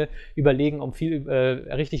Pläne überlegen, um viel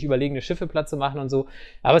richtig überlegene Schiffe platt zu machen und so.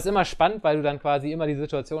 Aber es ist immer spannend, weil du dann quasi immer die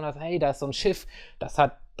Situation hast, hey, da ist so ein Schiff, das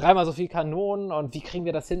hat 3-mal so viel Kanonen und wie kriegen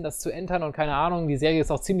wir das hin, das zu entern und keine Ahnung. Die Serie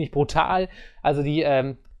ist auch ziemlich brutal. Also die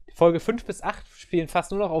Folge 5 bis 8 spielen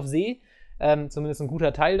fast nur noch auf See. Zumindest ein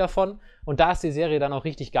guter Teil davon. Und da ist die Serie dann auch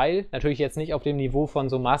richtig geil. Natürlich jetzt nicht auf dem Niveau von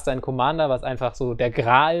so Master and Commander, was einfach so der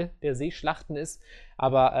Gral der Seeschlachten ist.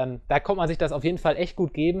 Aber da kommt man sich das auf jeden Fall echt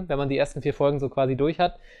gut geben, wenn man die ersten 4 Folgen so quasi durch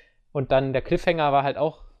hat. Und dann der Cliffhanger war halt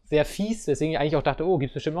auch sehr fies, weswegen ich eigentlich auch dachte, oh, gibt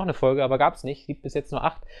es bestimmt noch eine Folge, aber gab es nicht. Gibt bis jetzt nur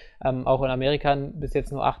 8. Auch in Amerika bis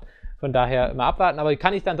jetzt nur 8. Von daher mal abwarten, aber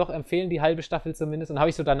kann ich dann doch empfehlen, die halbe Staffel zumindest. Und habe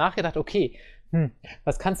ich so danach gedacht, okay,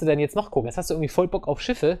 was kannst du denn jetzt noch gucken? Jetzt hast du irgendwie voll Bock auf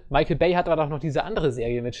Schiffe. Michael Bay hat aber doch noch diese andere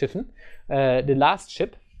Serie mit Schiffen, The Last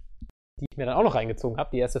Ship, die ich mir dann auch noch reingezogen habe.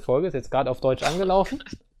 Die erste Folge ist jetzt gerade auf Deutsch angelaufen.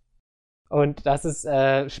 Und das ist,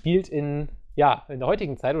 spielt in der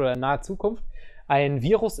heutigen Zeit oder in naher Zukunft. Ein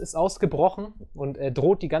Virus ist ausgebrochen und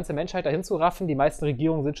droht die ganze Menschheit dahin zu raffen. Die meisten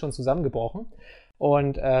Regierungen sind schon zusammengebrochen.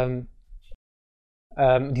 Und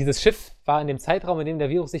dieses Schiff war in dem Zeitraum, in dem der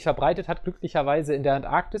Virus sich verbreitet hat, glücklicherweise in der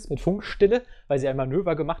Antarktis mit Funkstille, weil sie ein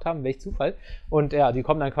Manöver gemacht haben, welch Zufall. Und ja, die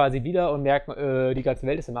kommen dann quasi wieder und merken, die ganze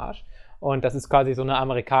Welt ist im Arsch. Und das ist quasi so ein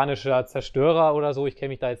amerikanischer Zerstörer oder so. Ich kenne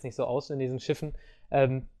mich da jetzt nicht so aus in diesen Schiffen.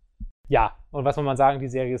 Ja, und was soll man sagen, die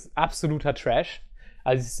Serie ist absoluter Trash.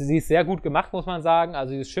 Also sie ist sehr gut gemacht, muss man sagen.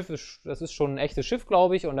 Also dieses Schiff das ist schon ein echtes Schiff,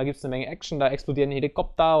 glaube ich. Und da gibt es eine Menge Action, da explodieren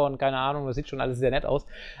Helikopter und keine Ahnung, das sieht schon alles sehr nett aus.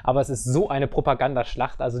 Aber es ist so eine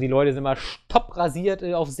Propagandaschlacht. Also die Leute sind immer top rasiert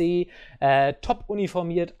auf See, top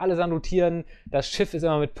uniformiert, alle salutieren. Das Schiff ist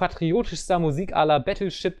immer mit patriotischster Musik à la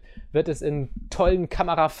Battleship, wird es in tollen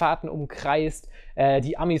Kamerafahrten umkreist.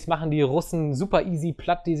 Die Amis machen die Russen super easy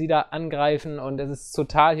platt, die sie da angreifen. Und es ist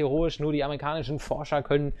total heroisch. Nur die amerikanischen Forscher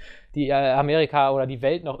können die Amerika oder die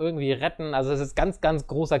Welt noch irgendwie retten. Also es ist ganz, ganz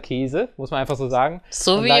großer Käse, muss man einfach so sagen.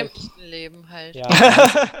 So und wie im echten Leben halt. Ja,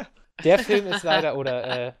 der Film ist leider,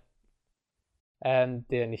 oder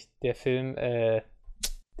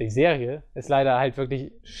die Serie ist leider halt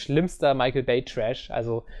wirklich schlimmster Michael Bay Trash.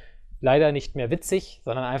 Also leider nicht mehr witzig,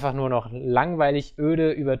 sondern einfach nur noch langweilig,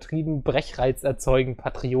 öde, übertrieben, Brechreiz erzeugen,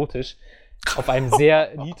 patriotisch. Auf einem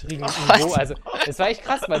sehr niedrigen Niveau. Also, es war echt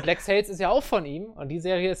krass, weil Black Sails ist ja auch von ihm. Und die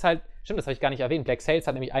Serie ist halt, stimmt, das habe ich gar nicht erwähnt. Black Sails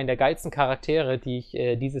hat nämlich einen der geilsten Charaktere, die ich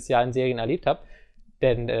dieses Jahr in Serien erlebt habe.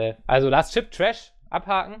 Denn, also Last Ship, Trash,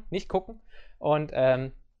 abhaken, nicht gucken. Und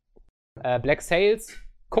Black Sails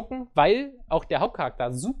gucken, weil auch der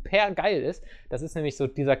Hauptcharakter super geil ist. Das ist nämlich so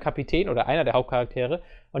dieser Kapitän oder einer der Hauptcharaktere.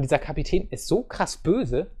 Und dieser Kapitän ist so krass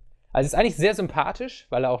böse. Also ist eigentlich sehr sympathisch,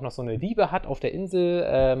 weil er auch noch so eine Liebe hat auf der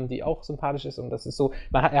Insel, die auch sympathisch ist. Und das ist so,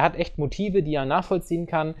 er hat echt Motive, die er nachvollziehen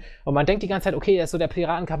kann. Und man denkt die ganze Zeit, okay, er ist so der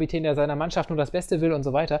Piratenkapitän, der seiner Mannschaft nur das Beste will und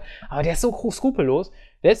so weiter. Aber der ist so skrupellos.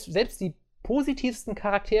 Selbst die positivsten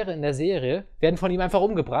Charaktere in der Serie werden von ihm einfach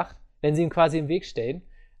umgebracht, wenn sie ihn quasi im Weg stehen.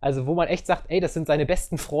 Also wo man echt sagt, ey, das sind seine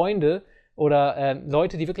besten Freunde oder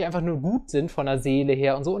Leute, die wirklich einfach nur gut sind von der Seele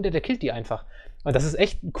her und so, und der killt die einfach. Und das ist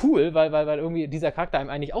echt cool, weil irgendwie dieser Charakter einem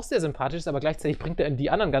eigentlich auch sehr sympathisch ist, aber gleichzeitig bringt er die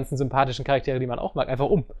anderen ganzen sympathischen Charaktere, die man auch mag, einfach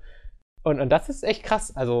um. Und das ist echt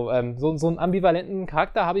krass. Also so einen ambivalenten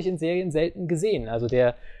Charakter habe ich in Serien selten gesehen. Also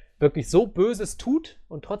der wirklich so Böses tut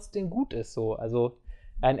und trotzdem gut ist. So. Also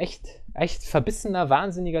ein echt verbissener,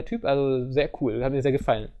 wahnsinniger Typ. Also sehr cool. Hat mir sehr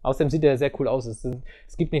gefallen. Außerdem sieht er sehr cool aus.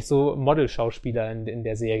 Es gibt nicht so Model-Schauspieler in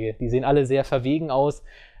der Serie. Die sehen alle sehr verwegen aus.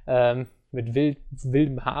 Mit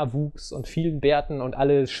wildem Haarwuchs und vielen Bärten, und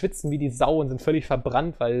alle schwitzen wie die Sau und sind völlig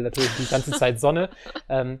verbrannt, weil natürlich die ganze Zeit Sonne.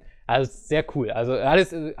 Also sehr cool. Also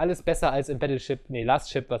alles besser als im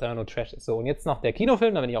Last Ship, was einfach nur Trash ist. So, und jetzt noch der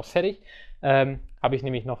Kinofilm, da bin ich auch fertig. Habe ich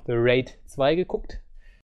nämlich noch The Raid 2 geguckt.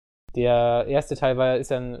 Der erste Teil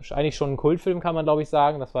ist ja eigentlich schon ein Kultfilm, kann man glaube ich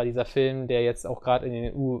sagen. Das war dieser Film, der jetzt auch gerade in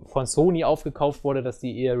den EU von Sony aufgekauft wurde, dass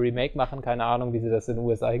die eher Remake machen. Keine Ahnung, wie sie das in den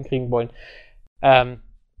USA hinkriegen wollen.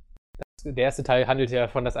 Der erste Teil handelt ja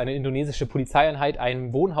davon, dass eine indonesische Polizeieinheit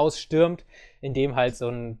ein Wohnhaus stürmt, in dem halt so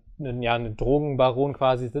ein Drogenbaron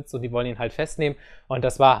quasi sitzt, und die wollen ihn halt festnehmen. Und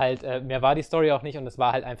das war halt, mehr war die Story auch nicht, und es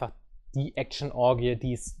war halt einfach die Action-Orgie,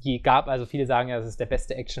 die es je gab. Also viele sagen ja, dass es der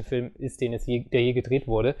beste Actionfilm ist, der je gedreht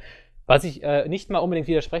wurde. Was ich nicht mal unbedingt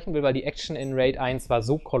widersprechen will, weil die Action in Raid 1 war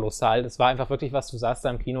so kolossal. Das war einfach wirklich was, du saßt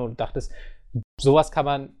da im Kino und dachtest, sowas kann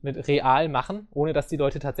man mit real machen, ohne dass die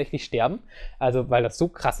Leute tatsächlich sterben. Also, weil das so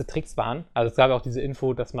krasse Tricks waren. Also es gab auch diese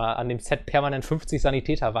Info, dass mal an dem Set permanent 50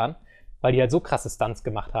 Sanitäter waren, weil die halt so krasse Stunts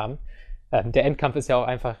gemacht haben. Der Endkampf ist ja auch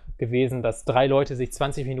einfach gewesen, dass 3 Leute sich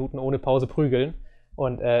 20 Minuten ohne Pause prügeln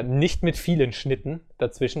und nicht mit vielen Schnitten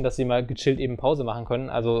dazwischen, dass sie mal gechillt eben Pause machen können.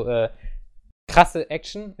 Also krasse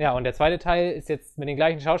Action. Ja, und der zweite Teil ist jetzt mit den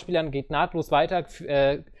gleichen Schauspielern, geht nahtlos weiter,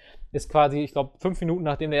 ist quasi, ich glaube, 5 Minuten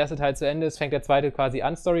nachdem der erste Teil zu Ende ist, fängt der zweite quasi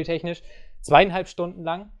an, storytechnisch. 2,5 Stunden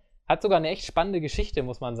lang. Hat sogar eine echt spannende Geschichte,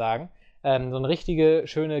 muss man sagen. So eine richtige,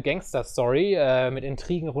 schöne Gangster-Story mit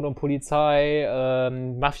Intrigen rund um Polizei,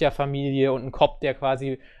 Mafia-Familie und ein Cop, der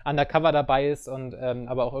quasi undercover dabei ist und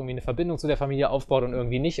aber auch irgendwie eine Verbindung zu der Familie aufbaut und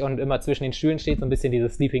irgendwie nicht und immer zwischen den Stühlen steht, so ein bisschen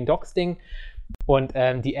dieses Sleeping Dogs-Ding. Und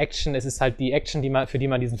die Action, es ist halt die Action, für die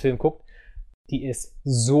man diesen Film guckt, die ist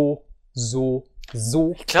so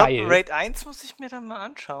Ich glaube, geil. Raid 1 muss ich mir dann mal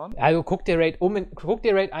anschauen. Also guck dir Raid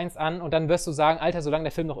 1 an und dann wirst du sagen, Alter, solange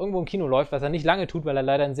der Film noch irgendwo im Kino läuft, was er nicht lange tut, weil er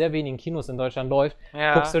leider in sehr wenigen Kinos in Deutschland läuft,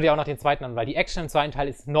 guckst du dir auch noch den zweiten an, weil die Action im zweiten Teil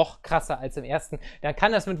ist noch krasser als im ersten. Man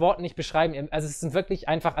kann das mit Worten nicht beschreiben. Also es sind wirklich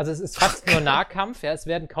einfach, also es ist fast nur Nahkampf, ja, es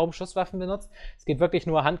werden kaum Schusswaffen benutzt. Es geht wirklich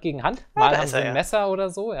nur Hand gegen Hand. Mal haben sie ein Messer oder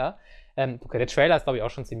so, ja. Okay, der Trailer ist, glaube ich, auch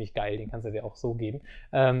schon ziemlich geil, den kannst du dir auch so geben.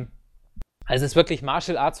 Also es ist wirklich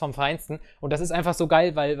Martial Arts vom Feinsten, und das ist einfach so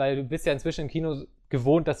geil, weil du bist ja inzwischen im Kino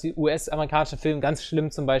gewohnt, dass die US-amerikanischen Filme, ganz schlimm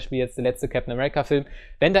zum Beispiel jetzt der letzte Captain America-Film,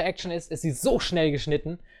 wenn da Action ist sie so schnell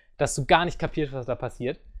geschnitten, dass du gar nicht kapierst, was da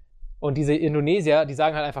passiert. Und diese Indonesier, die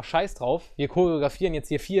sagen halt einfach Scheiß drauf, wir choreografieren jetzt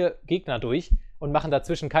hier 4 Gegner durch und machen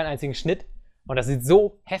dazwischen keinen einzigen Schnitt. Und das sieht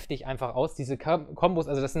so heftig einfach aus, diese Kombos,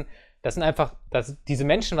 also das sind einfach, diese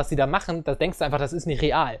Menschen, was sie da machen, da denkst du einfach, das ist nicht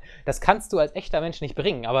real. Das kannst du als echter Mensch nicht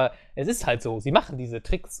bringen, aber es ist halt so. Sie machen diese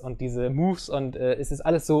Tricks und diese Moves und es ist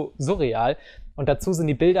alles so surreal. Und dazu sind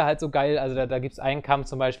die Bilder halt so geil, also da gibt es einen Kampf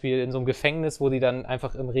zum Beispiel in so einem Gefängnis, wo die dann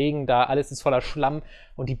einfach im Regen, da alles ist voller Schlamm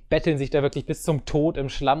und die betteln sich da wirklich bis zum Tod im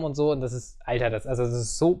Schlamm und so, und das ist, Alter, das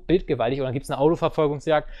ist so bildgewaltig. Und dann gibt es eine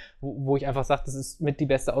Autoverfolgungsjagd, wo ich einfach sage, das ist mit die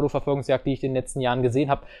beste Autoverfolgungsjagd, die ich in den letzten Jahren gesehen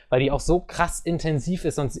habe, weil die auch so krass intensiv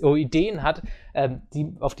ist und so Ideen hat,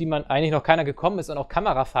 auf die man eigentlich noch keiner gekommen ist, und auch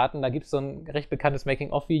Kamerafahrten. Da gibt es so ein recht bekanntes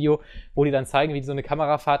Making-of-Video, wo die dann zeigen, wie die so eine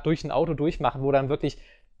Kamerafahrt durch ein Auto durchmachen, wo dann wirklich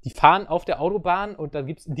die fahren auf der Autobahn und dann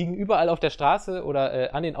liegen überall auf der Straße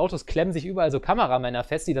oder an den Autos klemmen sich überall so Kameramänner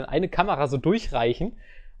fest, die dann eine Kamera so durchreichen,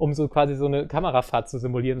 um so quasi so eine Kamerafahrt zu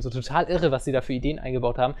simulieren. So total irre, was sie da für Ideen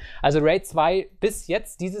eingebaut haben. Also Raid 2 bis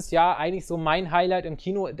jetzt, dieses Jahr, eigentlich so mein Highlight im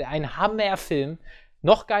Kino. Ein Hammerfilm.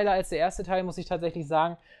 Noch geiler als der erste Teil, muss ich tatsächlich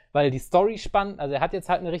sagen, weil die Story spannend, also er hat jetzt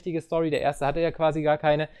halt eine richtige Story, der erste hatte ja quasi gar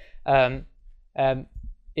keine.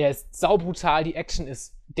 Er ist saubrutal, die Action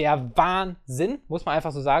ist der Wahnsinn, muss man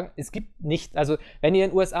einfach so sagen. Es gibt nicht, also wenn ihr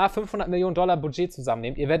in den USA $500 Millionen Budget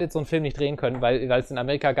zusammennehmt, ihr werdet so einen Film nicht drehen können, weil es in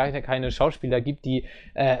Amerika gar keine Schauspieler gibt, die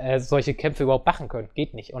solche Kämpfe überhaupt machen können.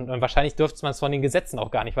 Geht nicht. Und wahrscheinlich dürfte man es von den Gesetzen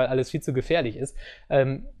auch gar nicht, weil alles viel zu gefährlich ist.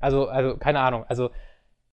 Also keine Ahnung, also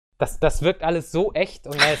das wirkt alles so echt,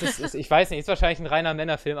 und ich weiß nicht, ist wahrscheinlich ein reiner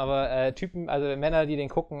Männerfilm, aber Typen, also Männer, die den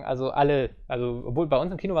gucken, also alle, also obwohl bei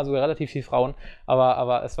uns im Kino waren sogar relativ viele Frauen,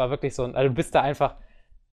 aber es war wirklich so, also du bist da einfach,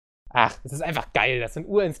 Ach, es ist einfach geil. Das sind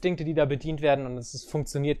Urinstinkte, die da bedient werden und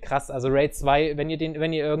funktioniert krass. Also Raid 2, wenn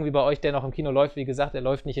ihr irgendwie bei euch, der noch im Kino läuft, wie gesagt, der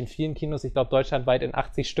läuft nicht in vielen Kinos, ich glaube deutschlandweit in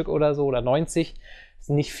 80 Stück oder so oder 90. Ist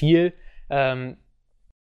nicht viel.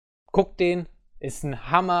 Guckt den, ist ein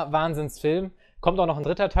Hammer-Wahnsinnsfilm. Kommt auch noch ein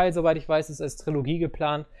dritter Teil, soweit ich weiß, ist als Trilogie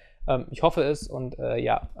geplant. Ich hoffe es und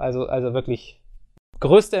ja, also wirklich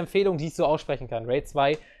größte Empfehlung, die ich so aussprechen kann. Raid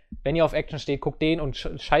 2, wenn ihr auf Action steht, guckt den und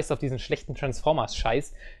scheißt auf diesen schlechten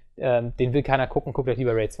Transformers-Scheiß. Den will keiner gucken, guckt euch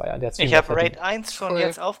lieber Raid 2 an. Ich habe Raid 1 schon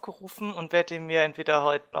jetzt aufgerufen und werde ihn mir entweder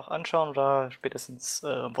heute noch anschauen oder spätestens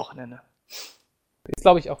am Wochenende. Ist,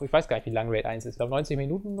 glaube ich, auch, ich weiß gar nicht, wie lang Raid 1 ist. Ich glaube 90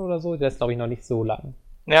 Minuten oder so. Der ist, glaube ich, noch nicht so lang.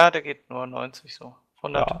 Ja, der geht nur 90 so.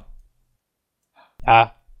 100.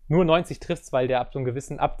 Ja, nur 90 trifft's, weil der ab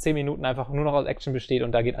 10 Minuten einfach nur noch aus Action besteht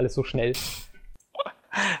und da geht alles so schnell.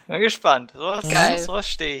 Bin gespannt. Sowas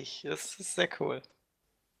stehe ich. Das ist sehr cool.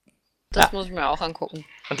 Das muss ich mir auch angucken.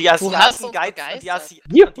 Und die Asiaten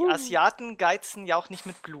geizen ja auch nicht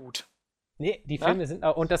mit Blut. Nee, die Filme sind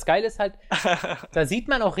auch, und das Geile ist halt, da sieht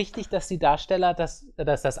man auch richtig, dass die Darsteller, dass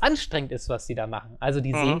das anstrengend ist, was sie da machen. Also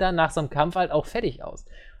die sehen dann nach so einem Kampf halt auch fertig aus.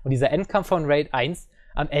 Und dieser Endkampf von Raid 1,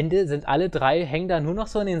 am Ende sind alle 3, hängen da nur noch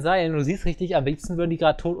so in den Seilen und du siehst richtig, am liebsten würden die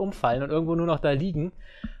gerade tot umfallen und irgendwo nur noch da liegen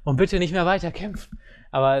und bitte nicht mehr weiterkämpfen.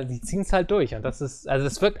 Aber die ziehen es halt durch und das ist, also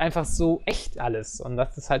es wirkt einfach so echt alles und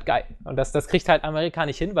das ist halt geil. Und das kriegt halt Amerika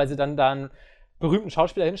nicht hin, weil sie dann da einen berühmten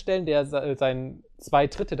Schauspieler hinstellen, der seinen 2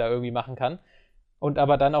 Tritte da irgendwie machen kann und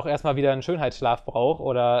aber dann auch erstmal wieder einen Schönheitsschlaf braucht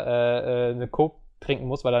oder eine Coke trinken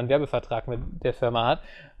muss, weil er einen Werbevertrag mit der Firma hat.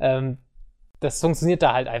 Das funktioniert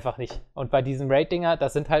da halt einfach nicht. Und bei diesen Raid-Dinger,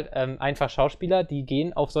 das sind halt einfach Schauspieler, die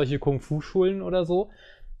gehen auf solche Kung-Fu-Schulen oder so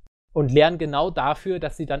und lernen genau dafür,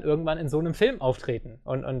 dass sie dann irgendwann in so einem Film auftreten.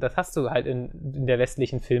 Und das hast du halt in der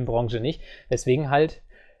westlichen Filmbranche nicht. Deswegen halt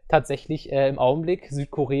tatsächlich im Augenblick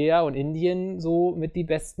Südkorea und Indien so mit die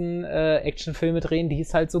besten Actionfilme drehen, die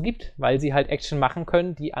es halt so gibt. Weil sie halt Action machen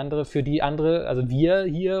können, für die andere, also wir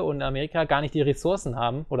hier und Amerika gar nicht die Ressourcen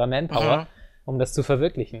haben oder Manpower, um das zu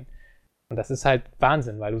verwirklichen. Und das ist halt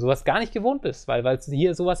Wahnsinn, weil du sowas gar nicht gewohnt bist, weil es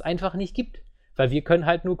hier sowas einfach nicht gibt. Weil wir können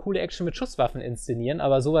halt nur coole Action mit Schusswaffen inszenieren,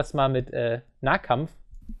 aber sowas mal mit Nahkampf.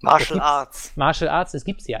 Martial Arts, das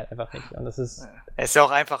gibt's hier halt einfach nicht. Und das ist. Es ist ja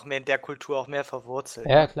auch einfach mehr in der Kultur auch mehr verwurzelt.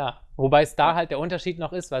 Ja, klar. Wobei es da halt der Unterschied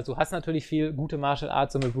noch ist, weil du hast natürlich viel gute Martial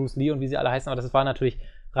Arts, so mit Bruce Lee und wie sie alle heißen, aber das war natürlich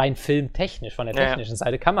rein filmtechnisch, von der technischen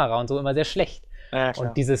Seite, Kamera und so immer sehr schlecht. Ja,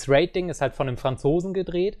 und dieses Raid-Ding ist halt von einem Franzosen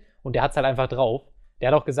gedreht und der hat's halt einfach drauf.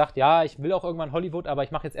 Der hat auch gesagt, ja, ich will auch irgendwann Hollywood, aber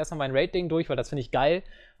ich mache jetzt erstmal mein Rating durch, weil das finde ich geil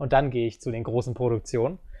und dann gehe ich zu den großen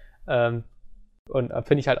Produktionen. Und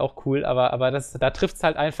finde ich halt auch cool, aber da trifft es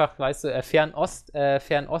halt einfach, weißt du,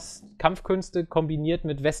 Fernost-Kampfkünste kombiniert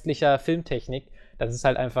mit westlicher Filmtechnik. Das ist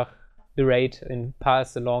halt einfach The Raid in Par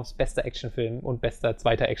Excellence bester Actionfilm und bester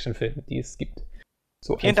zweiter Actionfilm, die es gibt.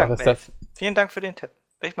 So Vielen Dank, ist das. Vielen Dank für den Tipp.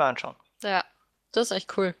 Will ich mal anschauen. Ja, das ist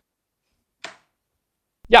echt cool.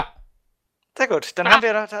 Ja. Sehr gut, dann hast du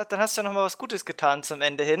ja noch mal was Gutes getan zum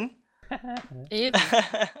Ende hin. Eben.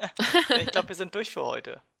 Ich glaube, wir sind durch für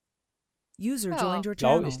heute. User joined your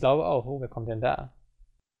channel. Ich glaube auch. Oh, wer kommt denn da?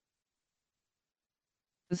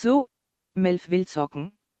 So, Melf will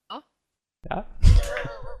zocken. Ja.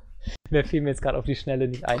 Mehr fiel mir jetzt gerade auf die Schnelle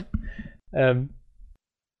nicht ein. In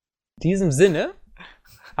diesem Sinne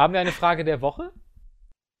haben wir eine Frage der Woche.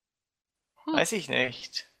 Weiß ich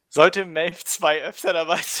nicht. Sollte Melf 2 öfter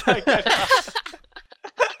dabei sein?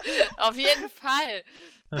 Auf jeden Fall.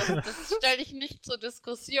 Das stelle ich nicht zur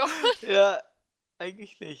Diskussion. Ja,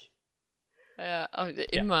 eigentlich nicht. Ja,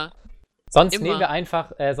 immer. Sonst nehmen wir einfach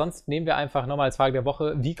nochmal als Frage der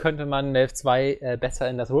Woche, wie könnte man Melf 2 besser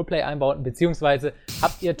in das Roleplay einbauen, beziehungsweise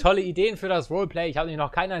habt ihr tolle Ideen für das Roleplay? Ich habe nämlich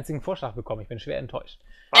noch keinen einzigen Vorschlag bekommen, ich bin schwer enttäuscht.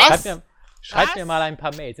 Schreibt mir mal ein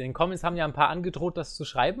paar Mails. In den Comments haben ja ein paar angedroht, das zu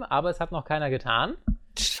schreiben, aber es hat noch keiner getan.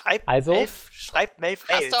 Schreibt Melf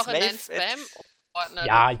Hast du auch in deinen Spam-Ordner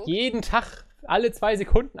Ja, geguckt? jeden Tag, alle 2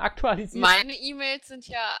 Sekunden aktualisieren. Meine E-Mails sind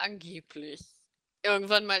ja angeblich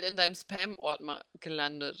irgendwann mal in deinem Spam-Ordner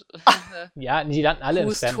gelandet. Ja, die landen alle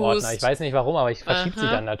im Spam-Ordner. Ich weiß nicht warum, aber ich verschiebe sie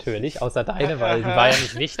dann natürlich, außer deine, weil die war ja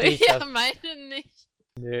nicht wichtig. Ja, meine nicht.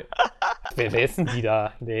 Nee. Wer ist denn die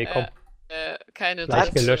da? Nee, komm. Keine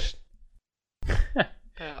Gleich gelöscht.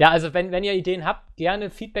 Ja, also wenn ihr Ideen habt,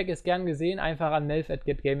 gerne, Feedback ist gern gesehen, einfach an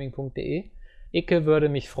melf@getgaming.de. Icke würde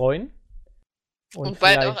mich freuen. Und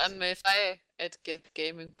bald auch an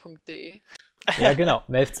melf2@getgaming.de. Ja, genau.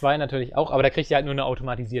 Melf 2 natürlich auch, aber da kriegt ihr halt nur eine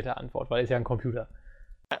automatisierte Antwort, weil ist ja ein Computer.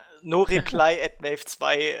 No reply at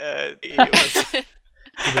melf2.de.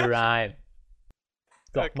 Rein.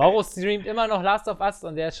 So, okay. Mauro streamt immer noch Last of Us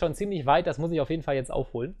und der ist schon ziemlich weit, das muss ich auf jeden Fall jetzt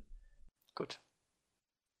aufholen. Gut.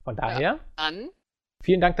 Von daher, Dann.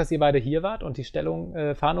 vielen Dank, dass ihr beide hier wart und die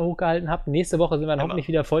Fahne hochgehalten habt. Nächste Woche sind wir dann hoffentlich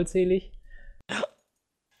wieder vollzählig.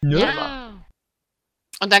 Ja.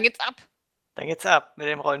 Und dann geht's ab. Dann geht's ab mit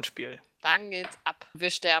dem Rollenspiel. Dann geht's ab.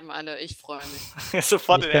 Wir sterben alle. Ich freue mich.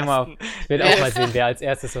 Sofort Ich den werde ersten. auch mal sehen, wer als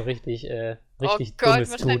erstes so richtig Oh Dummes Gott,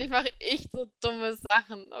 tut. wahrscheinlich mache ich so dumme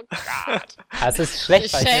Sachen. Oh Gott. Das ist schlecht,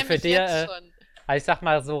 Ich weil schäme für mich dir, jetzt schon. also ich sag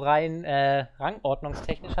mal so rein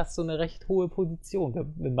rangordnungstechnisch hast du eine recht hohe Position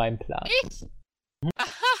in meinem Plan. Ich?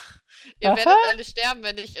 Aha. Ihr Aha. werdet alle sterben,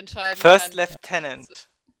 wenn ich entscheiden First kann. Lieutenant.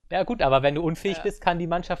 Ja gut, aber wenn du unfähig Ja. bist, kann die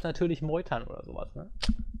Mannschaft natürlich meutern oder sowas. Ne?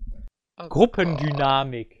 Oh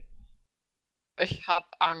Gruppendynamik. Gott. Ich hab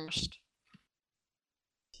Angst.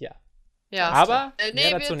 Tja. Ja. Aber Nee,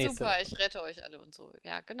 mehr dazu wird nächste super. Woche. Ich rette euch alle und so.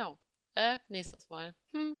 Ja, genau. Nächstes Mal.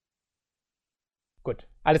 Gut,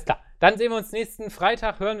 alles klar. Dann sehen wir uns nächsten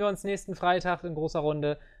Freitag, hören wir uns nächsten Freitag in großer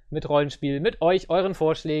Runde mit Rollenspiel, mit euch, euren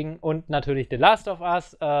Vorschlägen und natürlich The Last of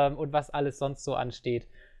Us und was alles sonst so ansteht.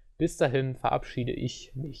 Bis dahin verabschiede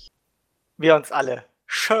ich mich. Wir uns alle.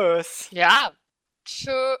 Tschüss. Ja.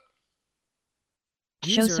 Tschö.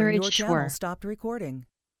 User in your Schwör. channel stopped recording.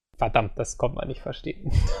 Verdammt, das konnte man nicht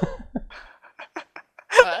verstehen.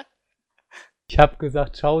 Was? Ich habe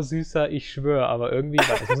gesagt, ciao Süßer, ich schwöre, aber irgendwie,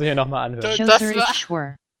 das muss ich ja nochmal anhören. Das Schwör. war-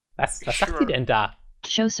 Schwör. Was sagt die denn da?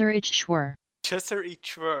 Schwör. Tschüsser, ich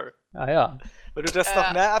schwör. Ah ja, Wenn du das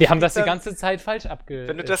noch mehr wir haben das die abspielst, ganze Zeit falsch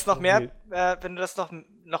wenn du das noch mehr, wenn du das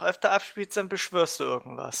noch öfter abspielst, dann beschwörst du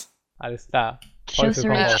irgendwas. Alles klar. Teufel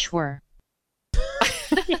komm raus. Schwör.